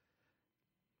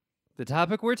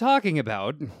topic we're talking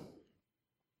about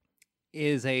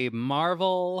is a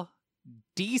Marvel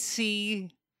DC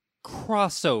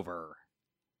crossover,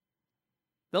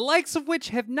 the likes of which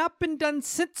have not been done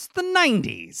since the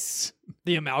 90s.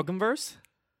 The Amalgamverse?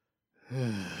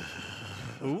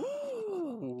 Ooh.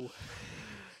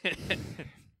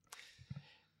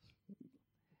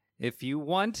 If you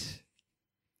want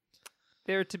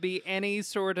there to be any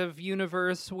sort of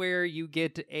universe where you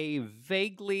get a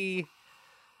vaguely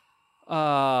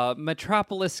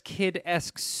Metropolis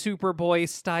Kid-esque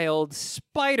Superboy-styled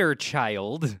spider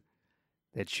child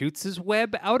that shoots his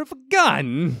web out of a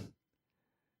gun,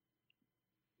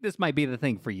 this might be the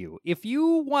thing for you. If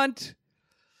you want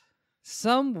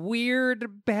some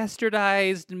weird,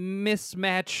 bastardized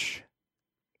mismatch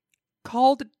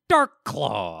called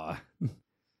Darkclaw,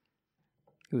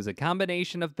 who's a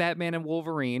combination of Batman and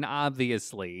Wolverine,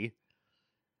 obviously,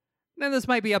 then this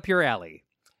might be up your alley.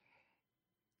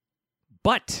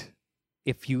 But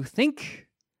if you think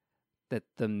that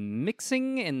the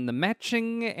mixing and the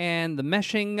matching and the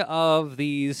meshing of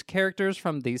these characters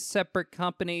from these separate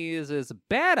companies is a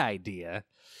bad idea,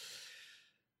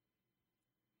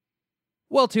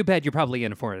 well, too bad, you're probably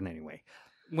in for it anyway.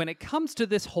 When it comes to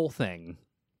this whole thing,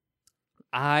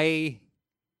 I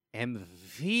am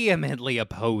vehemently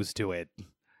opposed to it.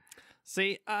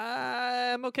 See,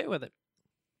 I'm okay with it.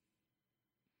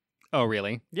 Oh,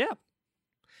 really? Yeah.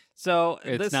 So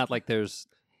It's not like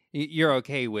you're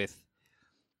okay with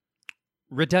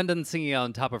redundancy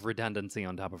on top of redundancy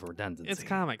on top of redundancy. It's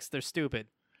comics. They're stupid.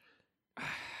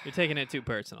 You're taking it too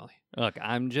personally. Look,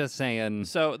 I'm just saying.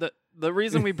 So the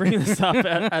reason we bring this up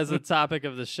as a topic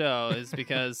of the show is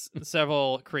because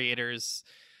several creators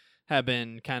have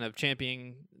been kind of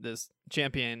championing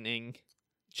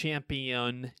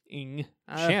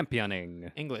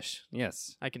English.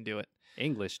 Yes. I can do it.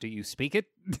 English. Do you speak it?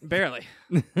 Barely.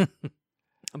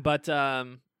 But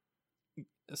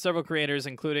several creators,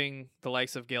 including the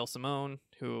likes of Gail Simone,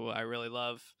 who I really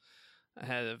love,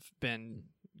 have been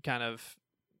kind of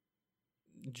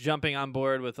jumping on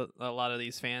board with a lot of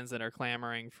these fans that are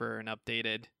clamoring for an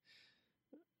updated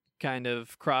kind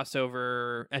of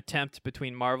crossover attempt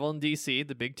between Marvel and DC,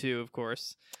 the big two, of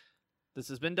course. This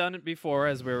has been done before,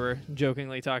 as we were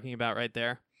jokingly talking about right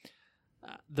there.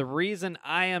 The reason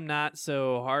I am not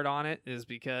so hard on it is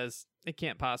because it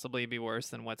can't possibly be worse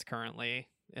than what's currently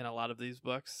in a lot of these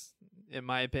books, in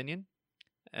my opinion.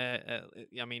 I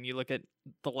mean, you look at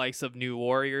the likes of New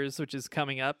Warriors, which is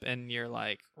coming up, and you're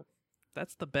like,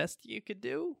 that's the best you could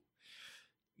do?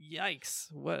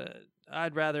 Yikes. What?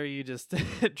 I'd rather you just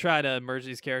try to merge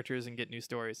these characters and get new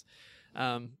stories.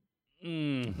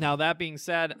 Now, that being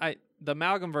said, the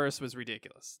Amalgamverse was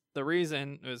ridiculous. The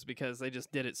reason was because they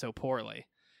just did it so poorly.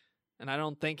 And I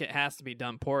don't think it has to be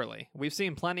done poorly. We've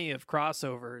seen plenty of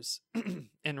crossovers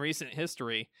in recent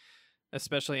history,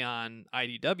 especially on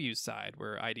IDW's side,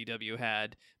 where IDW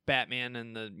had Batman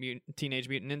and the Teenage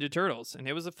Mutant Ninja Turtles. And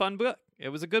it was a fun book. It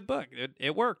was a good book.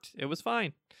 It worked. It was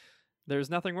fine.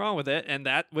 There's nothing wrong with it, and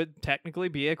that would technically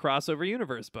be a crossover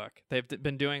universe book. They've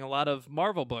been doing a lot of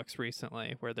Marvel books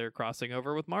recently where they're crossing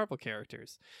over with Marvel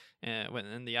characters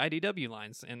in the IDW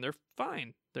lines, and they're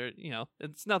fine. They're,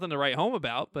 it's nothing to write home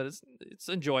about, but it's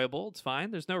enjoyable. It's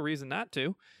fine. There's no reason not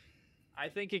to. I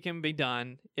think it can be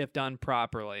done if done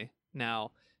properly.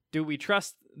 Now, do we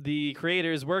trust the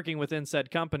creators working within said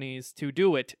companies to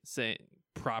do it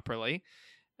properly?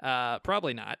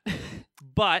 Probably not.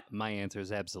 But my answer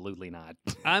is absolutely not.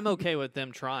 I'm okay with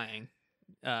them trying,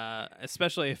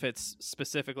 especially if it's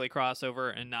specifically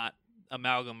crossover and not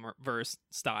amalgam-verse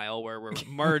style where we're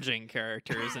merging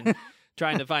characters and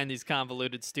trying to find these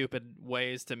convoluted, stupid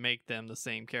ways to make them the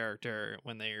same character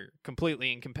when they're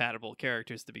completely incompatible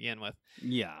characters to begin with.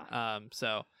 Yeah.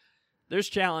 So there's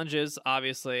challenges,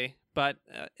 obviously, but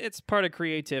it's part of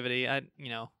creativity.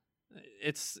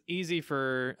 It's easy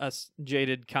for us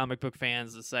jaded comic book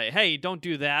fans to say, hey, don't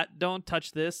do that. Don't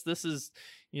touch this. This is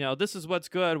what's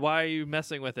good. Why are you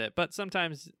messing with it? But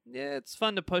sometimes it's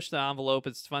fun to push the envelope.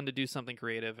 It's fun to do something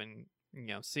creative and,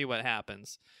 see what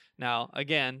happens. Now,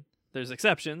 again, there's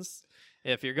exceptions.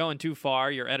 If you're going too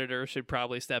far, your editor should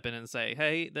probably step in and say,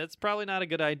 hey, that's probably not a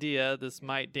good idea. This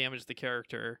might damage the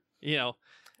character,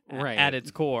 right. at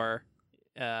its core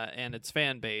and its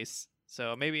fan base.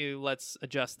 So maybe let's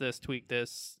adjust this, tweak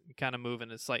this, kind of move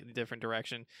in a slightly different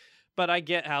direction. But I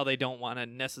get how they don't want to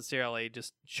necessarily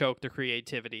just choke the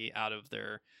creativity out of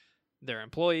their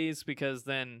employees, because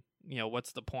then,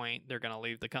 what's the point? They're going to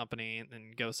leave the company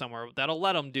and go somewhere that'll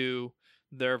let them do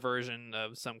their version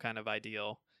of some kind of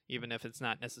ideal, even if it's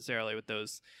not necessarily with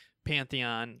those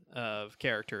pantheon of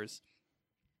characters.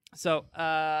 So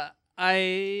I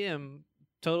am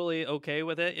totally okay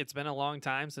with it. It's been a long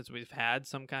time since we've had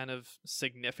some kind of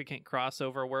significant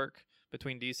crossover work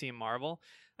between DC and Marvel.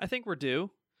 I think we're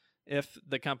due if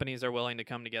the companies are willing to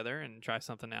come together and try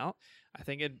something out. I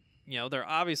think they're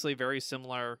obviously very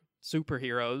similar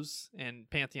superheroes and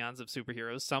pantheons of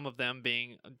superheroes, some of them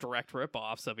being direct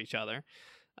ripoffs of each other.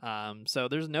 So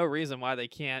there's no reason why they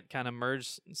can't kind of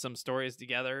merge some stories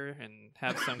together and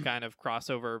have some kind of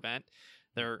crossover event.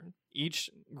 Each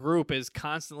group is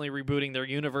constantly rebooting their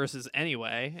universes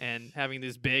anyway and having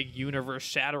these big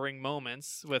universe-shattering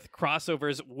moments with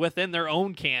crossovers within their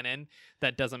own canon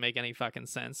that doesn't make any fucking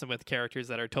sense and with characters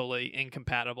that are totally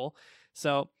incompatible.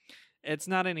 So it's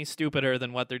not any stupider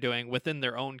than what they're doing within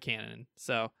their own canon.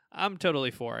 So I'm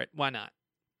totally for it. Why not?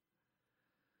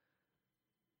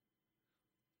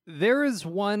 There is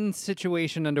one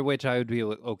situation under which I would be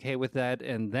okay with that,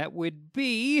 and that would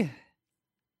be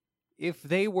if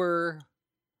they were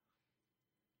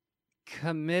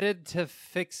committed to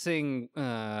fixing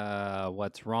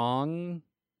what's wrong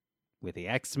with the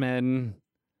X-Men,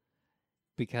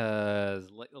 because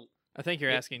I think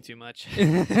you're asking too much.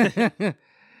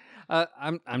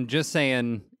 I'm just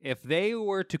saying, if they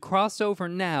were to cross over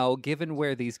now, given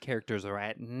where these characters are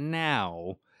at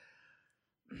now,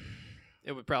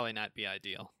 it would probably not be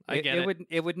ideal.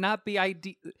 It would not be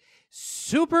ideal.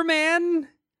 Superman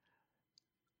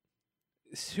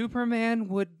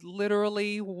would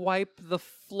literally wipe the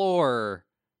floor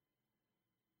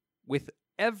with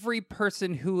every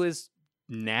person who is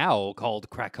now called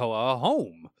Krakoa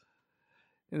home.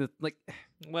 And it's like,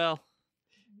 well,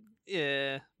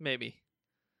 yeah, maybe.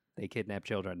 They kidnap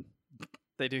children.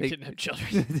 They kidnap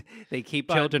children. They keep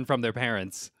children from their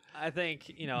parents. I think,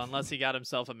 unless he got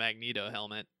himself a Magneto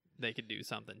helmet, they could do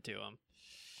something to him.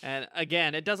 And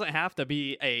again, it doesn't have to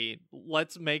be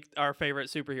let's make our favorite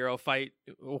superhero fight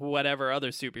whatever other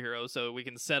superhero so we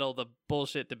can settle the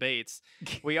bullshit debates.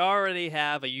 We already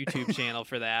have a YouTube channel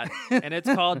for that, and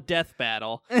it's called Death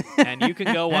Battle. And you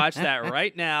can go watch that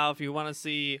right now if you want to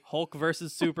see Hulk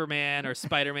versus Superman or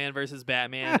Spider-Man versus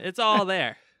Batman. It's all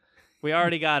there. We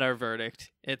already got our verdict.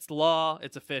 It's law.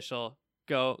 It's official.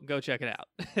 Go check it out.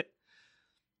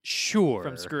 Sure.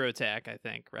 From Screw Attack, I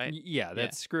think, right? Yeah,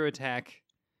 that's Screw Attack.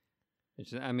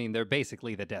 I mean, they're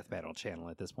basically the Death Battle channel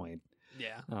at this point.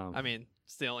 Yeah. I mean,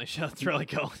 it's the only show that's really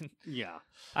going. Yeah.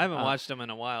 I haven't watched them in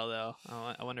a while, though.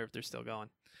 I wonder if they're still going.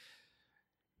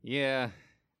 Yeah.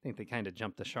 I think they kind of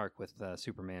jumped the shark with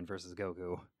Superman versus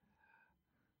Goku.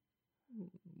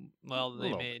 Well,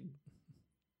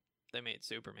 they made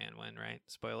Superman win, right?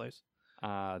 Spoilers.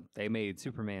 They made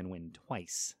Superman win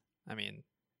twice. I mean,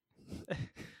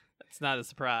 it's not a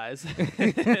surprise.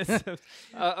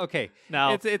 Okay.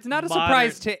 Now, it's not a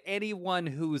surprise to anyone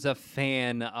who's a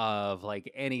fan of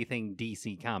anything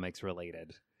DC Comics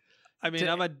related. I mean,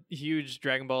 I'm a huge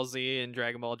Dragon Ball Z and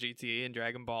Dragon Ball GT and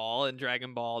Dragon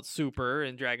Ball Super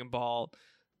and Dragon Ball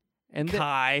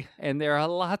Kai. And there are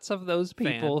lots of those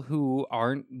people who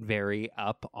aren't very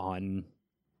up on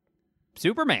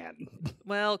Superman.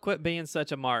 Well, quit being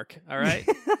such a mark, all right?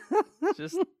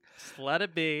 just let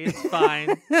it be. It's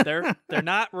fine. They're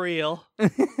not real. All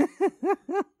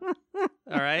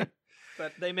right?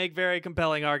 But they make very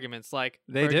compelling arguments. Like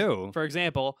They do. For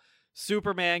example,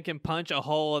 Superman can punch a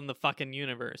hole in the fucking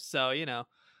universe. So,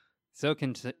 So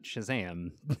can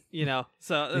Shazam.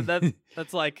 So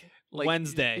that's like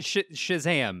Wednesday.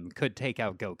 Shazam could take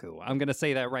out Goku. I'm going to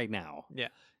say that right now. Yeah.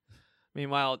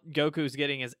 Meanwhile, Goku's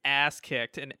getting his ass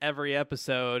kicked in every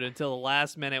episode until the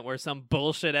last minute where some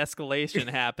bullshit escalation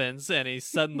happens and he's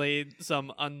suddenly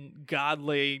some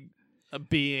ungodly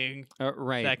being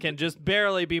Right. that can just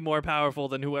barely be more powerful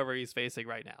than whoever he's facing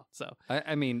right now. So,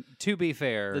 I mean, to be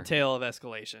fair, the tale of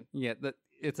escalation. yeah,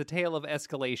 it's a tale of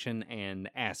escalation and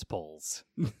ass pulls.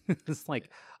 It's like,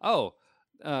 oh,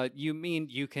 you mean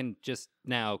you can just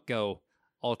now go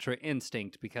Ultra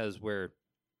Instinct because we're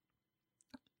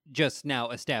just now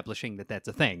establishing that that's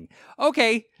a thing.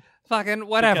 Okay, fucking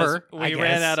whatever. Because we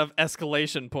ran out of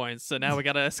escalation points, so now we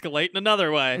got to escalate in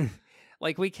another way.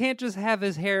 Like, we can't just have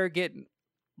his hair get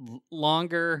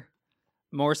longer,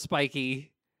 more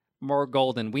spiky, more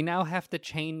golden. We now have to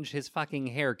change his fucking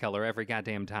hair color every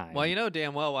goddamn time. Well, you know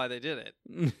damn well why they did it.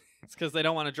 It's because they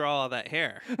don't want to draw all that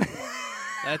hair.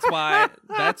 That's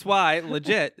why,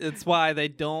 legit, it's why they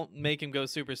don't make him go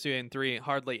Super Saiyan 3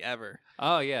 hardly ever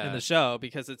Oh, yeah. in the show,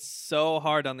 because it's so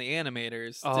hard on the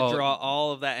animators to draw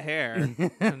all of that hair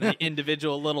and the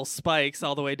individual little spikes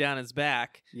all the way down his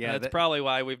back. Yeah, And that's probably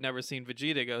why we've never seen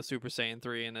Vegeta go Super Saiyan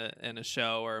 3 in a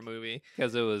show or a movie.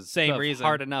 Because it was Same reason.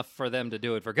 hard enough for them to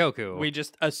do it for Goku. We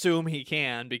just assume he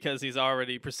can because he's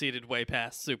already proceeded way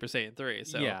past Super Saiyan 3.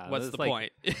 So Yeah, what's it's the like-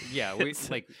 point? Yeah, we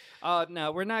like.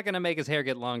 No, we're not gonna make his hair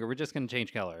get longer. We're just gonna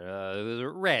change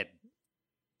color. Red,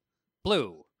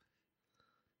 blue,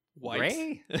 White.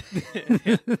 gray.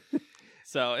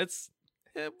 So it's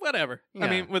whatever. I Yeah.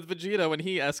 mean, with Vegeta, when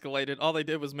he escalated, all they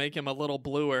did was make him a little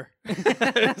bluer. So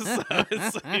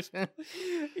it's like,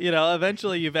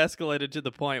 eventually you've escalated to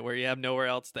the point where you have nowhere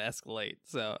else to escalate.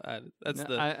 So that's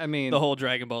I mean, the whole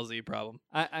Dragon Ball Z problem.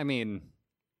 I mean,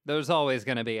 there's always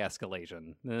gonna be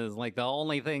escalation. It's like the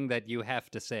only thing that you have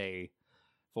to say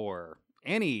for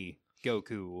any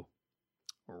Goku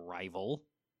rival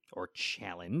or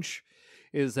challenge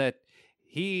is that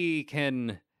he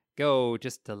can go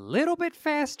just a little bit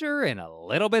faster and a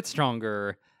little bit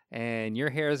stronger, and your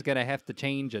hair is gonna have to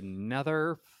change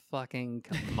another fucking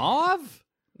mauve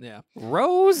Yeah.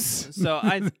 rose. So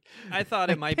I thought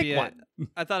it might Pick be one.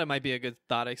 I thought it might be a good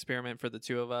thought experiment for the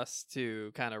two of us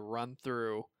to kind of run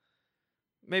through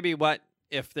maybe what,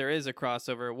 if there is a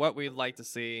crossover, what we'd like to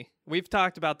see. We've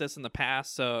talked about this in the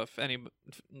past, so if any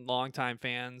longtime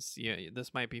fans,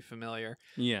 this might be familiar.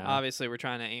 Yeah. Obviously, we're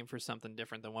trying to aim for something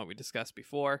different than what we discussed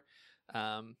before.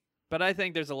 But I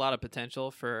think there's a lot of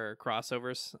potential for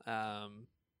crossovers.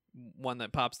 One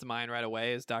that pops to mind right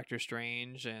away is Doctor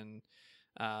Strange and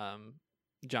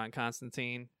John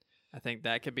Constantine. I think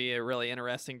that could be a really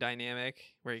interesting dynamic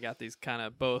where you got these kind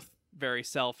of both very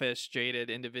selfish, jaded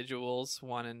individuals.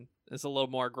 One is a little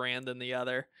more grand than the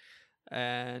other.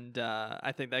 And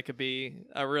I think that could be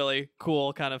a really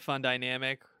cool kind of fun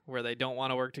dynamic where they don't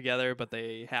want to work together, but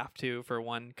they have to for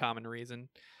one common reason.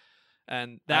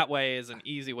 And that way is an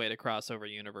easy way to cross over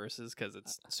universes because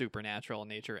it's supernatural in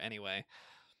nature anyway.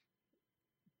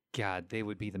 God, they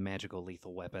would be the magical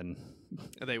lethal weapon.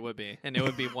 They would be, and it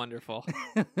would be wonderful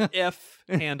if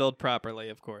handled properly,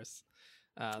 of course.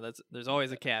 There's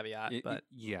always a caveat, but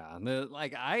yeah,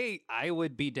 I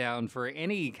would be down for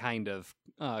any kind of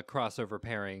crossover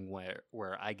pairing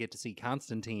where I get to see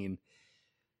Constantine,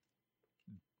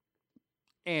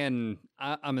 and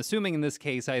I'm assuming in this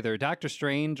case either Doctor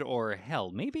Strange or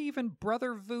hell, maybe even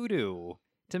Brother Voodoo,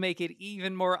 to make it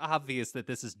even more obvious that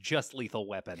this is just Lethal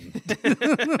Weapon.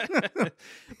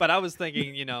 But I was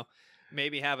thinking,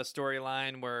 maybe have a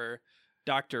storyline where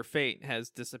Dr. Fate has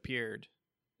disappeared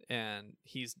and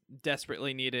he's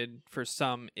desperately needed for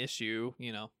some issue,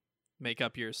 make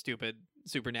up your stupid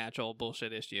supernatural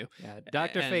bullshit issue. Yeah,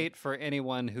 Dr. Fate, for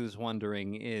anyone who's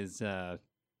wondering, is the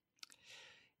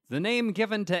name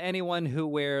given to anyone who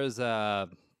wears a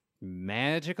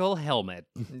magical helmet.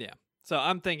 Yeah. So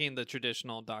I'm thinking the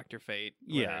traditional Dr. Fate.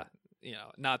 Yeah.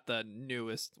 Not the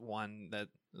newest one that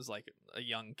is like a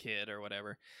young kid or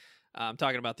whatever. I'm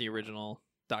talking about the original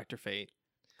Dr. Fate.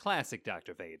 Classic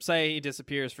Dr. Fate. Say he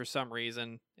disappears for some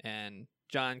reason, and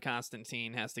John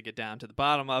Constantine has to get down to the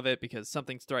bottom of it because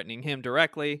something's threatening him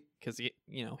directly. Because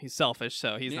he's selfish,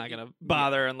 so he's not going to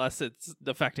bother unless it's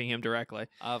affecting him directly.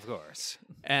 Of course.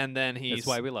 And then That's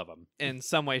why we love him. In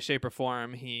some way, shape, or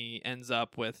form, he ends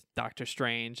up with Doctor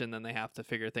Strange, and then they have to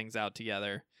figure things out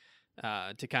together.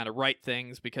 to kind of right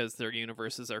things because their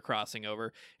universes are crossing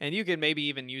over. And you can maybe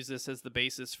even use this as the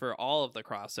basis for all of the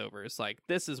crossovers. Like,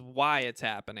 this is why it's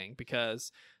happening,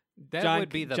 because That would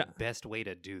be the best way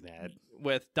to do that.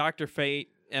 with Dr. Fate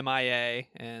MIA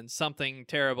and something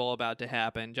terrible about to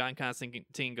happen, John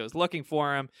Constantine goes looking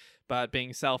for him, but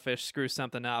being selfish screws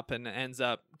something up and ends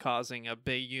up causing a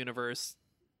big universe,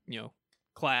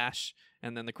 clash,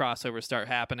 and then the crossovers start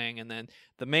happening, and then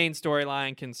the main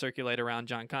storyline can circulate around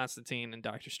John Constantine and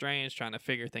Doctor Strange trying to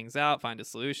figure things out, find a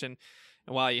solution.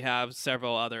 And while you have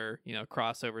several other,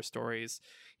 crossover stories,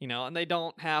 and they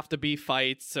don't have to be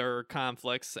fights or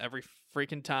conflicts every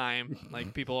freaking time,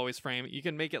 like people always frame it. You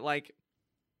can make it like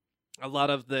a lot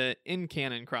of the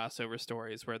in-canon crossover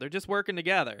stories where they're just working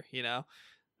together,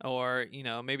 or,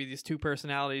 maybe these two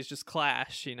personalities just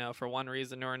clash, for one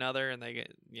reason or another, and they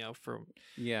get, for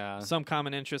some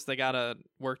common interest, they got to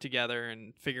work together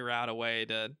and figure out a way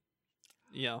to,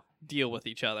 deal with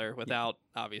each other without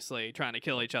obviously trying to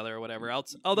kill each other or whatever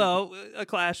else. Although a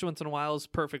clash once in a while is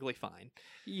perfectly fine.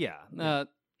 Yeah.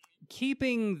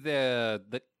 Keeping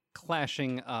the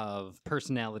clashing of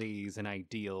personalities and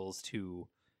ideals to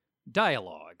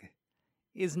dialogue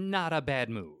is not a bad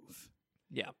move.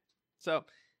 Yeah. So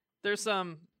there's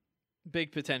some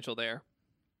big potential there.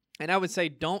 And I would say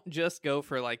don't just go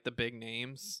for like the big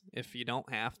names if you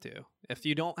don't have to. If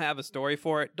you don't have a story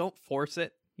for it, don't force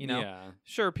it.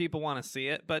 Sure, people want to see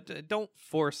it, but don't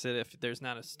force it if there's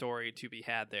not a story to be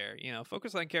had there.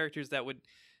 Focus on characters that would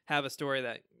have a story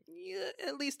that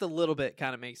at least a little bit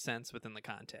kind of makes sense within the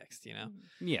context,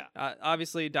 Yeah.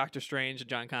 Obviously, Doctor Strange and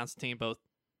John Constantine, both,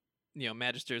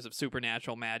 magisters of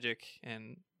supernatural magic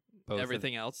and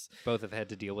everything else. Both have had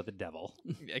to deal with the devil.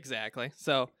 Exactly.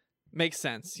 So, makes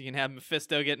sense. You can have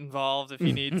Mephisto get involved if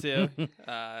you need to.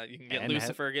 You can get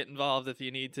Lucifer get involved if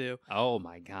you need to. Oh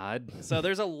my God. So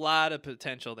there's a lot of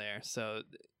potential there. So,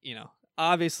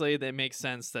 obviously it makes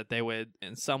sense that they would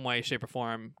in some way, shape, or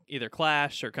form either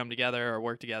clash or come together or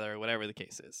work together or whatever the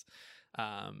case is.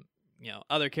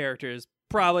 Other characters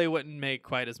probably wouldn't make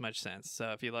quite as much sense.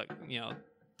 So if you look,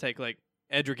 take like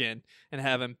Etrigan and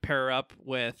have him pair up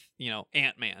with,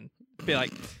 Ant-Man. Be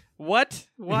like, what?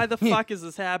 Why the fuck is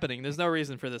this happening? There's no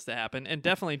reason for this to happen, and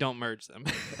definitely don't merge them.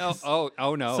 oh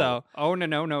no. So,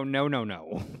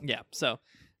 no. Yeah. So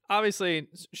obviously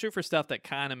shoot for stuff that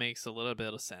kind of makes a little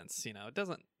bit of sense. It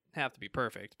doesn't have to be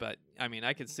perfect, but I mean,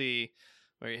 I could see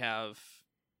where you have,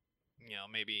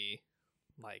 maybe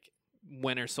like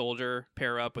Winter Soldier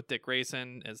pair up with Dick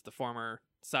Grayson as the former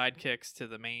sidekicks to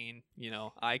the main,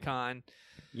 icon.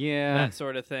 Yeah. That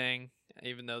sort of thing.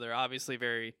 Even though they're obviously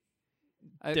very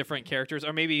different characters,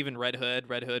 or maybe even Red Hood.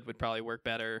 Red Hood would probably work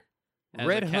better as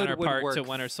Red a Hood counterpart would work to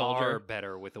Winter Soldier. Far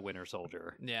better with the Winter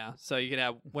Soldier. Yeah, so you could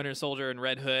have Winter Soldier and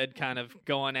Red Hood kind of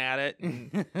going at it,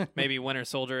 and maybe Winter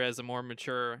Soldier as a more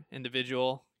mature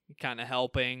individual, kind of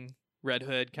helping Red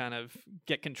Hood kind of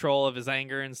get control of his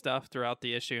anger and stuff throughout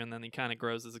the issue, and then he kind of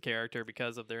grows as a character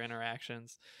because of their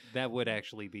interactions. That would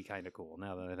actually be kind of cool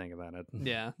now that I think about it.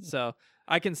 Yeah, so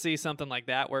I can see something like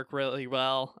that work really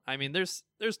well. I mean, there's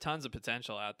tons of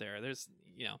potential out there. There's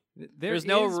there's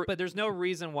no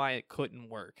reason why it couldn't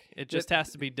work. It just has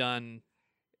to be done,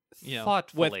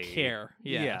 thoughtfully, with care.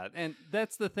 Yeah, and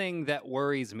that's the thing that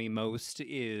worries me most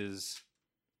is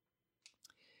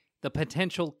the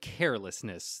potential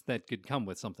carelessness that could come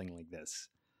with something like this.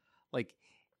 Like,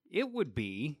 it would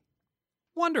be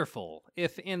wonderful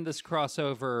if in this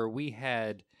crossover we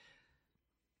had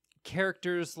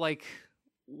characters like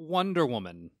Wonder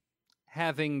Woman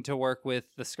having to work with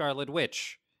the Scarlet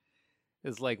Witch.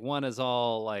 Is like one is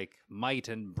all like might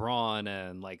and brawn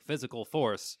and like physical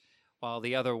force, while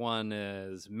the other one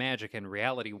is magic and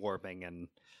reality warping and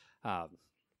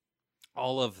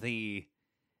all of the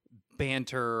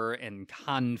banter and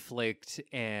conflict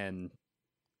and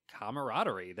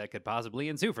camaraderie that could possibly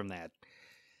ensue from that.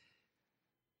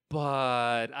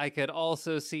 But I could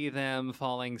also see them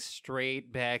falling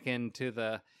straight back into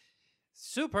the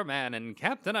Superman and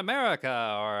Captain America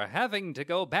are having to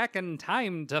go back in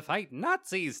time to fight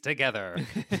Nazis together.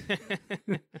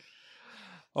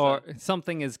 Or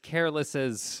something as careless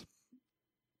as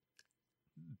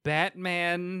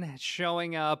Batman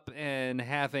showing up and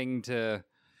having to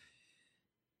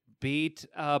beat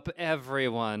up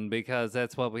everyone because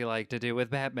that's what we like to do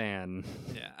with Batman.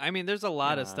 Yeah, I mean, there's a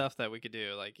lot of stuff that we could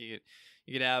do. Like you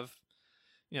could have,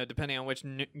 depending on which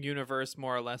universe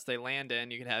more or less they land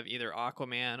in, you could have either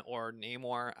Aquaman or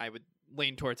Namor. I would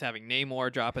lean towards having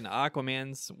Namor drop into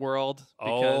Aquaman's world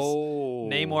because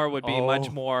Namor would be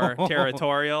much more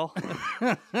territorial.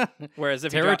 Whereas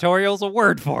if territorial's a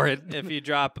word for it. If you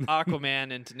drop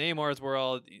Aquaman into Namor's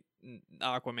world,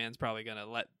 Aquaman's probably gonna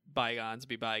let bygones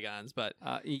be bygones, but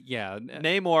yeah,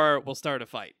 Namor will start a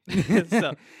fight.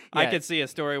 So I Yeah. could see a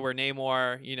story where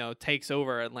Namor, takes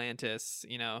over Atlantis,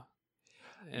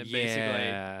 and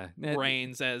basically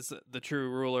reigns as the true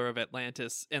ruler of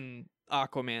Atlantis in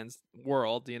Aquaman's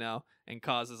world, and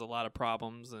causes a lot of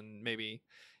problems and maybe,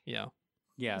 yeah.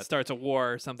 starts a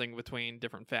war or something between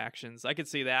different factions. I could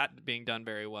see that being done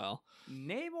very well.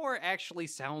 Namor actually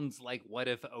sounds like what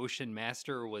if Ocean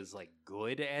Master was like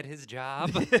good at his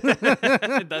job.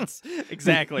 That's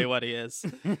exactly what he is.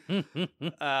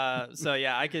 So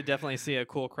yeah, I could definitely see a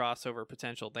cool crossover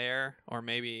potential there, or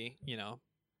maybe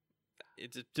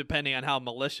it's depending on how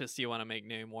malicious you want to make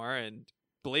Namor. And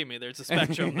believe me, there's a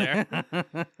spectrum there.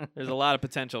 There's a lot of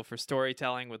potential for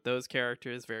storytelling with those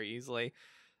characters very easily.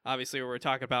 Obviously, we're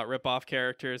talking about rip-off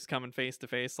characters coming face to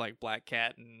face like Black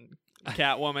Cat and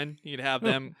Catwoman. You'd have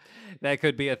them. That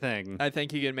could be a thing. I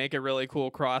think you could make a really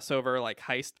cool crossover like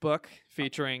heist book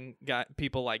featuring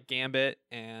people like Gambit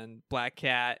and Black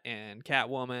Cat and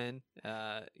Catwoman,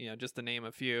 just to name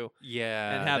a few.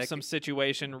 Yeah. And have some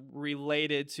situation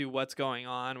related to what's going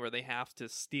on where they have to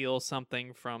steal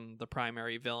something from the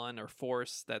primary villain or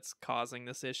force that's causing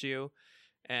this issue.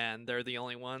 And they're the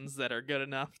only ones that are good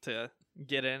enough to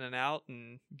get in and out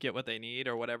and get what they need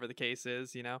or whatever the case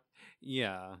is,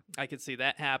 Yeah. I could see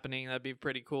that happening. That'd be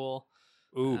pretty cool.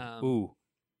 Ooh.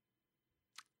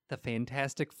 The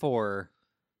Fantastic Four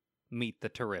meet the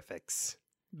Terrifics.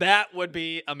 That would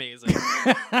be amazing.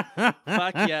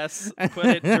 Fuck yes. Put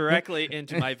it directly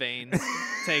into my veins.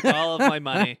 Take all of my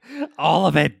money. All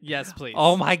of it. Yes, please.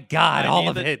 Oh my God, all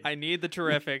of it. I need the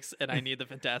Terrifics and I need the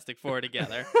Fantastic Four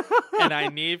together. And I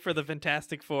need for the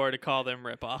Fantastic Four to call them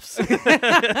ripoffs.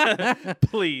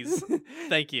 Please.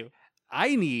 Thank you.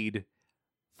 I need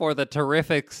for the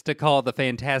Terrifics to call the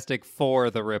Fantastic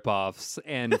Four the ripoffs,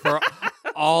 and for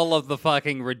all of the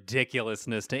fucking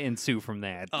ridiculousness to ensue from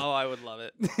that. Oh, I would love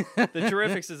it. The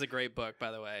Terrifics is a great book,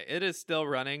 by the way. It is still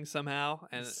running somehow,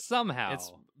 and somehow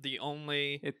it's the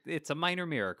only. It's a minor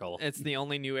miracle. It's the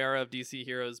only new era of DC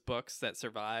Heroes books that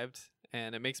survived,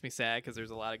 and it makes me sad because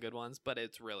there's a lot of good ones, but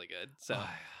it's really good. So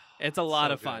it's a lot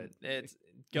of fun. It's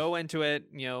go into it,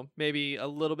 maybe a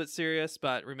little bit serious,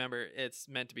 but remember, it's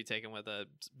meant to be taken with a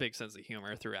big sense of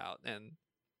humor throughout, and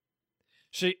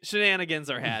shenanigans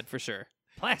are had for sure.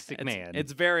 Plastic Man.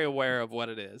 It's very aware of what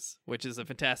it is, which is a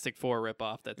Fantastic Four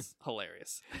ripoff that's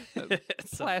hilarious.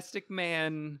 Plastic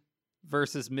Man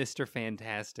versus Mr.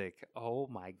 Fantastic. Oh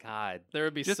my God. There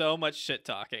would be so much shit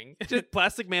talking.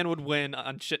 Plastic Man would win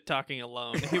on shit talking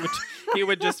alone. He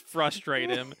would just frustrate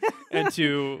him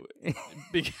into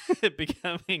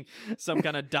becoming some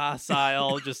kind of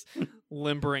docile, just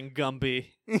limbering Gumby.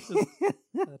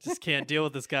 I just can't deal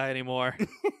with this guy anymore.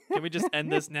 Can we just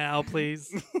end this now,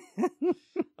 please?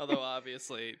 Although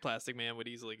obviously Plastic Man would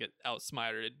easily get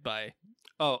outsmarted by...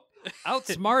 Oh,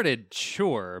 outsmarted,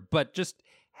 sure, but just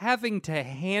having to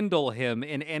handle him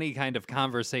in any kind of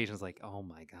conversation is like, oh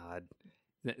my God.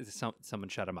 Someone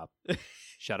shut him up.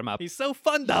 Shut him up. He's so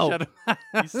fun, though. Shut him up.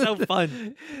 He's so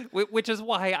fun. Which is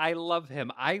why I love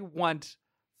him. I want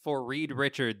for Reed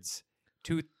Richards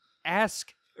to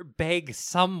beg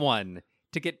someone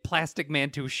to get Plastic Man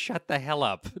to shut the hell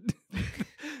up.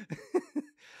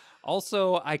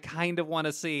 Also, I kind of want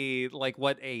to see like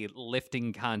what a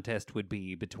lifting contest would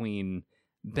be between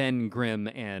Ben Grimm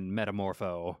and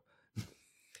Metamorpho.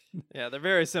 Yeah, they're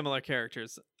very similar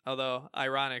characters. Although,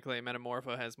 ironically,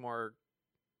 Metamorpho has more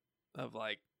of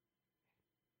like,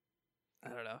 I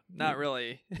don't know, not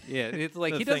really. Yeah, it's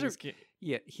like he doesn't.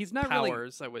 Yeah, he's not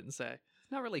powers. Really, I wouldn't say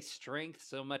it's not really strength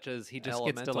so much as he just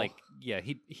elemental. gets to like. Yeah,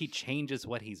 he changes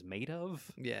what he's made of.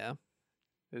 Yeah,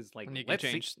 it's like and you can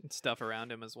change stuff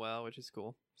around him as well, which is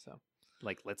cool. So,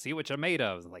 like, let's see what you're made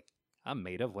of. Like, I'm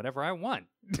made of whatever I want.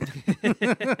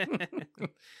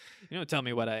 You don't tell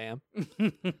me what I am.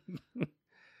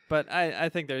 But I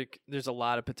think there's a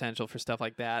lot of potential for stuff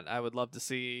like that. I would love to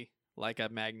see like a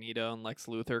Magneto and Lex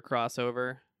Luthor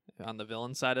crossover on the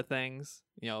villain side of things.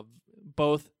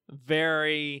 Both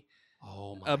very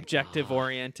objective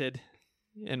oriented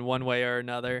in one way or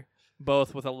another.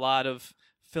 Both with a lot of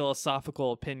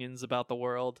philosophical opinions about the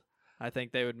world. I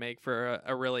think they would make for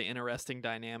a really interesting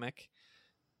dynamic.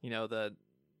 The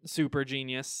super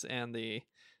genius and the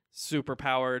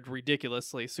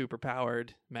ridiculously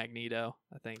superpowered Magneto.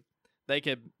 I think they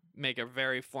could make a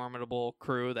very formidable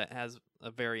crew that has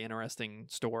a very interesting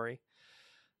story.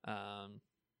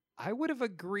 I would have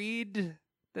agreed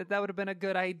that would have been a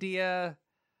good idea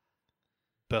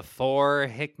before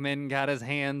Hickman got his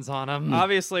hands on him.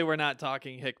 Obviously, we're not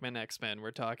talking Hickman X-Men.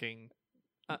 We're talking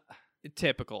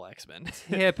Typical X-Men.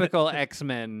 Typical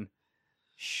X-Men.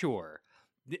 Sure.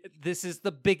 This is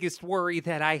the biggest worry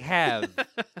that I have,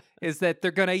 is that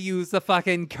they're going to use the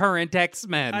fucking current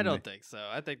X-Men. I don't think so.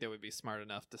 I think they would be smart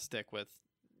enough to stick with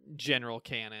general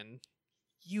canon.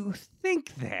 You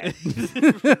think that.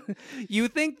 You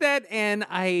think that, and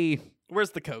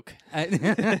Where's the Coke?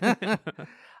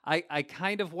 I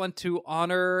kind of want to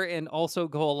honor and also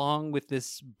go along with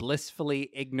this blissfully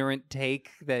ignorant take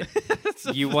that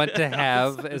you want to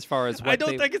have as far as what I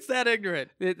don't think it's that ignorant.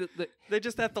 they, They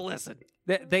just have to listen.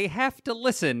 they have to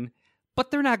listen, but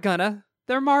they're not gonna.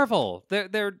 They're Marvel.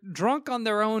 They're drunk on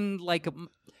their own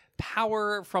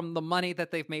power from the money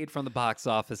that they've made from the box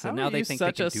office, and How now are they you think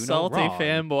such they can a do salty no wrong.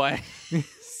 fanboy.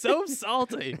 So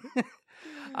salty.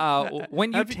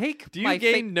 When you take Do you my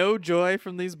gain no joy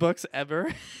from these books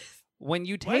ever? when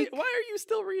you Why take are you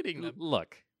still reading them?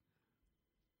 look,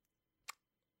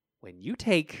 when you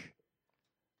take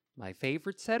my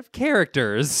favorite set of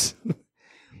characters,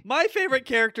 My favorite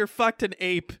character fucked an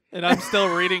ape, and I'm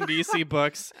still reading DC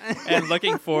books and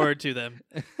looking forward to them.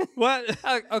 What?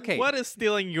 okay, What is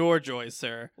stealing your joy,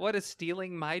 sir? what is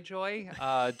stealing my joy?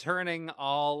 Turning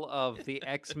all of the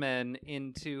X-Men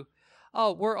into,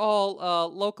 oh, we're all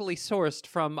locally sourced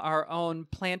from our own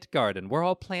plant garden. We're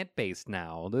all plant-based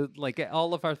now. Like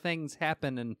all of our things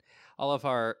happen, and all of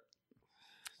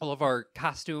our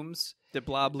costumes. Did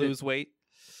Blob lose weight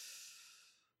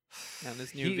on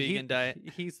his new vegan diet?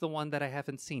 He's the one that I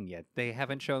haven't seen yet. They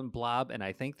haven't shown Blob, and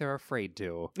I think they're afraid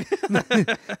to.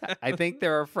 I think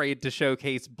they're afraid to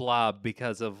showcase Blob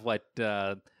because of what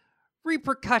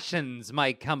repercussions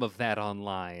might come of that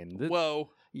online. Whoa.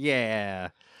 Yeah.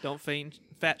 Don't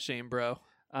fat shame, bro.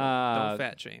 Don't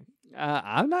fat shame.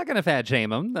 I'm not gonna fat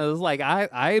shame them. I was like,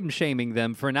 I'm shaming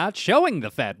them for not showing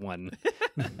the fat one.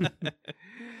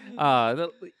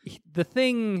 The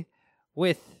thing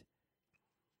with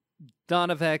Dawn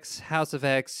of X, House of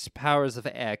X, Powers of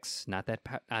X, not that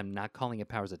I'm not calling it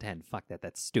Powers of 10. Fuck that.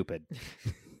 That's stupid.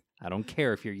 I don't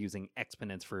care if you're using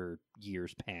exponents for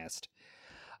years past.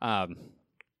 The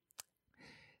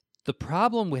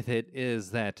problem with it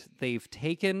is that they've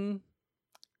taken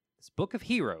this Book of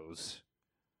Heroes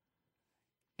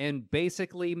and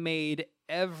basically made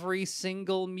every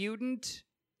single mutant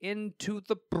into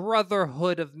the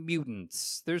Brotherhood of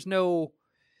Mutants. There's no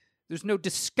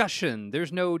discussion.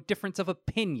 There's no difference of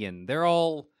opinion.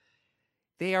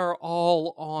 They are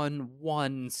all on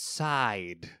one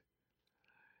side.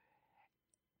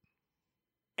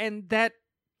 And that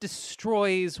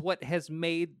destroys what has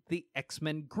made the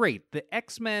X-Men great. The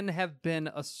X-Men have been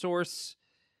a source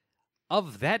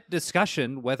of that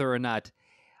discussion, whether or not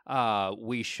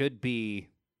we should be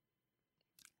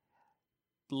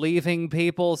leaving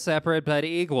people separate but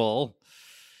equal,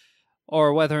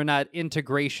 or whether or not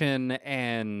integration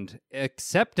and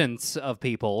acceptance of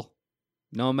people,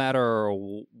 no matter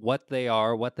what they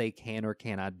are, what they can or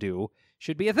cannot do,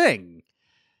 should be a thing.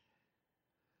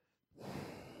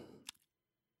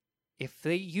 If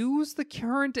they use the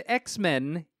current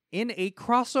X-Men in a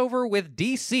crossover with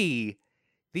DC,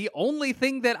 the only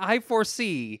thing that I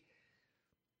foresee,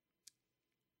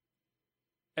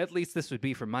 at least this would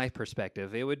be from my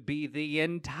perspective, it would be the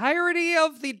entirety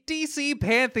of the DC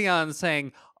Pantheon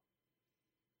saying,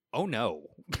 oh no.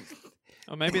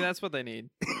 Oh, maybe that's what they need.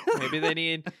 Maybe they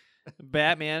need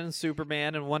Batman and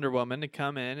Superman and Wonder Woman to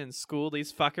come in and school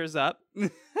these fuckers up.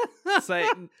 Say,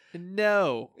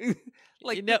 no.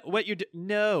 Like, you know what you do?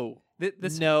 No.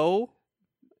 this No.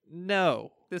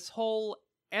 this whole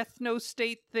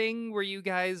ethno-state thing where you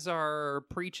guys are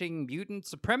preaching mutant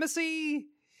supremacy?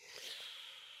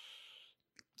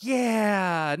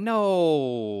 Yeah,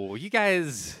 no. You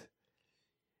guys,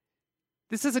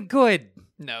 this isn't good.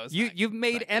 No, it's You've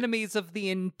made enemies of the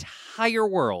entire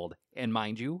world. And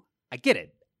mind you, I get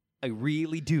it. I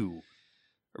really do.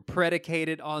 We're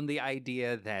predicated on the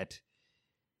idea that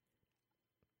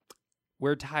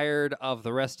we're tired of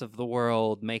the rest of the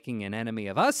world making an enemy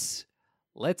of us.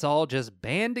 Let's all just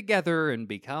band together and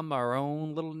become our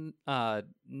own little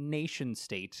nation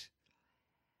state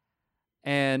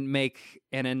and make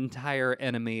an entire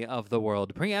enemy of the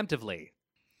world preemptively.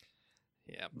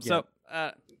 Yeah. So,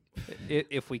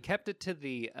 If we kept it to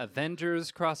the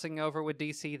Avengers crossing over with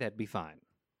DC, that'd be fine.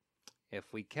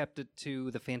 If we kept it to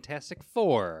the Fantastic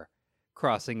Four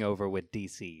crossing over with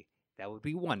DC, that would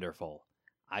be wonderful.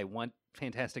 I want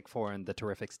Fantastic Four and the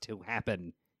Terrifics to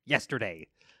happen yesterday.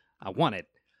 I want it.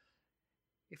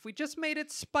 If we just made it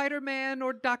Spider-Man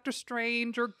or Doctor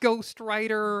Strange or Ghost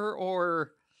Rider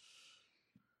or,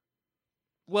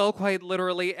 well, quite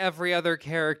literally every other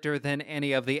character than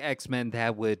any of the X-Men,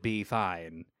 that would be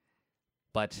fine.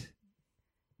 But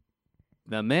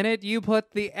The minute you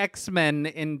put the X-Men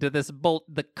into this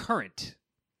the current,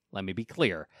 let me be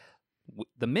clear.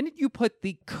 The minute you put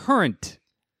the current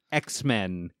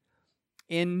X-Men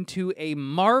into a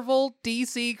Marvel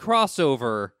DC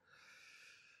crossover,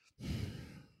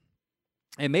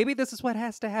 and maybe this is what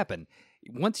has to happen.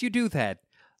 Once you do that,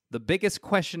 the biggest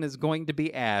question is going to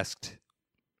be asked: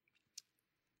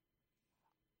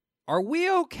 are we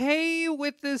okay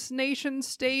with this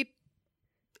nation-state,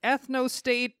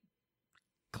 ethno-state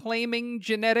claiming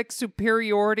genetic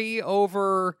superiority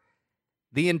over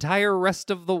the entire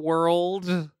rest of the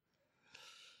world?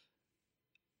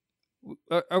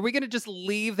 Are we going to just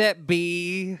leave that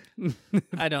be?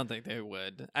 I don't think they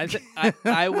would.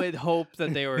 I would hope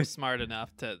that they were smart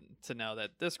enough to know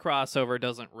that this crossover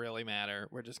doesn't really matter.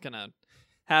 We're just going to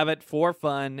have it for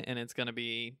fun, and it's going to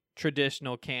be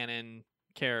traditional canon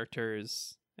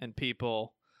characters and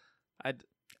people.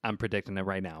 I'm predicting it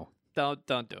right now. Don't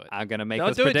do it. I'm going to make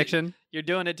Don't this do it. prediction. You're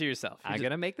doing it to yourself. I'm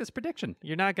going to make this prediction.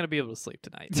 You're not going to be able to sleep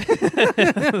tonight.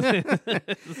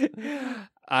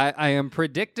 I am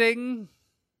predicting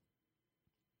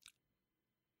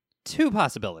 2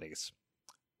 possibilities.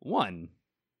 1,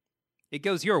 it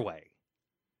goes your way,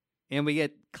 and we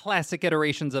get classic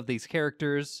iterations of these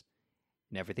characters,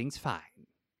 and everything's fine.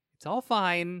 It's all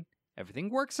fine. Everything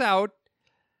works out.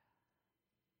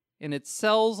 And it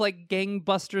sells like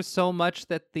gangbusters so much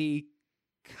that the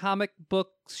comic book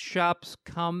shops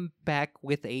come back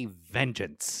with a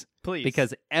vengeance. Please.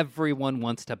 Because everyone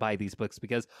wants to buy these books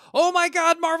because, oh my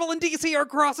God, Marvel and DC are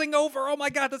crossing over. Oh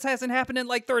my God, this hasn't happened in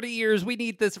like 30 years. We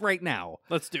need this right now.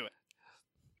 Let's do it.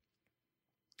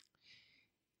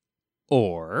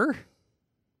 Or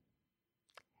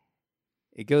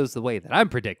it goes the way that I'm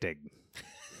predicting.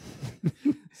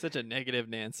 Such a negative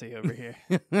Nancy over here.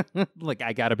 Like,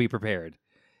 I gotta be prepared.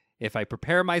 If I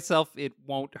prepare myself, it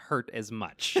won't hurt as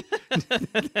much.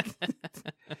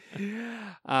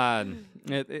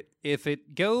 If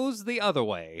it goes the other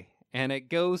way, and it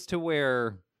goes to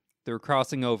where they're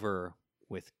crossing over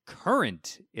with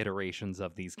current iterations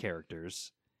of these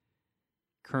characters,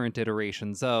 current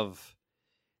iterations of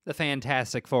the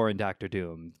Fantastic Four and Doctor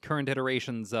Doom, current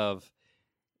iterations of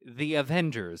the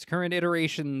Avengers, current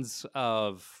iterations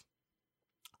of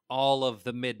all of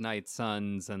the Midnight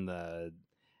Suns and the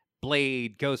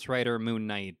Blade, Ghost Rider, Moon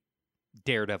Knight,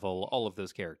 Daredevil, all of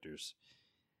those characters.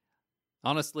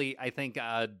 Honestly, I think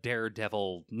a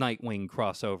Daredevil Nightwing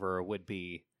crossover would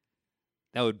be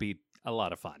a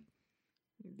lot of fun.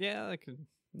 Yeah, I could.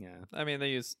 Yeah, I mean, they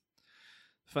use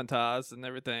Phantaz and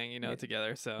everything,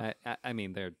 together. So I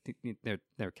mean,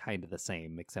 they're kind of the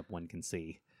same, except one can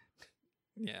see.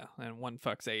 Yeah, and one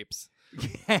fucks apes.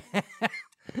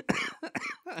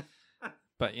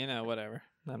 But whatever.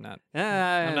 I'm not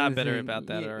bitter about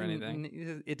that or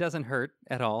anything. It doesn't hurt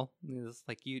at all. It's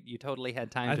like you totally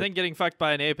had time. I think getting fucked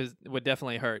by an ape would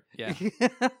definitely hurt. Yeah,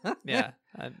 yeah.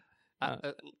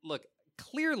 Look,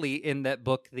 clearly in that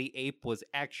book, the ape was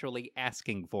actually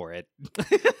asking for it.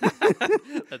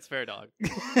 That's fair, dog.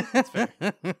 That's fair.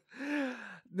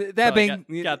 That being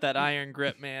got that iron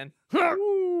grip, man.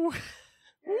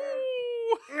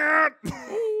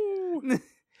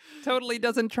 Totally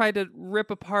doesn't try to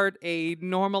rip apart a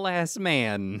normal ass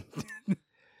man.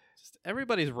 Just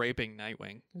everybody's raping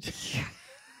Nightwing.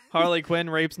 Harley Quinn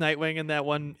rapes Nightwing in that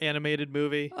one animated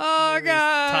movie. Oh He's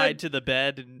God! tied to the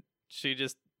bed, and she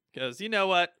just goes, "You know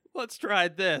what? Let's try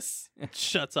this."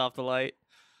 Shuts off the light.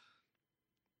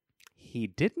 He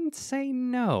didn't say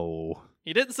no.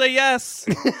 He didn't say yes.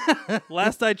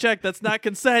 Last I checked, that's not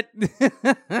consent.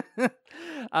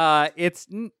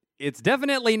 It's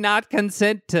definitely not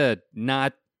consent to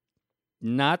not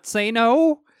say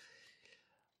no.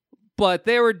 But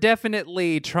they were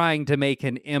definitely trying to make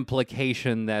an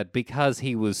implication that because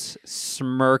he was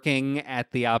smirking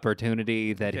at the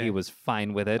opportunity that he was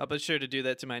fine with it. I'll be sure to do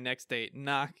that to my next date.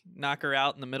 Knock her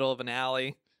out in the middle of an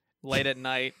alley late at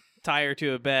night, tie her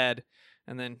to a bed,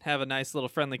 and then have a nice little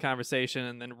friendly conversation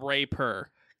and then rape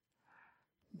her.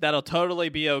 That'll totally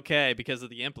be okay because of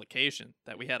the implication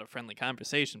that we had a friendly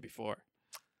conversation before.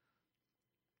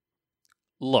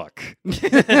 Look. And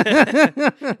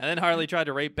then Harley tried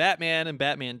to rape Batman, and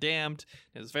Batman damned.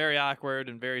 It was very awkward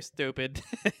and very stupid.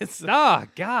 Oh,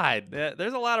 God.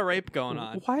 There's a lot of rape going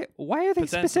on. Why are they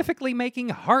specifically making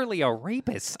Harley a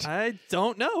rapist? I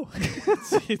don't know.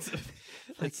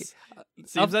 It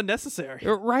seems unnecessary.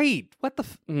 Right. What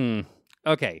the...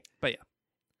 Okay. But yeah.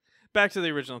 Back to the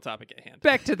original topic at hand.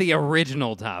 Back to the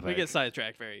original topic. We get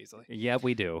sidetracked very easily. Yeah,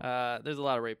 we do. There's a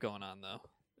lot of rape going on, though.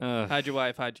 Hide your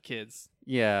wife, hide your kids.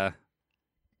 Yeah.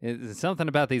 It's something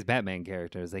about these Batman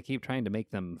characters. They keep trying to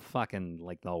make them fucking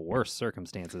like the worst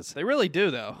circumstances. They really do,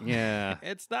 though. Yeah.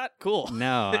 It's not cool.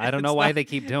 No, I don't It's know why not- they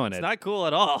keep doing It's it. not cool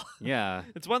at all. Yeah.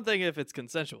 It's one thing if it's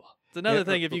consensual. It's another Yeah,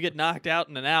 thing if you get knocked out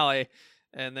in an alley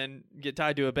and then get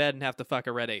tied to a bed and have to fuck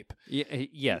a red ape.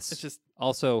 Yes. It's just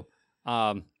Also,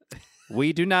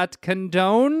 we do not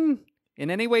condone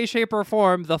in any way, shape, or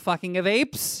form the fucking of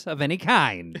apes of any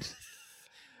kind.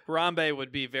 Harambe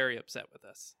would be very upset with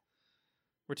us.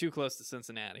 We're too close to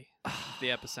Cincinnati, the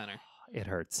epicenter. It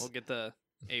hurts. We'll get the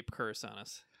ape curse on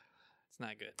us. It's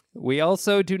not good. We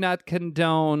also do not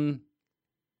condone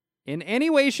in any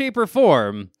way, shape, or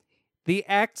form the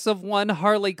acts of one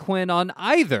Harley Quinn on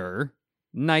either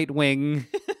Nightwing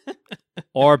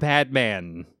or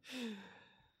Batman.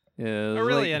 Or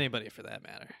really anybody for that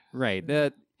matter. Right.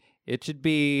 It should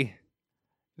be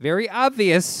very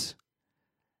obvious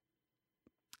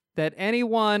that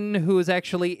anyone who is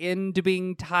actually into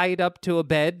being tied up to a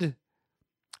bed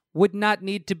would not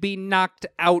need to be knocked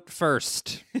out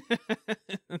first.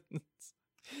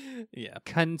 Yeah,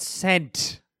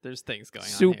 Consent. there's things going on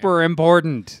here. Super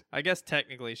important. I guess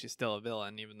technically she's still a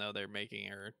villain, even though they're making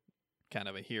her kind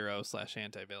of a hero /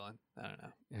 anti-villain. I don't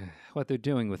know. What they're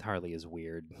doing with Harley is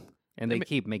weird. And They they, ma-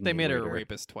 keep making They it made her a weirder.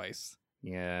 rapist twice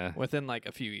Yeah. within like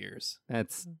a few years.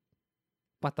 That's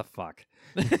what the fuck.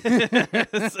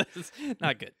 It's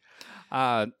not good.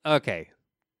 Okay.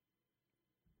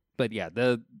 But yeah,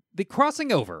 the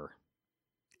crossing over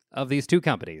of these two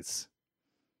companies.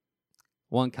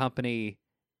 One company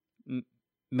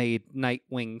made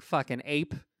Nightwing fucking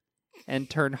ape and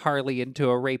turned Harley into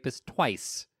a rapist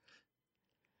twice.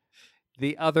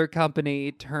 The other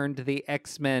company turned the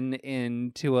X-Men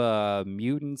into a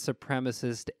mutant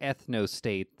supremacist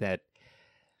ethno-state that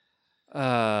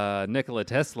Nikola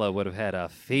Tesla would have had a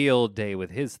field day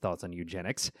with his thoughts on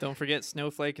eugenics. Don't forget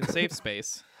Snowflake and Safe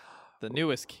Space, the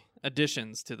newest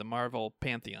additions to the Marvel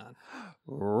pantheon.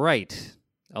 Right.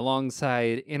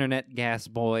 Alongside Internet Gas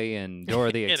Boy and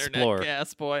Dora the Explorer. Internet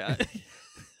gas, boy.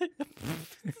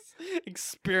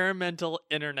 Experimental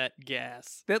internet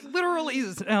gas. That literally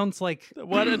sounds like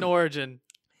What an origin.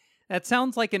 that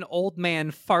sounds like an old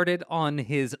man farted on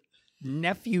his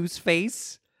nephew's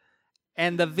face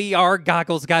and the VR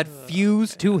goggles got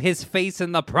fused to his face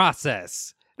in the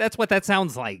process. That's what that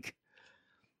sounds like.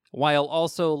 While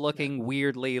also looking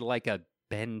weirdly like a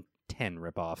Ben 10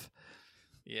 ripoff.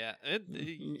 Yeah,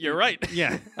 you're right.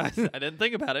 Yeah. I didn't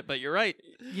think about it, but you're right.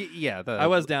 Yeah. I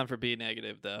was down for B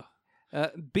negative though.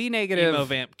 B negative. Emo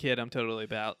vamp kid, I'm totally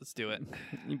about. Let's do it.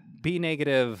 B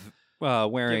negative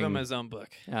wearing. Give him his own book.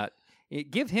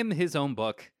 Give him his own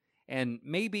book and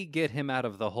maybe get him out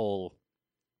of the whole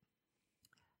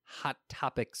Hot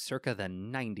Topic circa the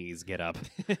 90s get up.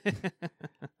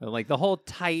 Like the whole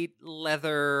tight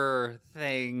leather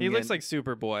thing. He looks and- like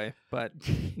Superboy, but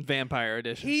vampire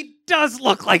edition. He does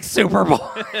look like Superboy.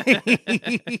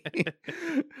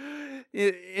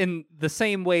 In the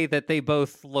same way that they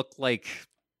both look like,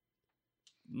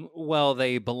 well,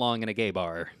 they belong in a gay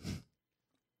bar.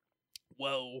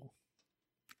 Whoa.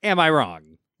 Am I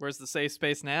wrong? Where's the safe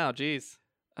space now? Jeez.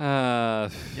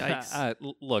 Yikes.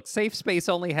 Look, Safe Space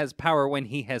only has power when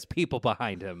he has people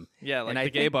behind him. Yeah, like And the I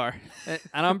gay think- bar.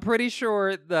 And I'm pretty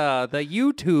sure the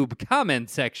YouTube comment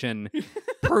section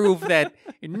proved that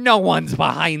no one's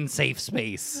behind Safe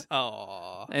Space.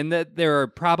 Oh, And that there are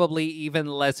probably even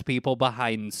less people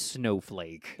behind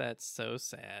Snowflake. that's so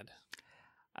sad.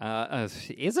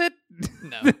 Is it?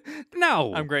 No.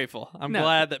 No. I'm grateful. I'm No.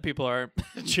 glad that people are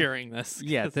cheering this.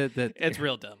 Yeah, 'cause the it's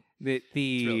real dumb. the It's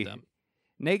real the dumb.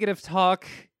 negative talk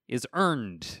is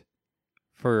earned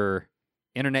for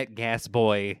Internet Gas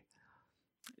Boy,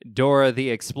 Dora the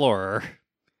Explorer,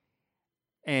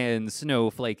 and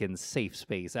Snowflake and Safe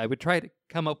Space. I would try to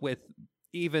come up with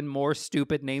even more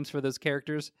stupid names for those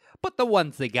characters, but the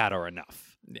ones they got are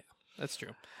enough. That's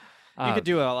true. You could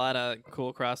do a lot of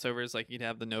cool crossovers, like you'd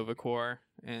have the Nova Corps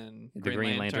and the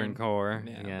Green Lantern Corps.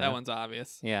 Yeah, that one's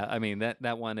obvious. Yeah, I mean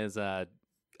that one is an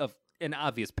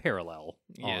obvious parallel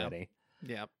Yeah. already.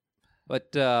 Yeah. But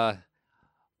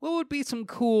what would be some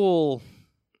cool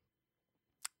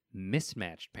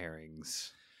mismatched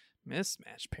pairings?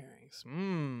 Mismatch pairings.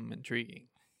 Intriguing.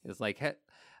 It's like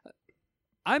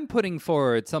I'm putting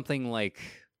forward something like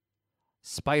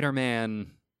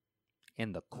Spider-Man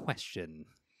and the Question.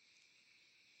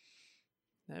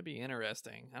 That'd be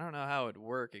interesting. I don't know how it would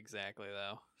work exactly,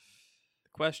 though. The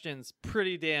Question's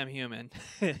pretty damn human.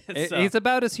 So, He's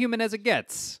about as human as it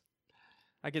gets.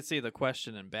 I could see the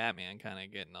Question and Batman kind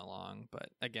of getting along, but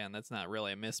again, that's not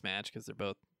really a mismatch because they're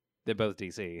both, They're both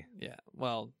DC, yeah.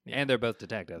 Well, yeah, and they're both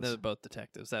detectives. they're both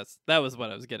detectives. That was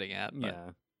what I was getting at. But Yeah,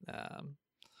 Yeah,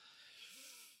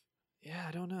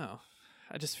 I don't know.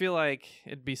 I just feel like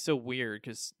it'd be so weird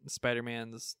because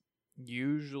Spider-Man's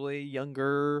usually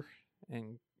younger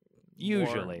and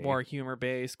Usually. more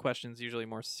humor-based. Questions usually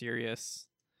more serious,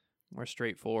 more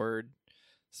straightforward.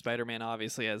 Spider-Man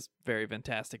obviously has very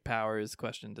fantastic powers.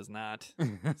 Question does not.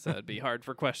 So it'd be hard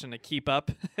for Question to keep up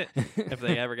if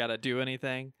they ever got to do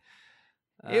anything.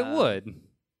 It would.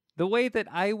 The way that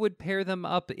I would pair them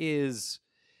up is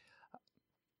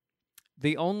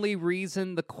the only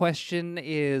reason the Question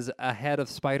is ahead of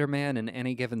Spider-Man in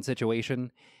any given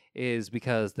situation is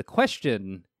because the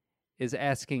Question is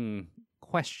asking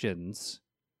questions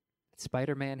that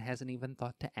Spider-Man hasn't even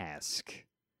thought to ask.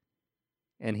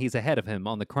 And he's ahead of him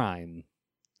on the crime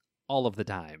all of the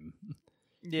time.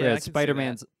 Yeah, Whereas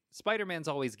Spider-Man's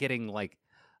always getting like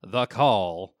the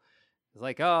call. It's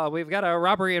like, oh, we've got a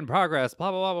robbery in progress, blah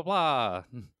blah blah blah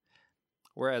blah.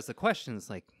 Whereas the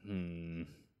Question's like,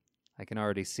 I can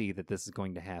already see that this is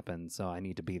going to happen, so I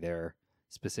need to be there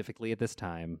specifically at this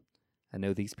time. I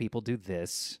know these people do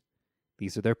this.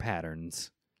 These are their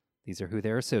patterns. These are who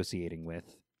they're associating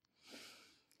with.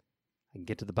 I can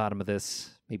get to the bottom of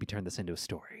this, maybe turn this into a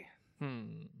story.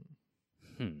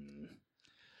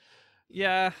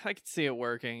 Yeah, I could see it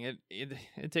working. It'd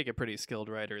take a pretty skilled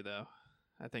writer, though.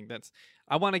 I think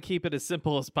I want to keep it as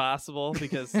simple as possible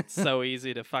because it's so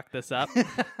easy to fuck this up.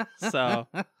 So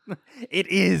it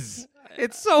is.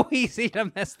 It's so easy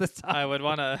to mess this up. I would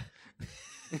want to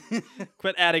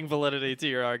quit adding validity to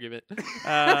your argument.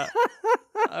 I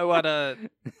want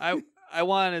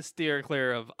to steer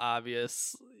clear of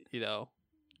obvious,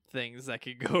 things that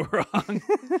could go wrong.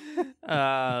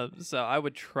 So I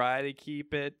would try to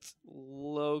keep it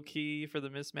low key for the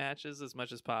mismatches as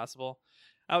much as possible.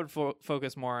 I would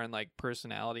focus more on like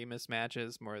personality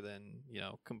mismatches more than,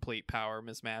 complete power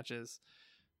mismatches.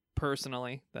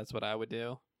 Personally, that's what I would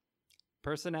do.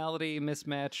 Personality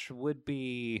mismatch would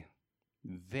be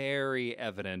very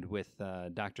evident with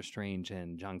Doctor Strange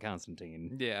and John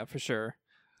Constantine. Yeah, for sure.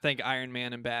 I think Iron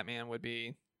Man and Batman would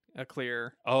be a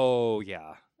clear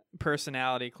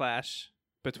personality clash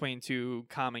between two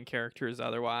common characters.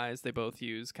 Otherwise, they both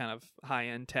use kind of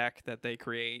high-end tech that they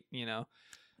create,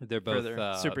 They're both for their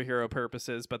superhero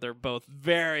purposes, but they're both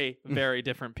very, very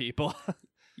different people.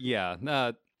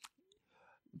 Yeah.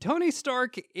 Tony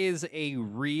Stark is a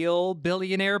real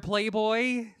billionaire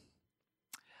playboy.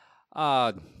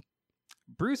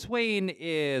 Bruce Wayne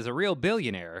is a real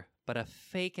billionaire, but a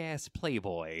fake-ass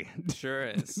playboy. Sure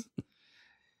is.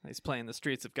 He's playing the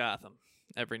streets of Gotham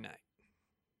every night.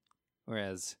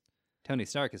 Whereas Tony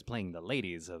Stark is playing the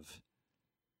ladies of...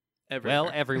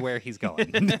 Everywhere. everywhere he's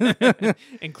going.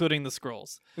 Including the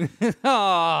Skrulls.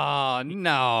 Oh,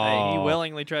 no. He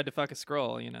willingly tried to fuck a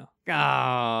Skrull,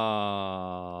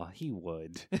 Oh, he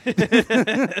would.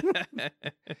 I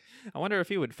wonder if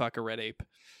he would fuck a red ape.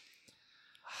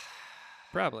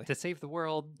 Probably. To save the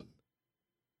world.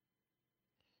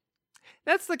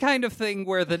 That's the kind of thing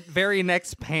where the very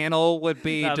next panel would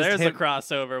be now, just there's him... a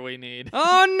crossover we need.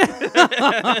 Oh,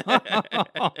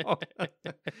 no!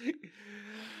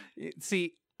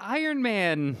 See, Iron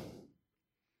Man...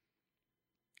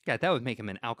 God, that would make him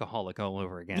an alcoholic all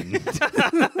over again.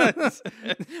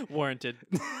 Warranted.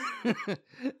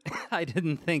 I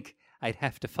didn't think I'd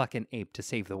have to fuck an ape to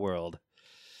save the world.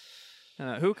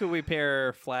 Who could we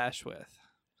pair Flash with?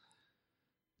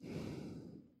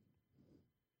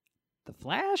 The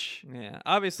Flash? Yeah,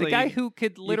 obviously. The guy who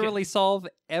could literally solve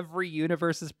every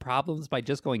universe's problems by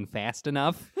just going fast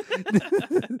enough.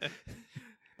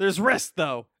 There's risk,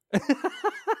 though.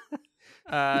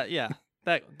 Yeah,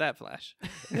 that Flash.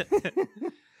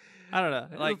 I don't know.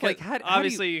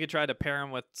 Obviously, you could try to pair him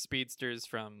with speedsters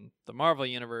from the Marvel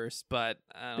universe, but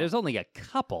there's only a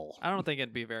couple. I don't think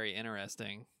it'd be very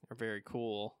interesting or very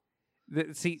cool.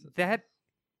 See, that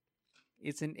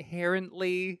is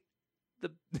inherently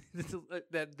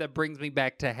that brings me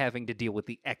back to having to deal with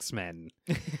the X-Men.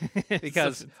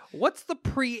 Because what's the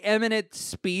preeminent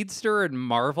speedster in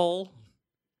Marvel?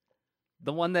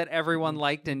 The one that everyone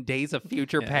liked in Days of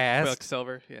Future Past?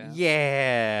 Quicksilver, yeah.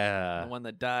 Yeah. The one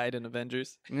that died in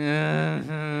Avengers.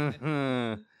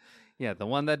 Yeah, the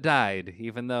one that died,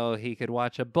 even though he could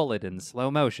watch a bullet in slow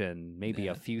motion, maybe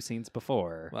a few scenes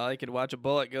before. Well, he could watch a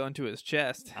bullet go into his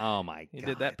chest. Oh, my God. He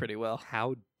did that pretty well.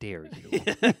 How dare you?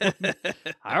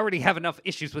 I already have enough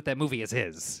issues with that movie as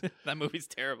is. That movie's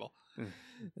terrible.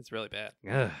 It's really bad.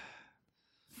 Ugh.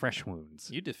 Fresh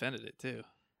wounds. You defended it, too.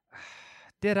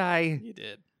 Did I? You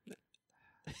did.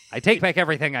 I take back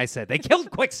everything I said. They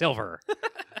killed Quicksilver.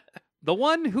 The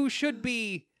one who should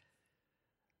be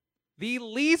the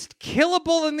least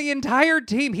killable in the entire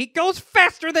team. He goes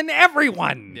faster than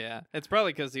everyone. Yeah, it's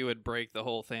probably because he would break the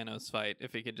whole Thanos fight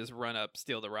if he could just run up,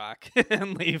 steal the rock,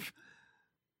 and leave.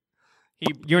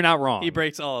 You're not wrong. He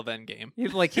breaks all of Endgame.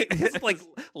 He's like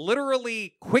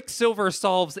literally Quicksilver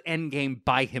solves Endgame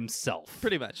by himself.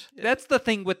 Pretty much. That's the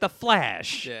thing with the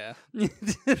Flash. Yeah.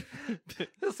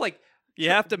 It's like You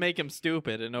have to make him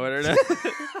stupid in order to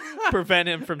prevent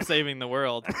him from saving the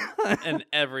world in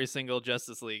every single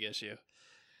Justice League issue.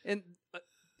 And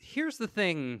here's the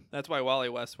thing. That's why Wally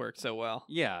West worked so well.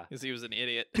 Yeah. Because he was an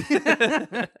idiot.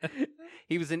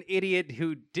 He was an idiot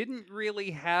who didn't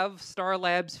really have Star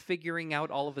Labs figuring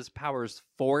out all of his powers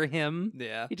for him.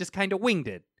 Yeah. He just kind of winged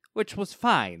it, which was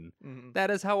fine. Mhm.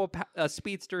 That is how a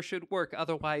speedster should work.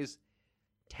 Otherwise,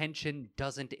 tension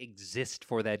doesn't exist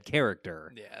for that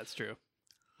character. Yeah, that's true.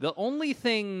 The only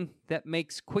thing that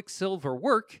makes Quicksilver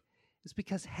work is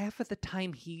because half of the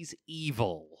time he's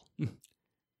evil.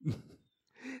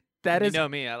 That You is know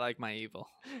me, I like my evil.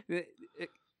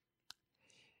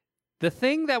 the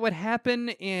thing that would happen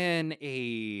in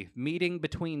a meeting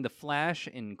between the Flash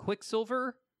and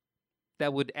Quicksilver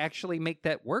that would actually make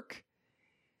that work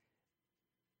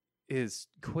is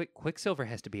Quicksilver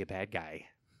has to be a bad guy.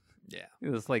 Yeah.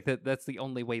 It's like that's the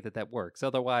only way that works.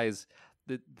 Otherwise,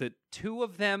 the two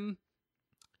of them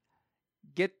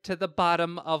get to the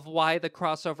bottom of why the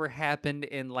crossover happened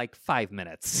in like 5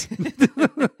 minutes.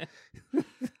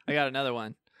 I got another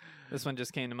one. This one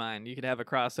just came to mind. You could have a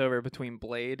crossover between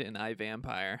Blade and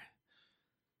iVampire.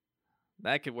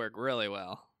 That could work really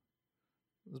well.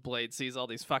 Blade sees all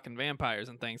these fucking vampires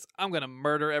and thinks, I'm going to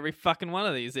murder every fucking one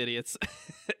of these idiots.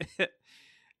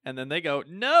 And then they go,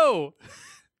 no!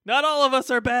 Not all of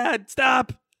us are bad!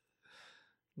 Stop!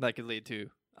 That could lead to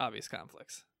obvious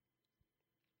conflicts.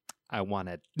 I want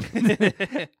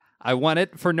it. I want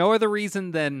it for no other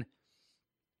reason than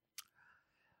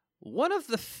one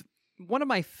of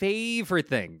my favorite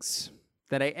things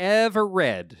that I ever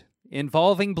read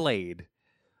involving Blade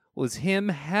was him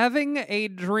having a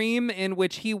dream in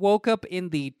which he woke up in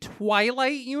the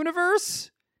Twilight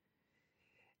universe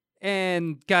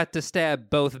and got to stab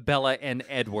both Bella and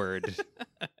Edward.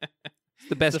 It's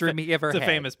the best dream he ever It's had.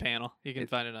 a famous panel. You can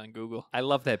find it on Google. I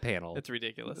love that panel. It's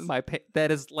ridiculous.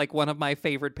 That is like one of my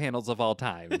favorite panels of all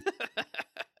time.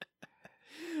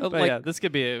 But yeah, this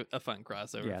could be a fun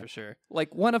crossover for sure.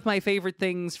 Like one of my favorite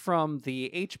things from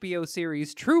the HBO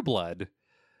series True Blood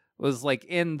was like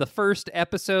in the first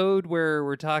episode where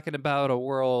we're talking about a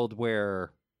world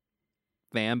where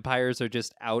vampires are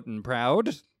just out and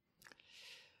proud.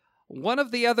 One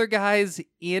of the other guys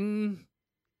in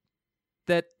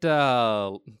that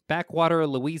backwater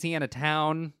Louisiana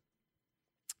town,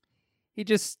 he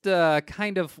just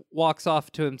kind of walks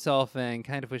off to himself and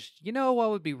kind of wished, you know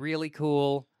what would be really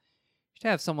cool? To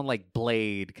have someone like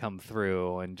Blade come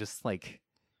through and just like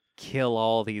kill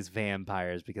all these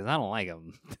vampires because I don't like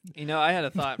them. You know, I had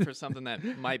a thought for something that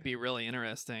might be really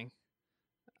interesting.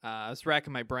 I was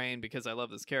racking my brain because I love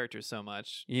this character so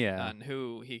much. Yeah. On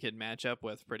who he could match up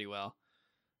with pretty well.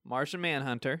 Martian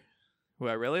Manhunter, who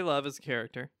I really love as a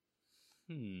character,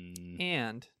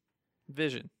 and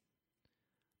Vision.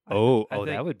 I think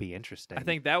that would be interesting. I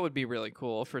think that would be really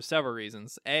cool for several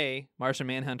reasons. A, Martian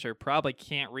Manhunter probably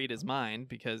can't read his mind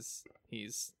because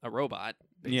he's a robot,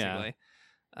 basically.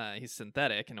 Yeah. He's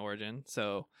synthetic in origin,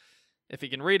 so if he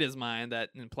can read his mind, that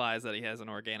implies that he has an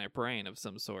organic brain of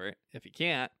some sort. If he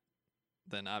can't,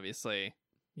 then obviously,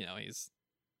 you know, he's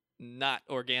not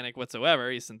organic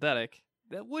whatsoever. He's synthetic.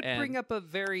 That would bring up a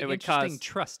very interesting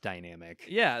trust dynamic.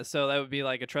 Yeah, so that would be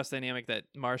like a trust dynamic that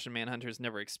Martian Manhunter's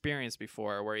never experienced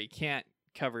before, where he can't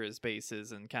cover his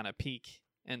bases and kind of peek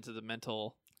into the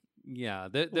mental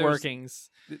workings.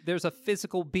 There's a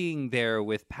physical being there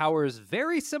with powers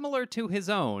very similar to his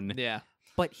own. Yeah.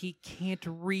 But he can't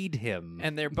read him.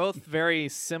 And they're both very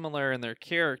similar in their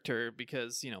character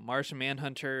because, you know, Martian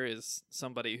Manhunter is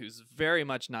somebody who's very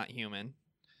much not human,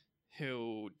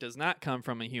 who does not come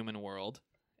from a human world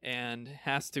and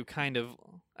has to kind of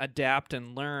adapt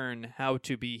and learn how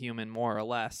to be human more or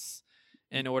less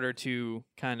in order to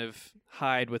kind of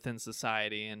hide within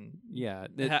society and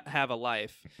have a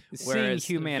life. Whereas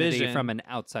seeing humanity from an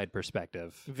outside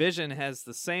perspective. Vision has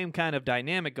the same kind of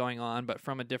dynamic going on, but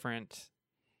from a different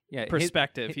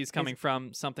perspective. He's coming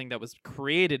from something that was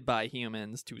created by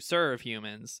humans to serve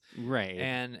humans. Right.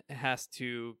 And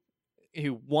he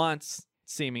wants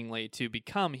seemingly to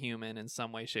become human in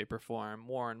some way, shape, or form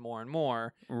more and more and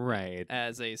more. Right.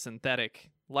 As a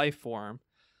synthetic life form,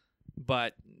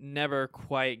 but never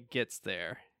quite gets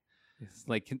there. It's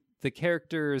like the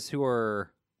characters who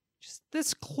are just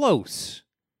this close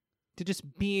to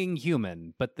just being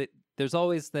human, but There's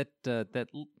always that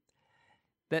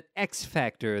X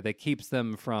factor that keeps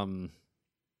them from,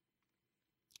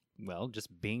 well,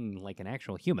 just being like an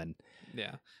actual human.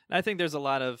 Yeah. And I think there's a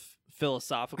lot of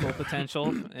philosophical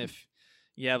potential if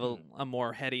you have a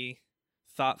more heady,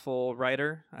 thoughtful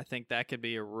writer. I think that could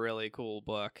be a really cool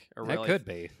book. That could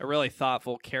be. A really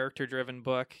thoughtful, character-driven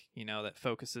book, that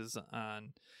focuses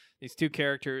on these two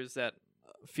characters that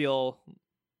feel,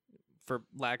 for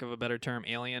lack of a better term,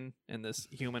 alien in this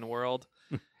human world.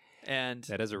 And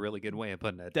that is a really good way of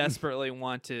putting it. Desperately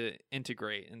want to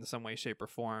integrate in some way, shape, or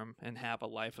form and have a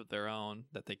life of their own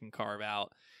that they can carve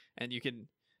out. And you can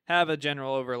have a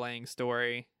general overlaying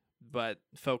story, but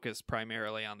focus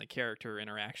primarily on the character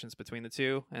interactions between the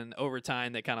two. And over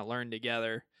time, they kind of learn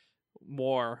together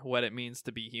more what it means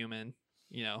to be human,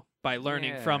 by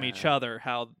learning from each other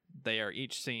how they are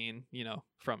each seen,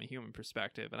 from a human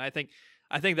perspective. And I think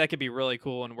that could be really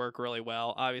cool and work really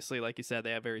well. Obviously, like you said,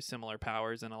 they have very similar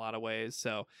powers in a lot of ways,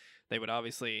 so they would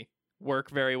obviously work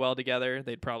very well together.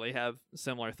 They'd probably have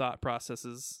similar thought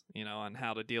processes, on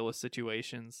how to deal with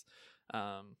situations.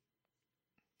 I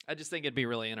just think it'd be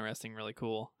really interesting, really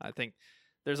cool. I think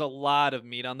there's a lot of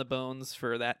meat on the bones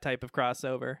for that type of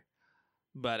crossover.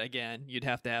 But again, you'd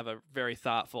have to have a very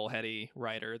thoughtful, heady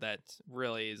writer that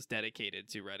really is dedicated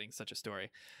to writing such a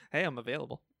story. Hey, I'm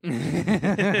available.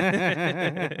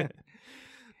 Yeah,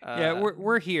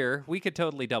 we're here. We could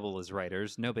totally double as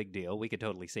writers. No big deal. We could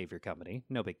totally save your company.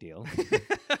 No big deal.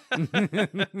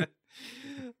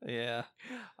 Yeah,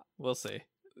 we'll see.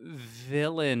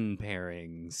 Villain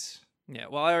pairings. Yeah,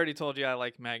 well, I already told you I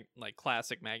like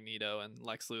classic Magneto and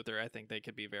Lex Luthor. I think they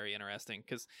could be very interesting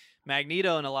because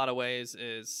Magneto, in a lot of ways,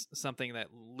 is something that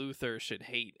Luthor should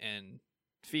hate and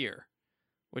fear,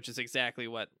 which is exactly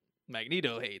what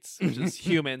Magneto hates, which is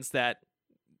humans that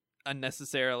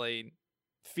unnecessarily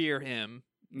fear him,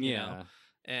 you know,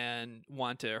 and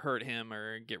want to hurt him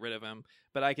or get rid of him.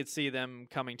 But I could see them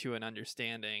coming to an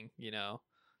understanding,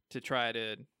 to try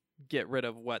to get rid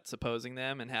of what's opposing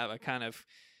them and have a kind of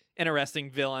interesting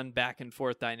villain back and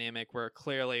forth dynamic where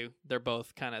clearly they're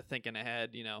both kind of thinking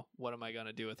ahead, what am I going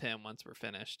to do with him once we're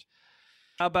finished?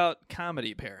 How about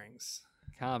comedy pairings?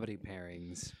 Can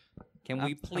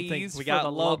we please? We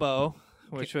got Lobo,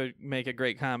 which would make a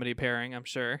great comedy pairing, I'm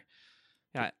sure.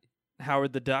 Got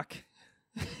Howard the Duck.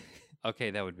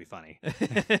 Okay, that would be funny.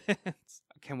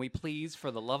 Can we please, for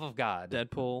the love of God?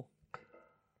 Deadpool.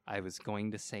 I was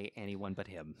going to say anyone but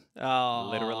him. Oh,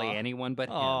 literally anyone but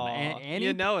him.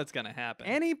 It's going to happen.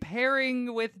 Any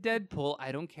pairing with Deadpool,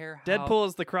 I don't care how. Deadpool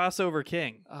is the crossover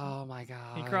king. Oh my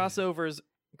God. He crosses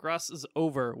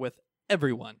over with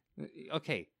everyone.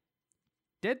 Okay.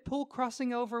 Deadpool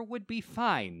crossing over would be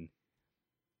fine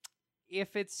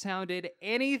if it sounded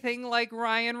anything like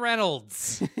Ryan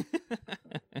Reynolds.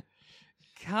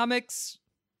 Comics.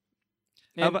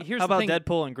 How about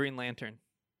Deadpool and Green Lantern?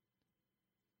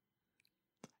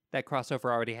 That crossover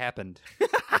already happened.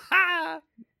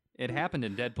 It happened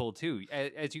in Deadpool 2.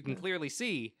 As you can clearly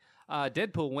see,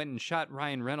 Deadpool went and shot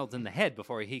Ryan Reynolds in the head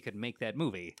before he could make that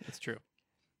movie. It's true.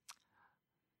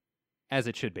 As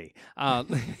it should be.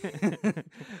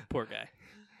 Poor guy.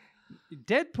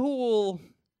 Deadpool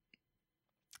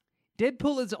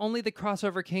is only the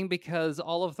crossover king because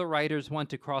all of the writers want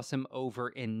to cross him over,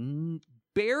 and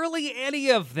barely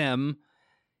any of them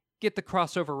get the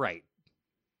crossover right.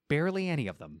 Barely any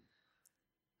of them.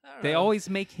 They always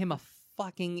make him a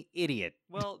fucking idiot.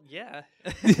 Well, yeah.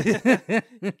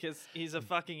 Because he's a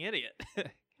fucking idiot.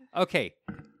 Okay.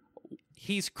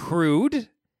 He's crude.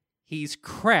 He's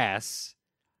crass.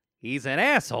 He's an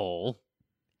asshole.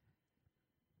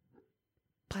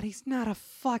 But he's not a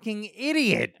fucking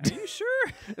idiot. Are you sure?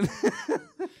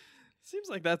 Seems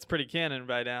like that's pretty canon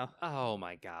by now. Oh,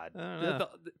 my God. I don't know.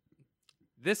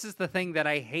 This is the thing that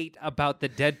I hate about the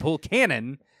Deadpool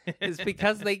canon, is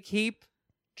because they keep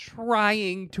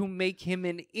trying to make him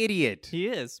an idiot. He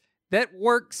is. That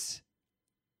works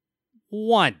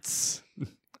once.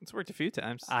 It's worked a few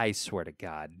times. I swear to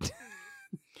God.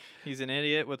 He's an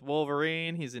idiot with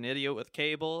Wolverine. He's an idiot with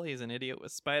Cable. He's an idiot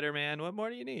with Spider-Man. What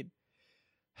more do you need?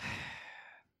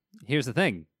 Here's the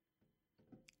thing.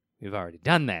 We've already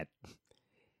done that.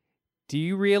 Do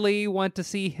you really want to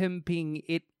see him being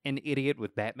an idiot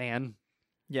with Batman?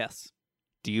 Yes.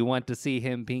 Do you want to see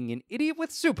him being an idiot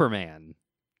with Superman?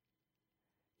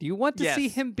 Do you want to see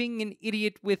him being an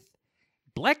idiot with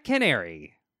Black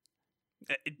Canary?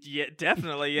 Yeah,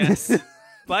 definitely, yes.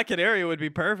 Black Canary would be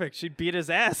perfect. She'd beat his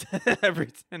ass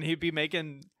and he'd be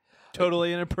making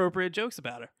totally inappropriate jokes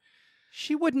about her.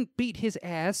 She wouldn't beat his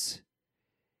ass.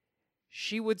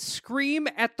 she would scream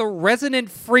at the resonant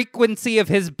frequency of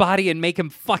his body and make him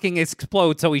fucking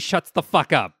explode so he shuts the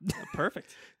fuck up.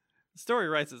 Perfect. The story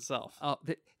writes itself. Oh,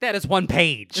 that is one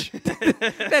page.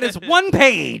 That is one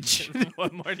page.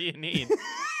 What more do you need?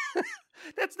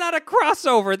 That's not a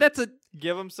crossover. That's a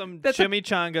Give him some That's a-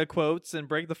 chimichanga quotes and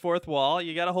break the fourth wall.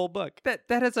 You got a whole book. that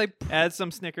is a Add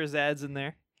some Snickers ads in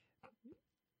there.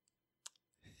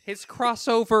 his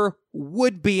crossover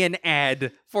would be an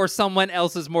ad for someone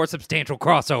else's more substantial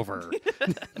crossover.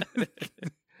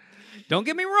 Don't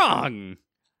get me wrong.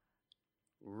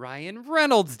 Ryan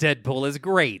Reynolds' Deadpool is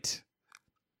great.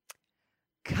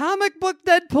 Comic book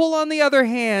Deadpool, on the other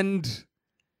hand,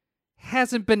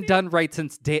 hasn't been done right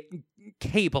since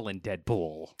Cable and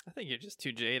Deadpool. I think you're just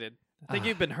too jaded. I think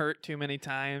you've been hurt too many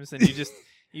times, and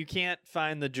you can't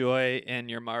find the joy in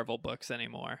your Marvel books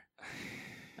anymore.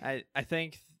 I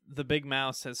think the Big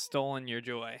Mouse has stolen your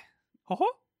joy.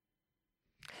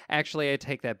 Actually, I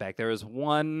take that back. There is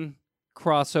one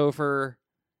crossover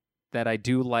that I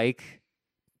do like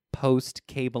post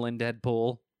Cable and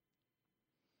Deadpool.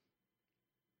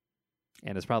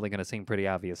 And it's probably going to seem pretty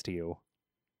obvious to you.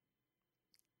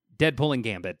 Deadpool and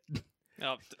Gambit.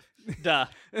 Oh, duh.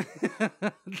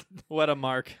 What a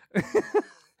mark.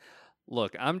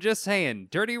 Look, I'm just saying,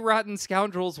 Dirty Rotten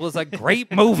Scoundrels was a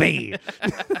great movie.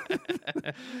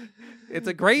 It's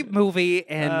a great movie,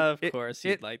 and Of course,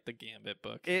 you'd like the Gambit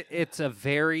book. it's a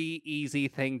very easy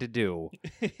thing to do.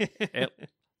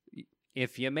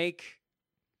 If you make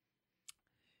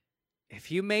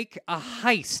a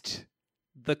heist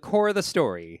the core of the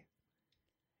story,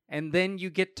 and then you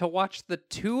get to watch the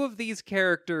two of these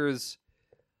characters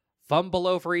fumble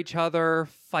over each other,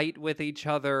 fight with each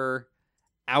other,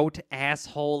 out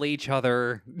asshole each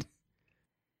other,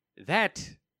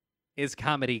 that is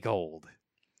comedy gold.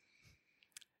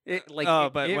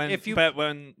 But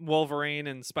when Wolverine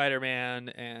and Spider-Man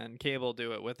and Cable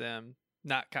do it with them,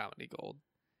 not comedy gold.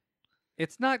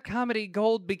 It's not comedy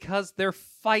gold because they're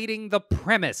fighting the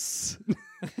premise.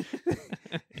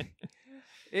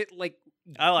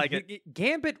 I like it.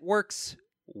 Gambit works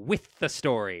with the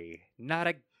story, not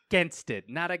against it,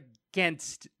 not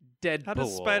against Deadpool. How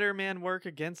does Spider-Man work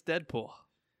against Deadpool?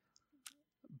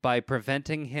 By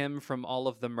preventing him from all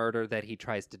of the murder that he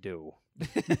tries to do.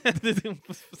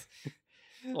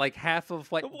 Like half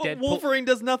of what Deadpool... Wolverine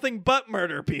does nothing but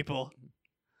murder people.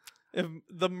 If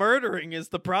the murdering is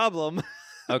the problem.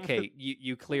 Okay,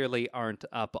 you clearly aren't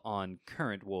up on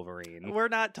current Wolverine. We're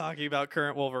not talking about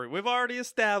current Wolverine. We've already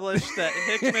established that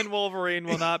Hickman Wolverine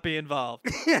will not be involved.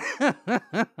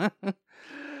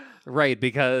 Right,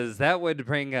 because that would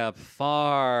bring up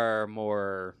far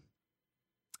more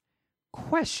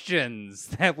questions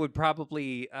that would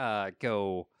probably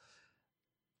go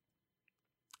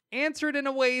answered in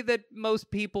a way that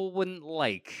most people wouldn't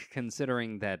like,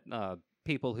 considering that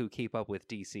people who keep up with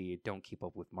DC don't keep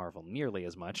up with Marvel nearly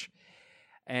as much.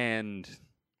 And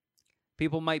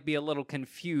people might be a little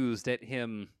confused at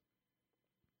him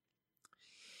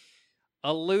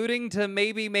alluding to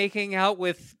maybe making out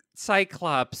with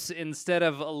Cyclops instead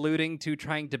of alluding to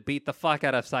trying to beat the fuck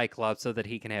out of Cyclops so that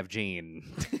he can have Jean.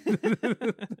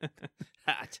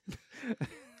 Hot.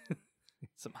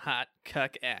 Some hot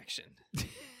cuck action.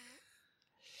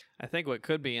 I think what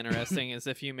could be interesting is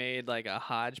if you made like a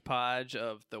hodgepodge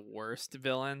of the worst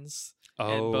villains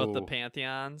in both the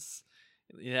pantheons.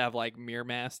 You have like Mirror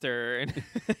Master and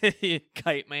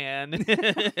Kite Man.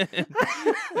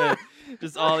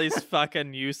 Just all these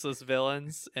fucking useless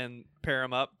villains and pair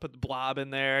them up. Put the Blob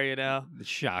in there, you know?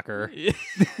 Shocker.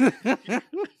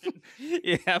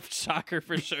 Yeah, Shocker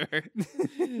for sure.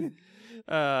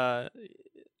 I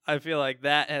feel like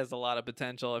that has a lot of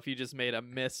potential if you just made a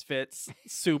Misfits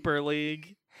Super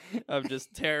League of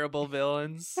just terrible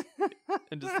villains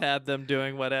and just had them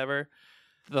doing whatever.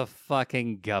 The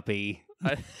fucking Guppy.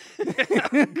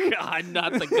 God,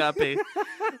 not the Guppy.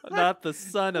 Not the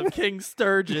son of King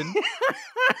Sturgeon.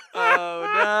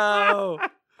 Oh,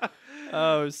 no.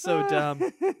 Oh, so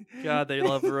dumb. God, they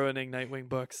love ruining Nightwing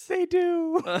books. They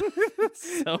do.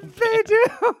 So bad. They do.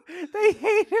 They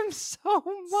hate him so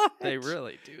much. They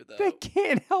really do, though. They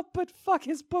can't help but fuck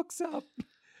his books up.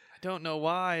 I don't know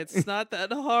why. It's not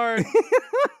that hard.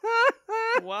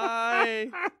 Why?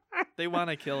 They want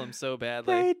to kill him so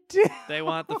badly. They do. They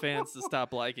want the fans to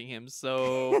stop liking him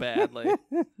so badly.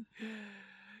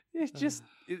 It's just...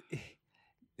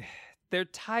 they're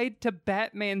tied to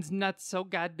Batman's nuts so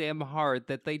goddamn hard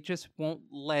that they just won't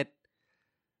let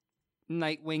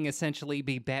Nightwing essentially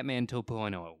be Batman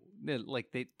 2.0.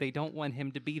 Like, they don't want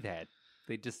him to be that.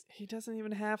 They just... He doesn't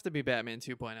even have to be Batman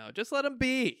 2.0. Just let him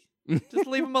be. Just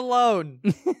leave him alone.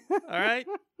 All right?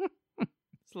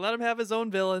 So let him have his own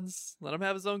villains. Let him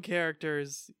have his own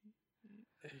characters.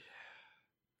 It's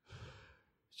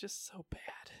just so bad.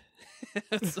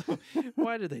 So,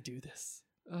 why do they do this?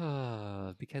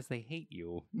 Because they hate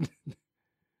you.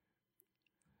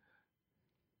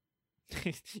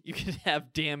 You could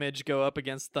have Damage go up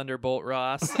against Thunderbolt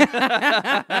Ross. It's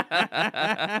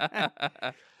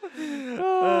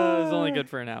only good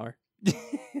for an hour.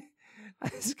 I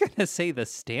was gonna say the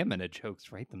stamina jokes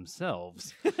write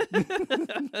themselves.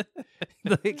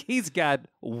 Like, he's got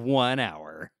 1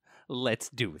 hour. Let's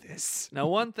do this. Now,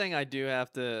 one thing I do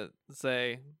have to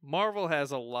say, Marvel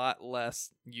has a lot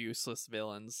less useless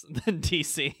villains than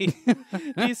DC.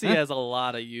 DC has a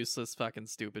lot of useless fucking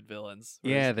stupid villains.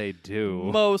 Yeah, they do.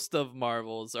 Most of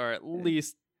Marvel's are at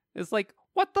least... It's like,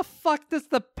 what the fuck does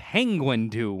the Penguin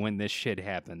do when this shit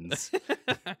happens?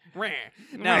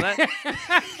 Now that...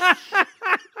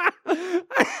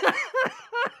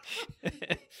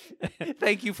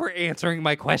 Thank you for answering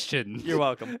my question. You're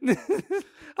welcome.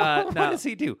 What now, does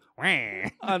he do?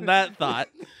 On that thought,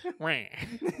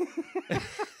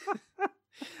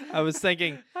 I was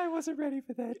thinking... I wasn't ready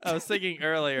for that. I was thinking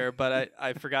earlier, but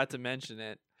I forgot to mention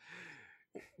it.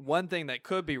 One thing that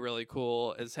could be really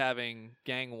cool is having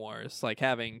gang wars, like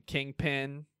having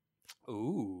Kingpin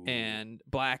Ooh. and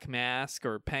Black Mask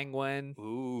or Penguin,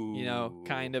 Ooh. you know,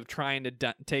 kind of trying to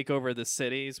take over the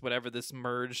cities, whatever this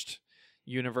merged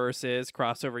universe is,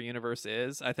 crossover universe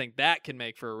is. I think that can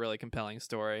make for a really compelling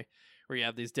story where you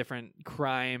have these different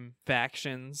crime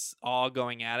factions all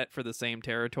going at it for the same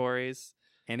territories.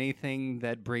 Anything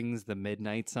that brings the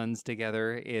Midnight Suns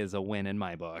together is a win in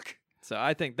my book. So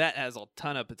I think that has a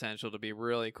ton of potential to be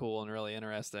really cool and really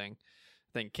interesting.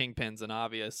 I think Kingpin's an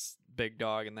obvious big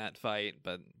dog in that fight,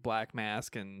 but Black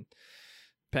Mask and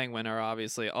Penguin are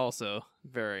obviously also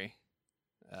very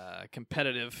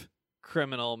competitive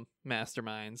criminal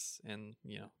masterminds in,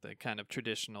 you know, the kind of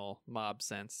traditional mob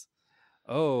sense.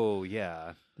 Oh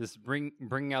yeah, just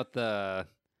bring out the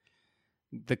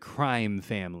crime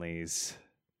families.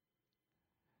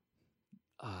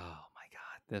 Oh my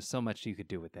god, there's so much you could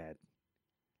do with that.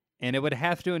 And it would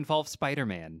have to involve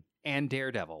Spider-Man and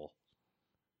Daredevil,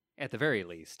 at the very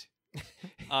least.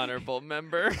 Honorable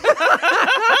member.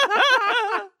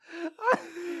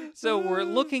 So we're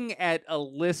looking at a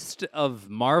list of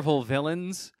Marvel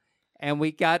villains, and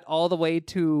we got all the way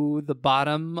to the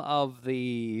bottom of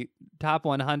the top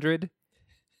 100.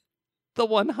 The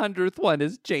 100th one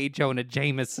is J. Jonah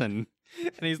Jameson.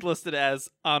 And he's listed as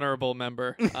honorable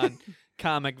member on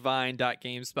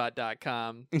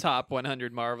comicvine.gamespot.com, top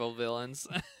 100 Marvel villains.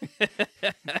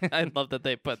 I love that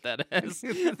they put that as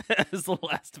the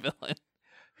last villain.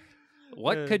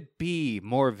 What could be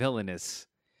more villainous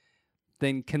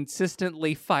than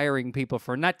consistently firing people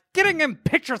for not getting him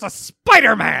pictures of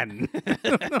Spider-Man?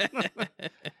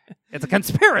 It's a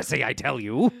conspiracy, I tell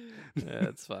you.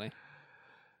 That's funny.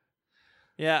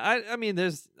 Yeah, I mean,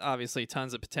 there's obviously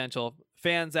tons of potential.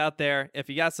 Fans out there, if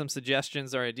you got some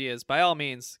suggestions or ideas, by all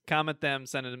means, comment them,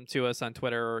 send them to us on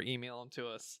Twitter or email them to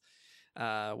us.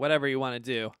 Whatever you want to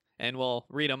do, and we'll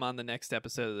read them on the next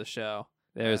episode of the show.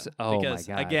 Because,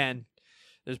 my God. Again,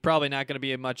 there's probably not going to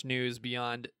be much news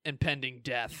beyond impending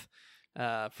death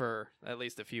for at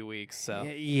least a few weeks. So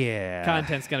yeah,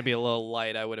 content's going to be a little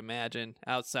light, I would imagine,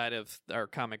 outside of our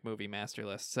comic movie master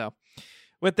list. So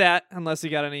with that, unless you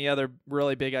got any other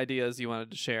really big ideas you wanted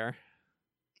to share.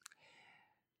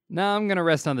 No, I'm gonna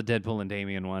rest on the Deadpool and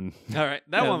Damian one. All right,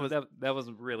 that one was that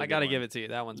was really. I got to give it to you.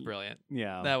 That one's brilliant.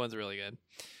 Yeah, that one's really good.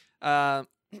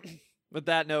 With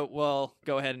that note, we'll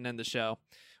go ahead and end the show.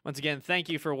 Once again, thank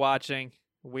you for watching.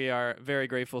 We are very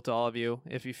grateful to all of you.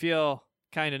 If you feel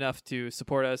kind enough to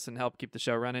support us and help keep the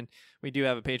show running, we do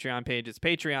have a Patreon page. It's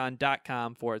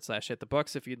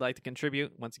patreon.com/hitthebooks if you'd like to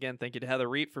contribute. Once again, thank you to Heather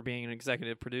Reep for being an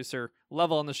executive producer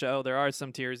level on the show. There are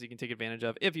some tiers you can take advantage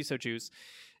of if you so choose.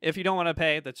 If you don't want to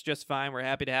pay, that's just fine. We're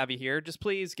happy to have you here. Just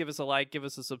please give us a like, give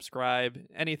us a subscribe.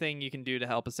 Anything you can do to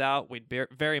help us out, we'd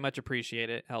very much appreciate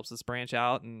it. Helps us branch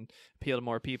out and appeal to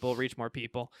more people, reach more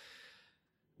people.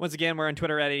 Once again, we're on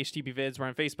Twitter at HTBvids. We're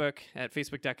on Facebook at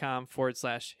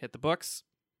facebook.com/hitthebooks.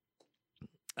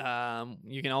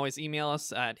 You can always email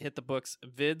us at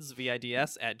hitthebooksvids,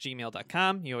 VIDS,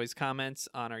 @gmail.com. You always comment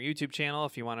on our YouTube channel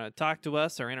if you want to talk to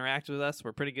us or interact with us.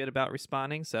 We're pretty good about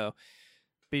responding, so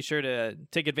be sure to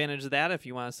take advantage of that if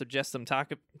you want to suggest some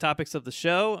topics of the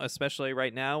show, especially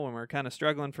right now when we're kind of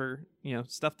struggling for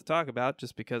stuff to talk about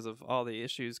just because of all the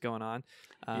issues going on.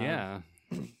 Yeah.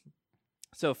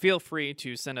 So feel free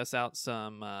to send us out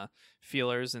some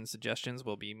feelers and suggestions.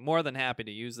 We'll be more than happy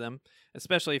to use them,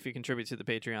 especially if you contribute to the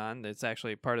Patreon. It's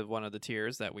actually part of one of the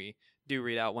tiers that we do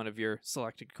read out one of your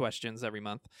selected questions every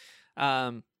month.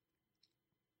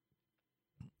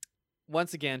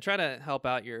 Once again, try to help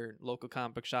out your local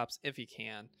comic book shops if you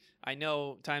can. I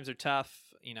know times are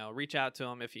tough. Reach out to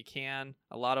them if you can.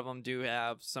 A lot of them do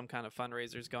have some kind of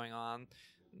fundraisers going on,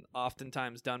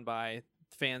 oftentimes done by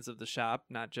fans of the shop,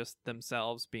 not just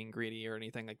themselves being greedy or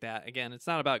anything like that. Again, it's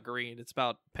not about greed. It's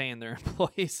about paying their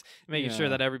employees, making sure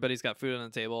that everybody's got food on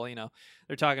the table.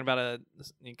 They're talking about a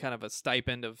kind of a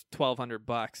stipend of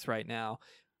 $1,200 right now,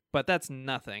 but that's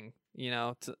nothing.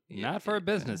 Not for a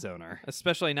business owner,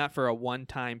 especially not for a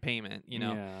one-time payment.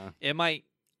 Yeah. It might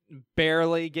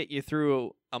barely get you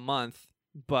through a month,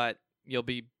 but you'll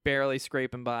be barely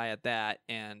scraping by at that.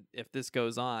 And if this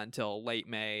goes on till late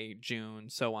May, June,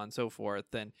 so on and so forth,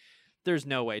 then there's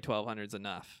no way 1,200 is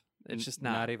enough. It's just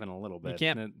not. Not even a little bit. You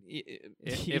can't.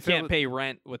 You can't pay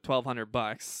rent with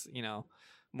 $1,200.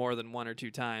 More than one or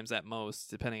two times at most,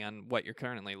 depending on what you're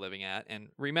currently living at. And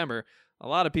remember, a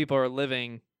lot of people are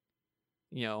living,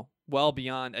 well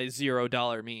beyond a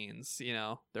 $0 means.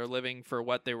 They're living for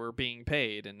what they were being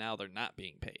paid, and now they're not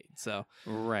being paid. So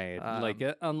right,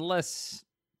 unless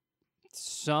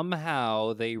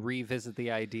somehow they revisit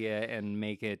the idea and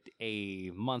make it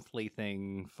a monthly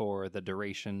thing for the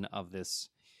duration of this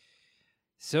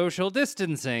social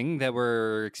distancing that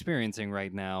we're experiencing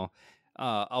right now,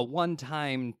 a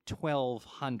one-time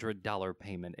 $1,200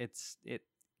 payment.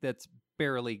 That's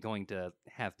barely going to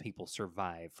have people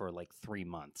survive for like 3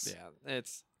 months. Yeah,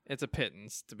 it's a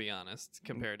pittance, to be honest,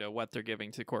 compared to what they're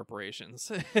giving to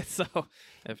corporations. So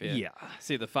if you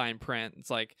see the fine print,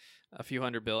 it's like a few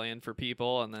 $100 billion for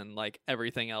people, and then like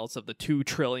everything else of the $2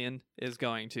 trillion is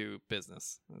going to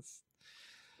business.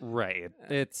 Right.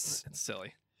 It's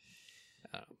silly.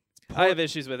 I have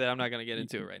issues with it. I'm not going to get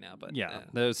into it right now, but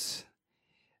there's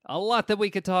a lot that we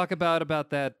could talk about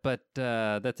that, but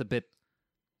that's a bit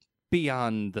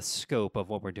beyond the scope of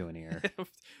what we're doing here.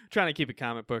 Trying to keep it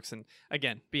comic books, and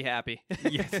again, be happy.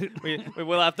 we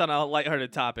left on a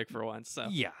lighthearted topic for once, so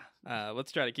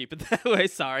let's try to keep it that way.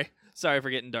 Sorry for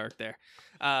getting dark there.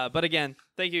 But again,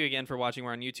 thank you again for watching.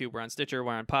 We're on YouTube, we're on Stitcher,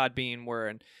 we're on Podbean, we're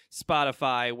on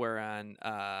Spotify, we're on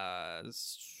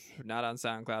not on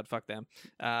SoundCloud. Fuck them.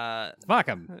 Fuck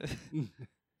them.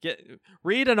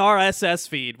 Read an RSS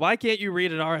feed. Why can't you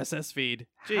read an RSS feed?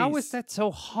 Jeez. How is that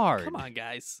so hard? Come on,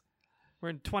 guys. We're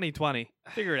in 2020.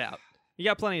 Figure it out. You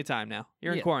got plenty of time now.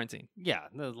 You're in quarantine. Yeah.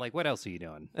 Like, what else are you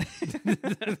doing?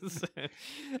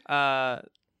 I'm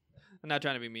not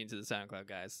trying to be mean to the SoundCloud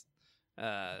guys.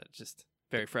 Just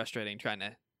very frustrating trying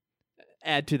to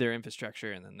add to their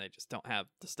infrastructure, and then they just don't have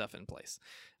the stuff in place.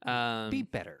 Be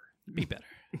better. Be better.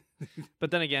 But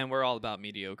then again, we're all about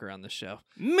mediocre on this show.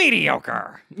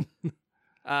 Mediocre!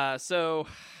 So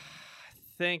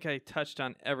I think I touched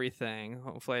on everything.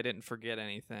 Hopefully I didn't forget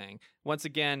anything. Once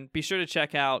again, be sure to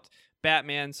check out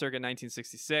Batman circa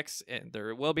 1966. And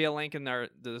there will be a link in the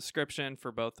description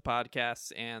for both the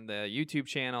podcasts and the YouTube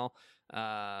channel.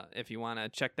 If you want to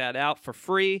check that out for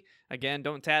free. Again,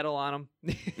 don't tattle on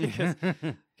them.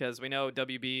 Because we know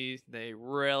WB, they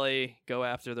really go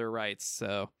after their rights.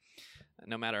 So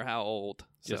no matter how old.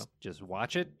 Just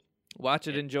watch it. Watch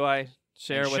it, enjoy,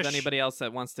 share with anybody else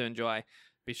that wants to enjoy.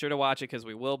 Be sure to watch it because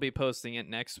we will be posting it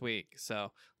next week.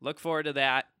 So look forward to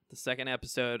that. The second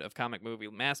episode of Comic Movie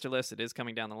Master List. It is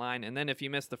coming down the line. And then if you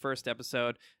missed the first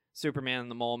episode, Superman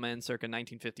and the Mole Men circa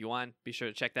 1951, be sure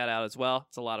to check that out as well.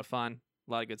 It's a lot of fun.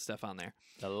 A lot of good stuff on there.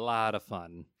 A lot of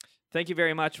fun. Thank you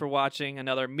very much for watching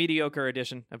another mediocre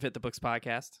edition of Hit the Books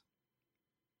Podcast.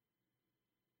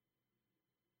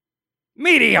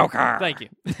 Mediocre! Thank you.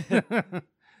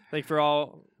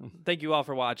 Thank you all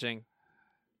for watching.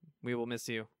 We will miss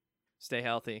you. Stay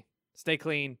healthy. Stay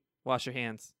clean. Wash your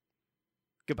hands.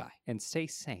 Goodbye. And stay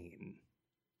sane.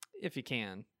 If you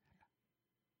can.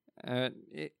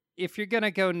 If you're going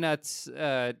to go nuts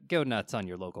on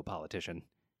your local politician.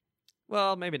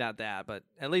 Well, maybe not that, but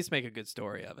at least make a good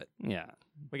story of it. Yeah.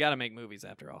 We got to make movies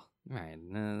after all. Right.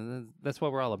 That's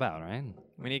what we're all about, right?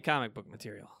 We need comic book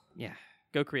material. Yeah.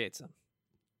 Go create some.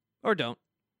 Or don't.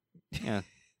 Yeah.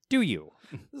 Do you?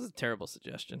 This is a terrible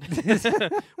suggestion.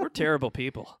 We're terrible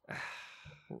people.